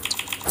right.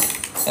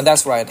 And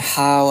that's right.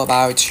 How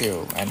about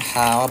you? And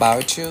how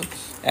about you?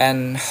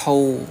 And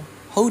who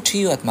do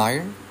you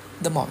admire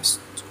the most?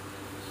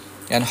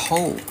 And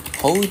who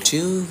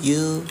do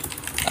you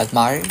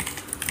admire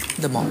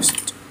the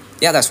most?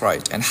 Yeah, that's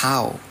right. And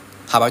how?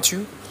 How about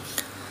you?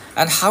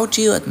 And how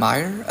do you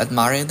admire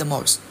the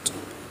most?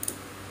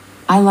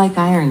 I like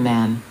Iron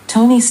Man.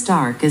 Tony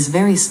Stark is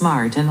very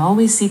smart and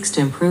always seeks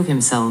to improve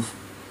himself.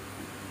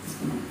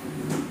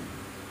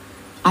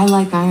 I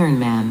like Iron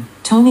Man.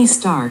 Tony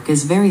Stark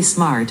is very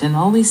smart and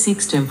always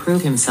seeks to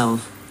improve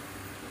himself.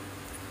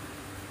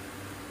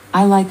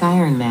 I like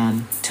Iron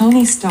Man.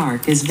 Tony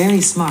Stark is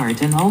very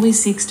smart and always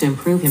seeks to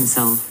improve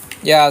himself.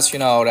 Yes, you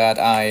know that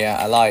I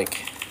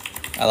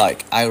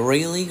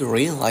really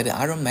like the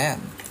Iron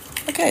Man.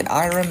 Okay,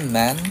 Iron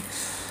Man.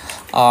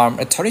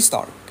 Tony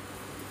Stark.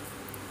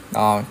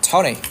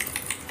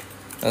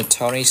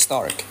 Tony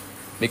Stark,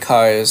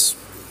 because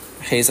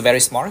he's very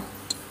smart.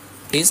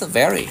 He's a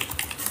very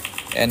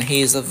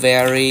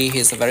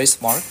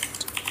smart.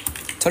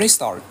 Tony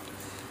Stark,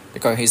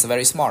 because he's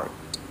very smart,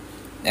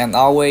 and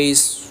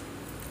always,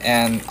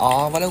 and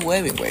all the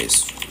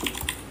ways,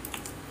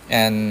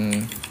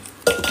 and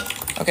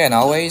okay, and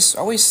always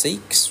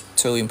seeks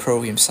to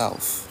improve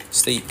himself.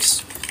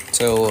 Seeks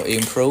to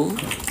improve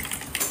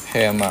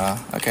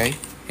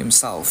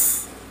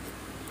himself.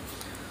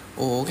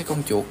 Ủa cái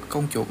con chuột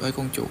ơi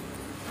con chuột.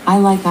 I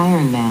like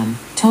Iron Man.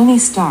 Tony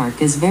Stark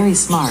is very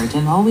smart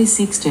and always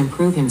seeks to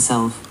improve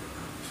himself.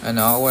 And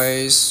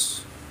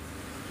always.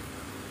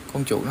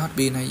 Con chuột nó hết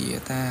pin hay gì vậy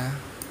ta?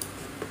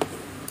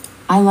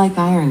 I like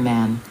Iron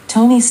Man.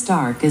 Tony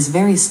Stark is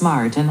very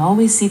smart and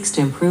always seeks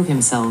to improve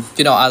himself.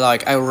 You know,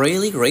 I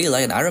really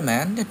like an Iron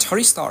Man.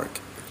 Tony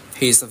Stark.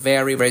 He's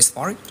very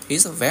smart.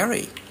 He's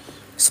very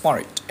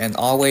smart and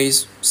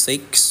always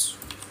seeks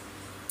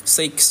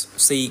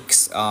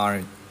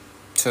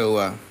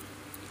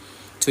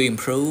to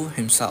improve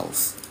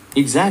himself.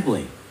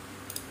 Exactly.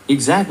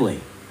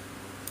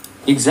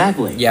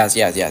 Yes.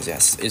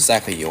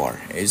 Exactly, you are.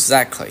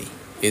 Exactly.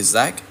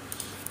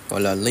 Gọi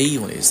là lý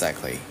luôn,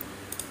 exactly.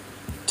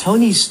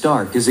 Tony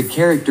Stark is a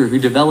character who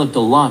developed a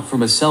lot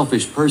from a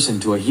selfish person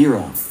to a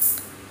hero.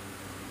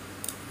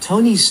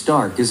 Tony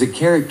Stark is a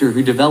character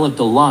who developed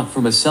a lot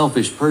from a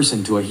selfish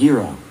person to a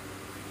hero.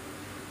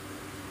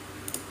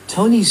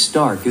 Tony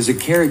Stark is a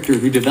character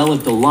who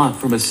developed a lot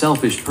from a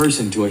selfish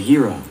person to a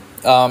hero.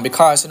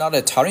 Because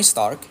that Tony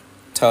Stark,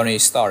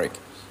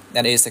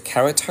 that is a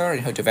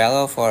character who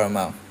developed from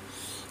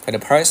the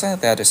person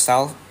that is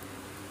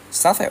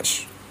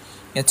selfish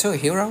into a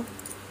hero.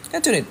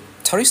 And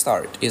Tony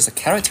Stark is a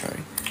character,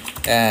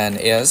 and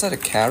is a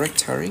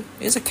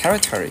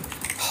character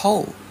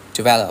who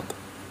developed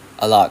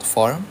a lot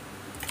from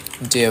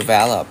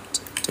developed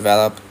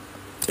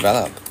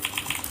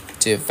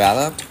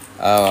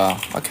a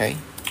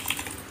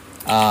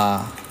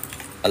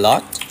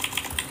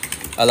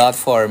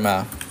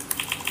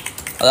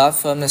lot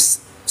from the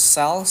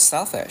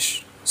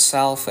selfish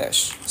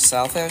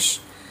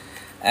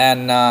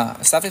and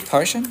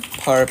selfish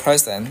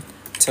person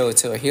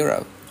to a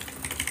hero.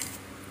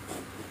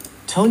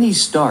 Tony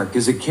Stark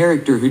is a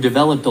character who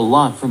developed a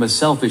lot from a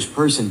selfish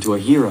person to a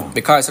hero.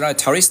 Because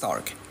Tony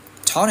Stark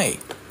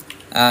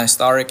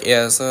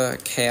is a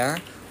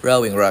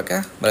rowing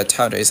worker, but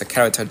Tony is a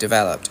character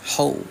developed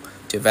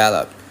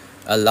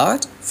a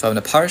lot from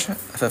the person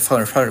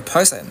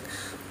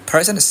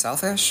is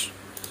selfish,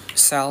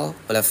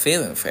 but a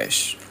feeling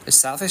fish. A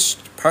selfish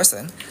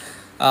person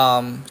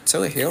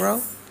to a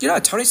hero.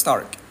 Tony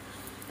Stark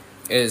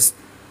is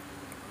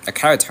a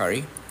character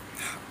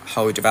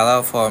who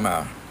developed from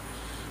a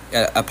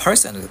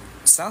person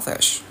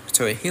selfish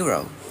to a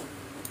hero.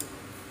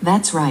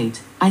 That's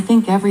right. I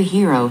think every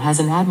hero has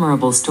an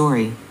admirable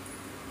story.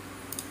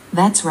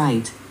 That's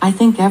right. I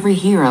think every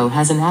hero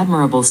has an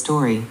admirable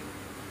story.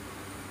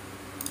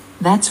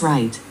 That's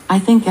right. I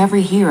think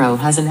every hero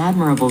has an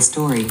admirable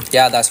story.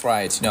 Yeah, that's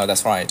right.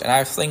 That's right. And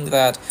I think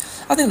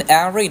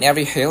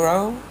every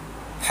hero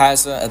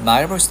has an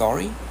admirable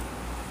story.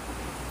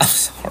 I'm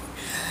sorry.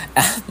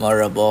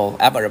 Admirable.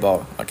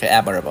 Okay,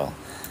 admirable.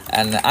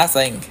 And I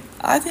think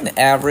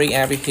every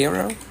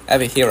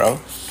hero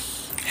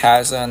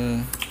has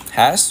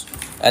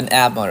an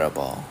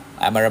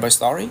admirable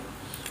story.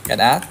 An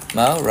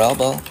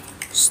admirable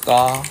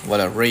story. What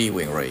a re.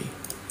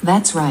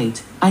 That's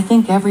right. I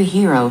think every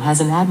hero has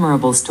an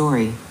admirable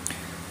story.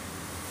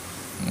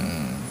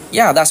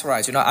 Yeah, that's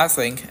right. I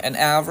think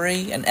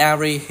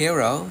every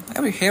hero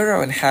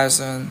has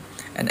an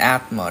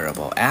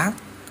admirable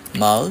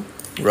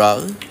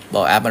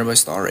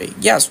story.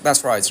 Yes,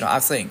 that's right. I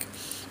think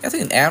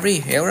every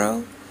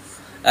hero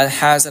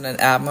has an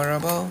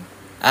admirable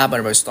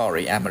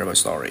story.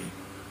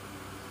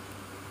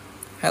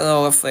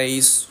 Hello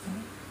face,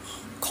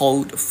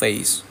 cold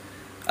face.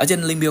 Ở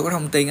trên link bio có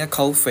thông tin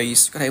cold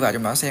face, có thể vào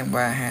trong đó xem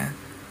qua ha.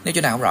 Nếu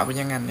chỗ nào không rõ của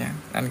anh nha.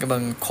 Anh cảm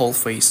ơn cold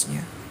face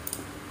nha.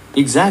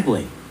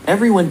 Exactly.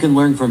 Everyone can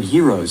learn from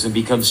heroes and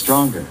become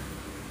stronger.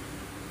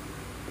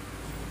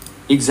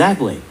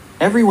 Exactly.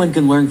 Everyone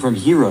can learn from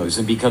heroes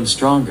and become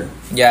stronger.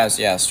 Yes,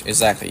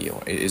 exactly.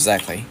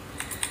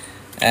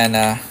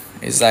 And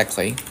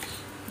exactly.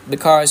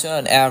 Because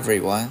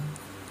everyone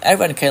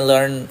can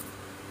learn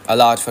a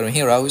lot from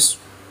heroes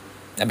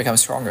and become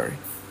stronger.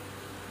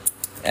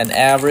 And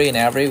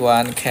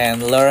everyone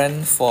can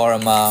learn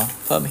from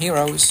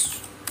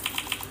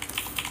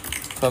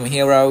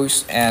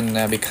heroes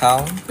and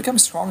become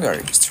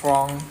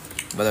strong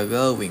but a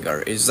girl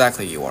winger.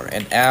 Exactly, you are.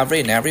 And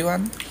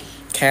everyone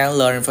can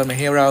learn from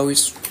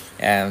heroes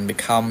and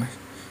become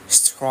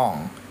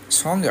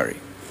stronger.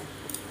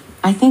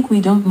 I think we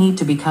don't need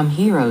to become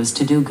heroes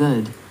to do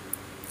good.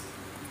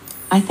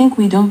 I think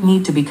we don't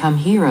need to become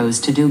heroes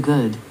to do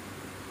good.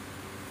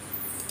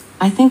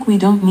 I think we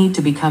don't need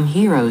to become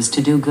heroes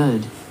to do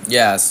good.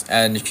 Yes,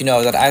 and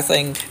that I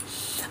think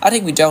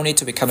we don't need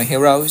to become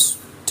heroes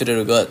to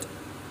do good,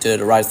 to do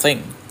the right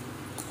thing.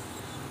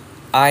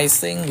 I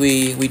think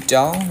we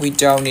don't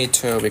need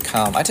to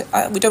become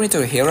we don't need to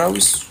be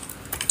heroes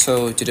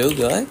to do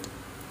good,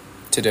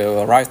 to do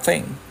the right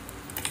thing.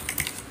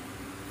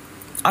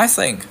 I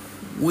think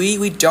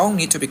we don't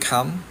need to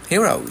become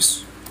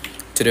heroes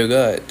to do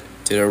good,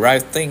 to do the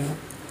right thing.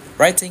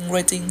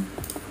 Rating.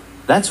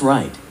 That's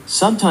right.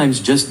 Sometimes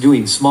just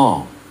doing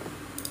small.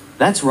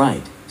 That's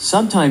right.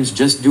 Sometimes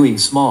just doing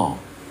small.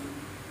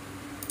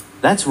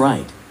 That's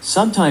right.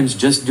 Sometimes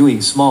just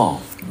doing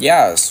small.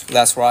 Yes,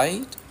 that's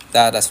right.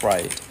 That's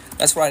right.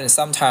 That's right. And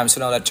sometimes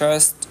that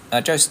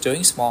just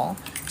doing small.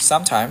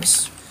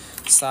 Sometimes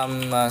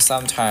and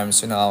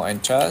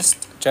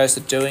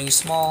just doing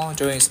small,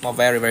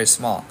 very very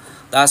small.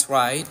 That's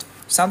right.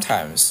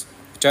 Sometimes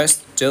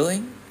just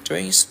doing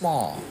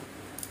small.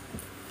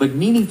 But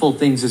meaningful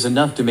things is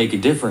enough to make a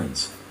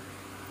difference.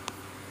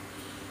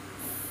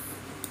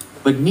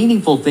 But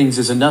meaningful things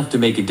is enough to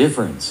make a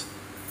difference.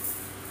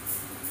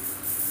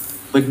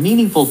 But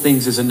meaningful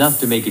things is enough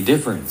to make a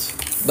difference.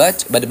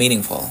 But the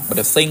meaningful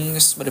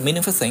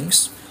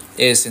things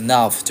is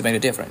enough to make a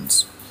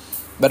difference.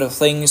 But the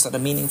things that are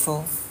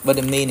meaningful,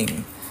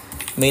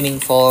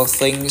 meaningful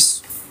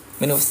things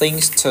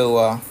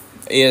to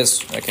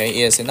is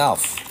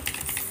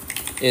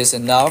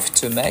enough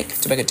to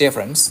make a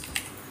difference.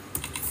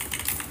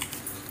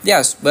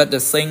 Yes, but the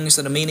things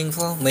that are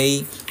meaningful,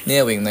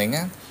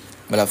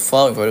 but the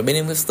following for the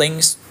meaningful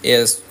things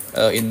is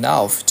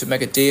enough to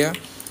make a deal.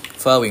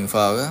 Following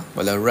for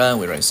but the run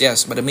with us.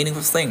 Yes, but the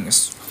meaningful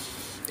things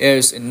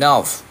is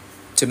enough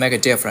to make a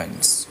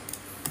difference.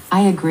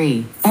 I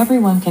agree.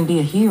 Everyone can be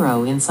a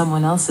hero in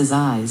someone else's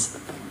eyes.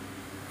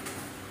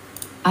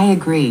 I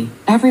agree.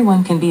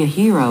 Everyone can be a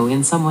hero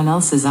in someone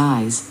else's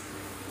eyes.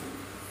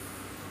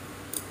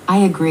 I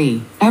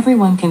agree.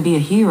 Everyone can be a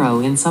hero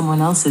in someone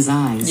else's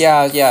eyes.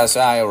 Yeah, yes,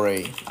 I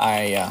agree.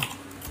 I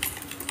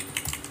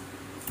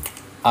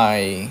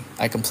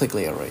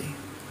completely agree.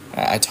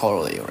 I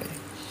totally agree.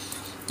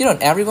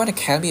 Everyone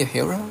can be a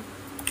hero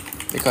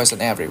because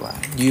everyone,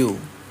 you,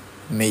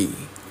 me,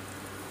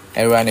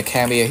 everyone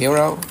can be a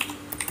hero.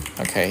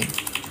 Okay,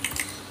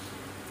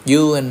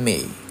 you and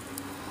me,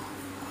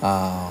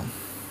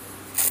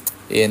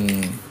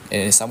 in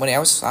someone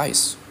else's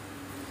eyes,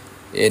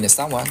 in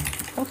someone.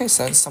 Okay,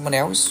 so someone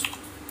else's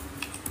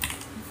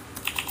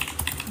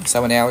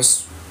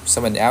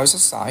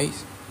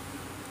eyes,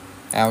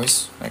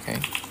 else. Okay,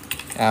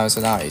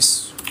 else's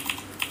eyes.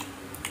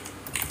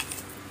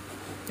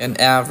 And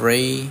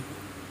every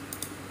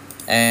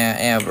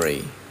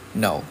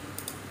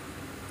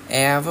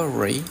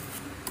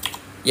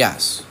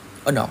yes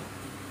or no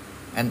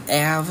and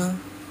ever.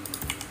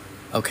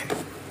 Okay,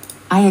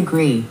 I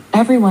agree.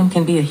 Everyone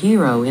can be a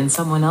hero in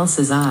someone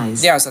else's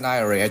eyes. Yes, and I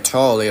agree. I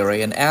totally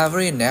agree. And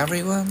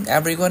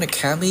everyone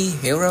can be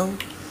hero.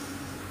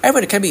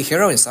 Everyone can be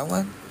hero in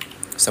someone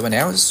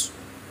else's eyes.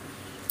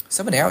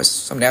 Someone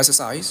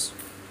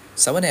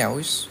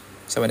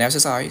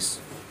else's eyes.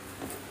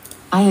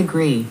 I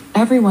agree.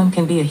 Everyone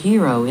can be a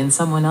hero in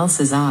someone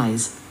else's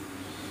eyes.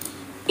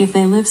 If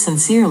they live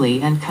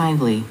sincerely and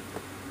kindly.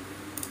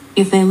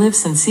 If they live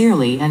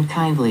sincerely and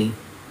kindly.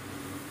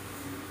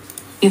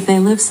 If they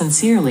live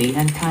sincerely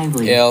and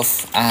kindly.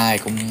 If ai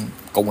cũng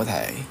có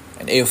thể.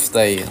 And if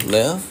they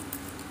live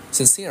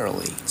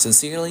sincerely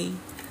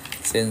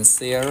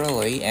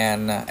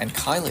and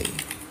kindly.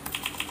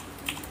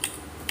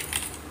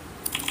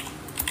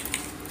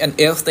 And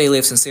if they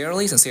live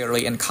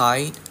sincerely and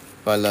kind.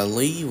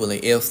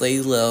 If they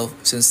live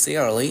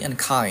sincerely and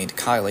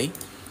kindly.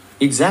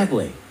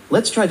 Exactly.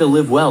 Let's try to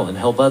live well and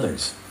help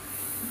others.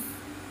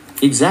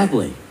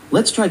 Exactly.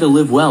 Let's try to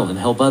live well and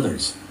help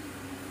others.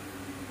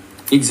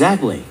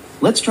 Exactly.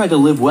 Let's try to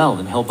live well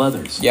and help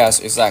others. Yes,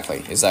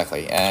 exactly.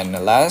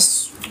 And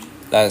let's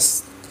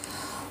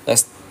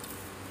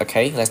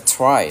okay. Let's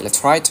try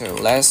to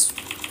let's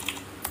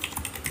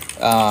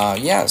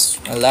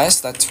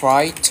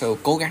try to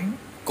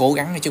cố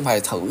gắng chứ không phải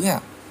là thử nha.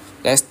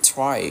 Let's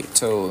try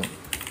to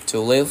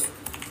live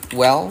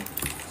well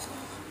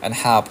and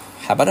help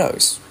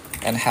others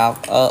and help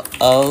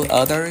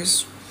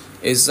others.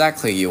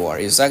 Exactly, you are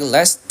exactly.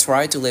 Let's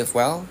try to live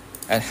well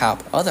and help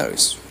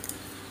others.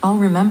 I'll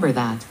remember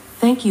that.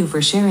 Thank you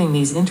for sharing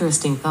these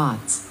interesting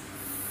thoughts.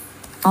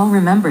 I'll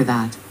remember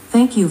that.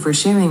 Thank you for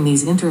sharing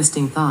these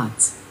interesting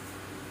thoughts.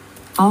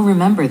 I'll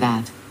remember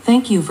that.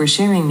 Thank you for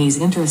sharing these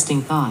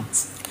interesting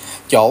thoughts.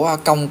 Chỗ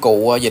công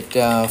cụ dịch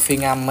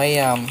phiên âm ấy,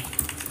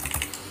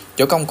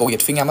 chỗ công cụ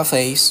dịch phiên âm ở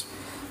Face.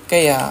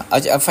 Cái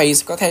ở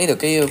Face có thấy được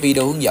cái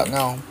video hướng dẫn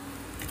không?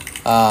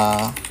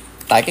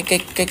 Tại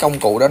cái công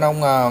cụ đó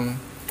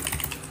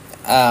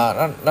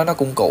nó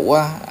công cụ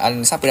á,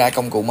 anh sắp ra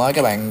công cụ mới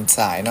các bạn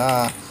xài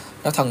nó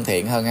thân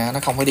thiện hơn ha, nó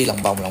không phải đi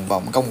lòng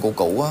vòng. Công cụ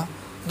cũ á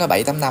nó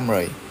 7-8 năm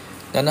rồi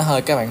nên nó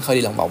các bạn hơi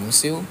đi lòng vòng một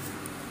xíu.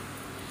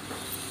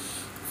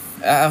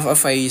 Ở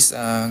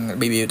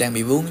Face đang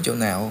bị vướng chỗ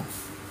nào?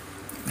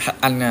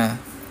 Anh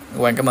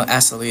Quang cảm ơn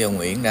Ashley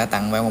Nguyễn đã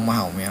tặng bông hoa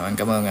hồng nha. Anh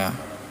cảm ơn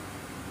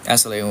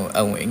Ashley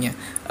Nguyễn nha.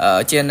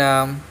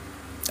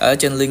 Ở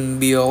trên link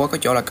bio có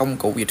chỗ là công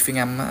cụ dịch phiên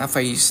âm ở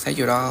Face, thấy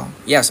chỗ đó không?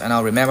 Yes, and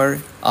I'll remember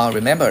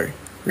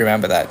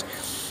that.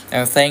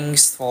 And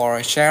thanks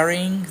for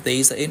sharing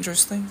these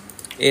interesting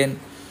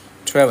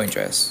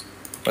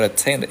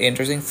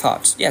interesting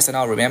thoughts. Yes, and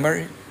I'll remember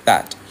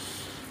that.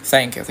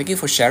 Thank you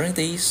for sharing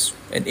these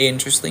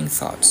interesting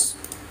thoughts.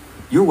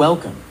 You're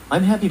welcome.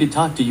 I'm happy to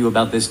talk to you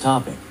about this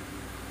topic.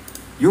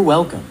 You're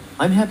welcome.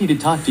 I'm happy to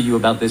talk to you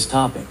about this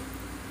topic.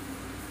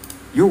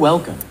 You're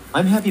welcome.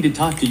 I'm happy to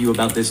talk to you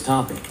about this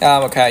topic.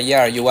 Okay,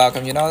 yeah, you're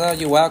welcome. You know that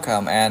you're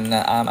welcome, and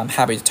I'm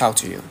happy to talk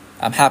to you.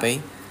 I'm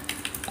happy.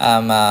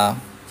 I'm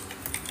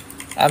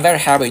very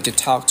happy to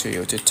talk to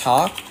you. To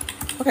talk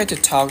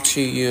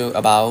to you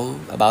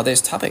about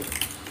this topic.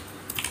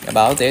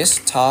 About this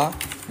talk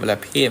with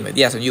him.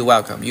 Yes, and you're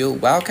welcome. You're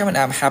welcome, and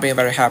I'm happy. I'm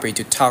very happy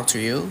to talk to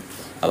you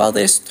about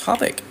this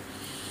topic.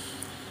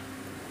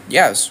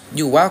 Yes,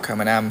 you're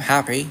welcome, and I'm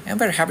happy. I'm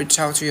very happy to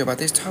talk to you about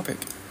this topic.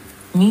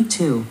 Me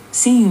too.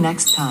 See you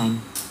next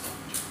time.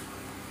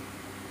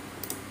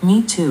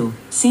 Me too.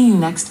 See you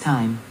next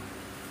time.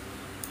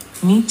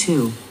 Me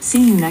too.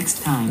 See you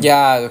next time.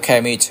 Yeah,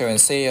 okay, me too, and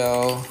see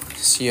you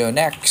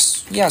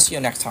next. Yeah, see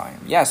you next time.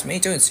 Yes, me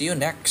too, and see you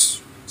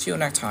next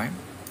time.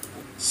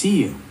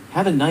 See you.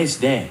 Have a nice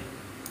day.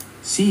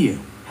 See you.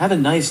 Have a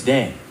nice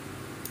day.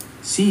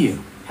 See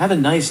you. Have a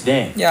nice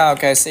day. Yeah,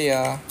 okay, see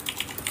you,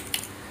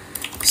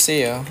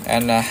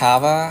 and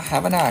have a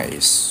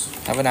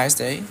nice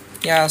day.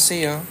 Yeah,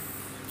 see you,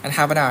 and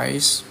have a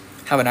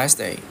nice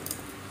day.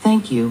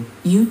 Thank you.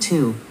 You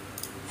too.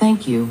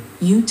 Thank you.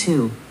 You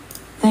too.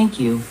 Thank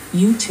you.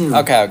 You too.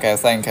 Okay,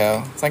 thank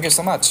you. Thank you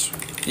so much.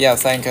 Yeah,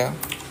 thank you.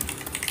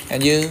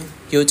 And you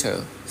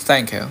too.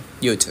 Thank you.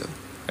 You too.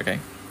 Okay,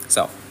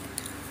 so.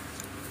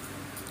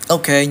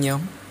 Ok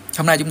nhóm.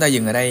 Hôm nay chúng ta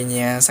dừng ở đây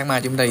nha. Sáng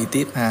mai chúng ta đi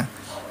tiếp ha.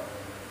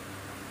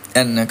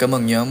 Anh cảm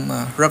ơn nhóm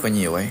rất là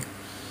nhiều ấy.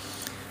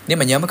 Nếu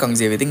mà nhóm có cần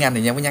gì về tiếng Anh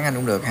thì nhóm có nhắn anh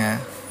cũng được ha.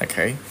 Ok.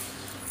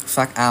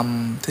 Phát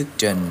âm, thuyết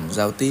trình,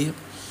 giao tiếp.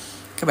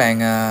 Các bạn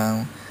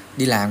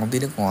đi làm công ty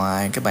nước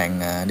ngoài, các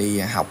bạn đi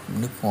học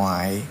nước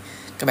ngoài,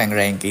 các bạn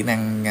rèn kỹ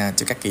năng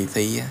cho các kỳ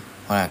thi,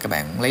 hoặc là các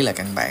bạn lấy lại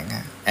căn bản.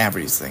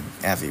 Everything,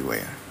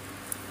 everywhere.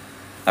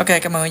 Ok,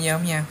 cảm ơn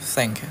nhóm nha.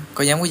 Thank you.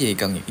 Có nhóm có gì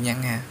cần gì cứ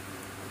nhắn ha.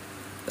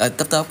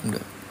 Tấp cũng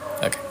được.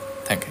 Ok,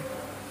 thank you.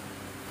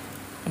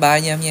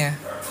 Bye nhóm nha.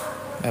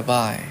 Bye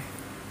bye.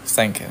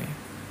 Thank you.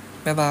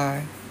 Bye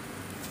bye.